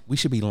 we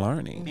should be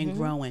learning and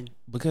growing.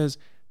 Because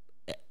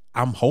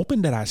I'm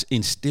hoping that I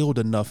instilled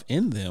enough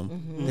in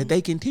them that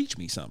they can teach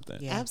me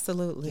something. Yeah.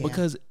 Absolutely.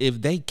 Because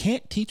if they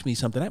can't teach me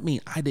something, that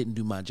means I didn't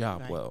do my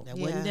job well. That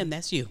wasn't them.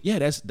 That's you. Yeah,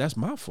 that's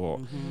my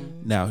fault.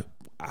 Now,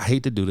 I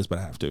hate to do this, but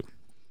I have to.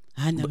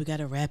 I know we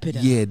gotta wrap it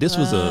up. Yeah, this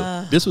was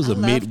a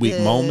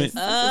midweek moment.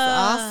 This was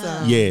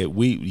awesome. Yeah,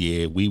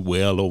 we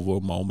well over a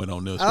moment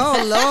on this.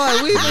 Oh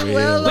Lord, we've been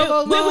well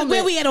over a moment.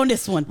 Where we at on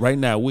this one? Right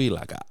now, we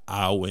like an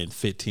hour and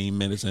 15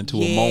 minutes into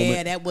a moment.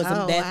 Yeah, that was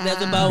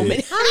a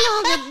moment. How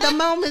long would the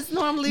moments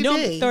normally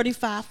be?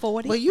 35,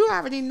 40. Well, you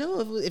already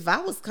knew if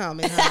I was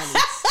coming, honey.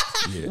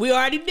 Yeah. We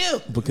already knew.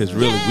 Because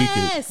really,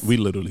 we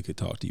literally could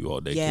talk to you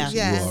all day. Yeah,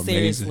 you are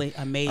seriously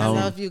amazing. I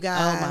love you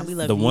guys. Oh my, we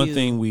love the you. one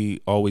thing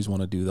we always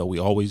want to do, though, we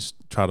always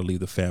try to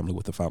leave the family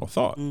with the final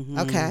thought.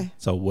 Okay.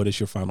 So what is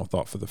your final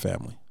thought for the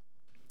family?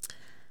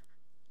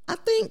 I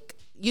think,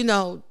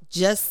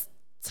 just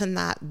to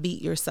not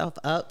beat yourself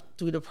up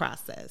through the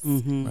process.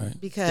 Right.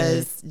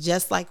 Because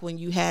just like when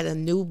you had a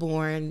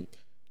newborn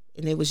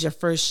and it was your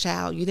first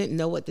child, you didn't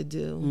know what to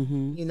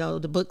do.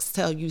 The books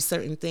tell you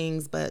certain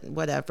things, but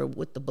whatever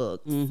with the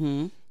books.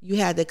 You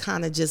had to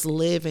kind of just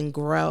live and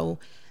grow.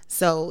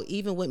 So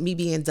even with me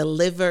being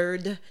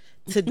delivered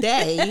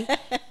today,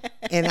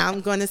 and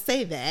I'm going to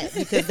say that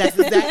because that's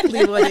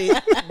exactly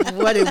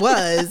what it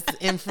was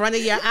in front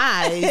of your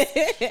eyes,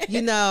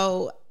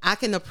 I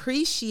can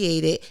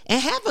appreciate it and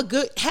have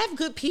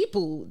good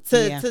people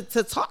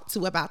to talk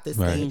to about this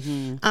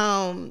thing.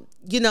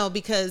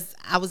 Because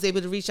I was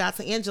able to reach out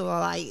to Angela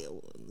like,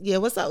 yeah,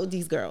 what's up with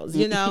these girls,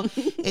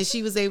 and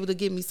she was able to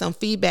give me some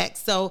feedback.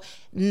 So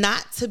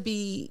not to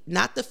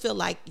feel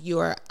like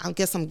I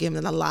guess I'm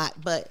giving a lot,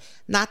 but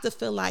not to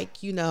feel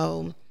like,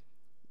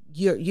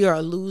 you're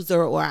a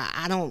loser, or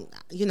I don't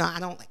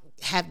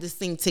have this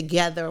thing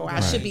together, or I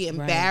should be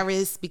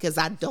embarrassed because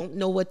I don't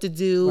know what to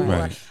do,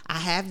 or I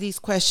have these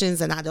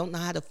questions and I don't know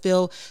how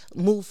to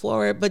move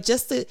forward. But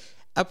just to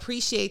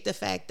appreciate the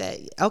fact that,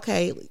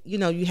 okay,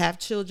 you have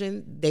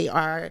children, they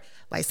are,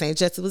 like Saint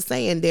Jessica was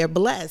saying, they're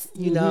blessed,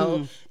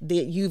 that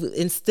you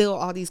instill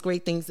all these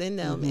great things in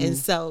them. And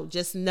so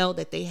just know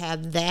that they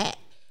have that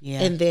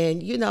Yeah. And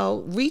then, you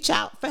know, reach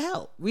out for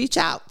help. Reach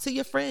out to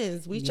your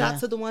friends. Reach out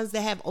to the ones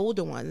that have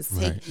older ones.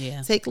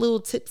 Take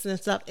little tips and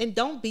stuff. And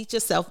don't beat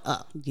yourself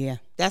up. Yeah.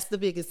 That's the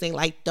biggest thing.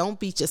 Like, don't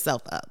beat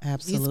yourself up.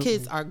 Absolutely. These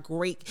kids are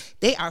great.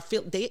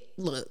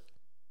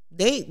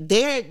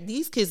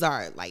 These kids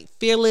are like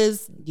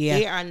fearless. Yeah.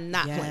 They are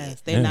not playing.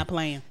 They're not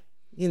playing.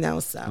 You know,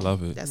 so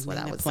love it. That's what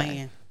I would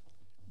say.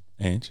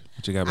 Ange,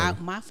 what you got, baby?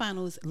 My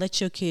final is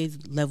let your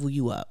kids level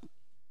you up.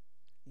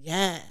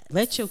 Yeah.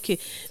 Let your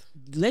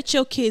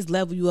kids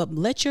level you up.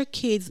 Let your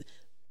kids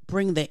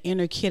bring the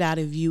inner kid out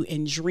of you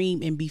and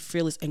dream and be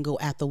fearless and go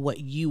after what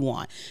you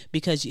want.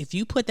 Because if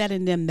you put that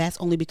in them, that's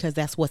only because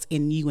that's what's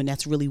in you and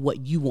that's really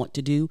what you want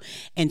to do.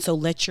 And so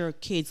let your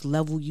kids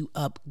level you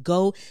up.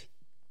 Go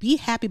be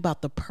happy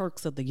about the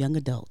perks of the young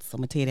adults. I'm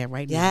going to tell you that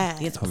right now.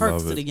 It's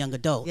perks to the young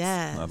adults.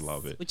 Yeah. I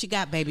love it. What you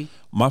got, baby?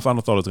 My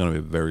final thought is going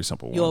to be a very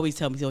simple one. You always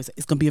tell me it's going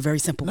to be a very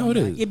simple one. No, it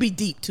is. It'd be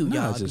deep too,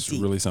 y'all. It's just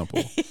really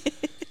simple.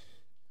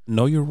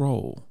 Know your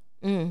role.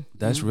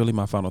 That's really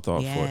my final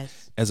thought for it.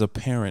 As a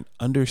parent,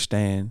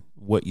 understand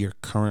what your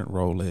current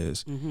role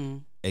is.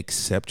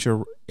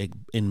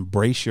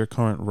 Embrace your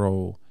current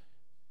role,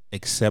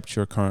 accept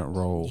your current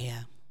role,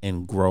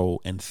 and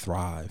grow and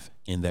thrive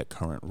in that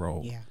current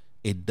role.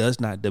 It does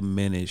not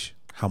diminish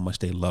how much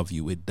they love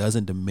you. It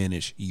doesn't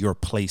diminish your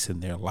place in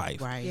their life.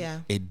 Right.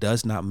 Yeah. It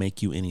does not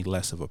make you any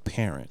less of a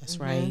parent. That's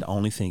right. The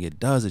only thing it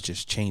does, it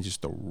just changes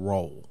the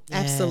role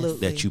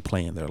Absolutely. that you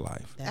play in their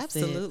life.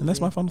 Absolutely. And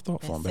that's my final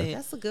thought for them, baby.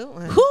 That's a good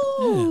one.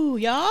 Whoo,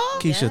 y'all.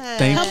 Keisha,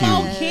 thank you. Come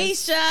on,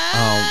 Keisha.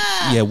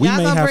 We Y'all may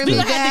gonna have bring to.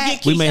 me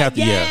back? We may have to.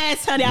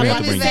 Yes, honey. I'm We have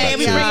about to to bring say you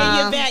we back bringing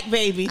too. you back,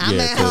 baby. I'm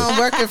at home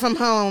working from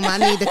home. I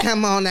need to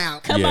come on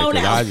out. Come on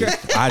out.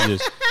 I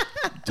just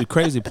the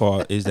crazy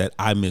part is that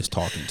I miss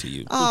talking to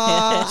you.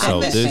 Oh, So I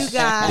miss this you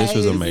guys.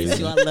 was I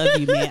amazing. love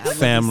you, man. I love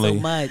Family, you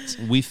so much.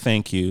 we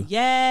thank you.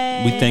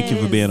 Yes. We thank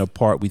you for being a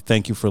part. We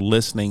thank you for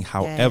listening,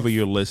 however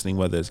you're listening,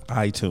 whether it's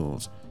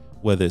iTunes,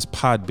 whether it's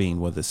Podbean,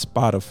 whether it's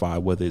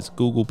Spotify, whether it's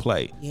Google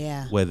Play,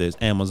 whether it's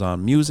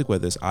Amazon Music,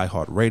 whether it's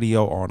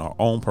iHeartRadio, or on our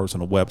own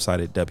personal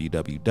website at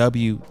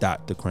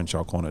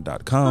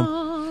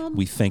www.thecrenshawcorner.com.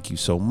 We thank you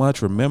so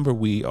much. Remember,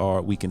 we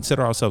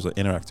consider ourselves an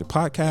interactive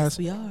podcast,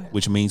 we are.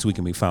 which means we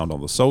can be found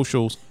on the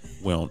socials.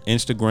 We're on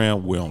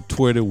Instagram, we're on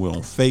Twitter, we're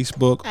on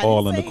Facebook,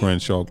 all in the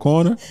Crenshaw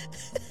Corner.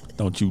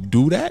 Don't you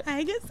do that. I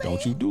ain't gonna say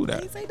Don't you do that.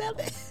 I ain't say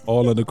nothing.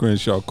 All in the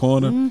Crenshaw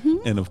Corner.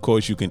 And of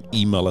course, you can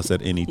email us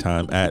at any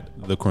time at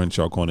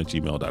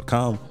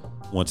thecrenshawcorner@gmail.com.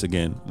 Once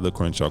again,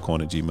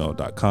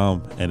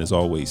 thecrenshawcorner@gmail.com. And as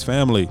always,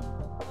 family,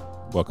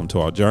 welcome to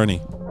our journey.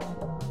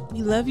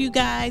 We love you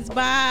guys.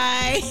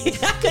 Bye.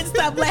 I couldn't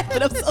stop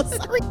laughing. I'm so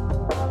sorry.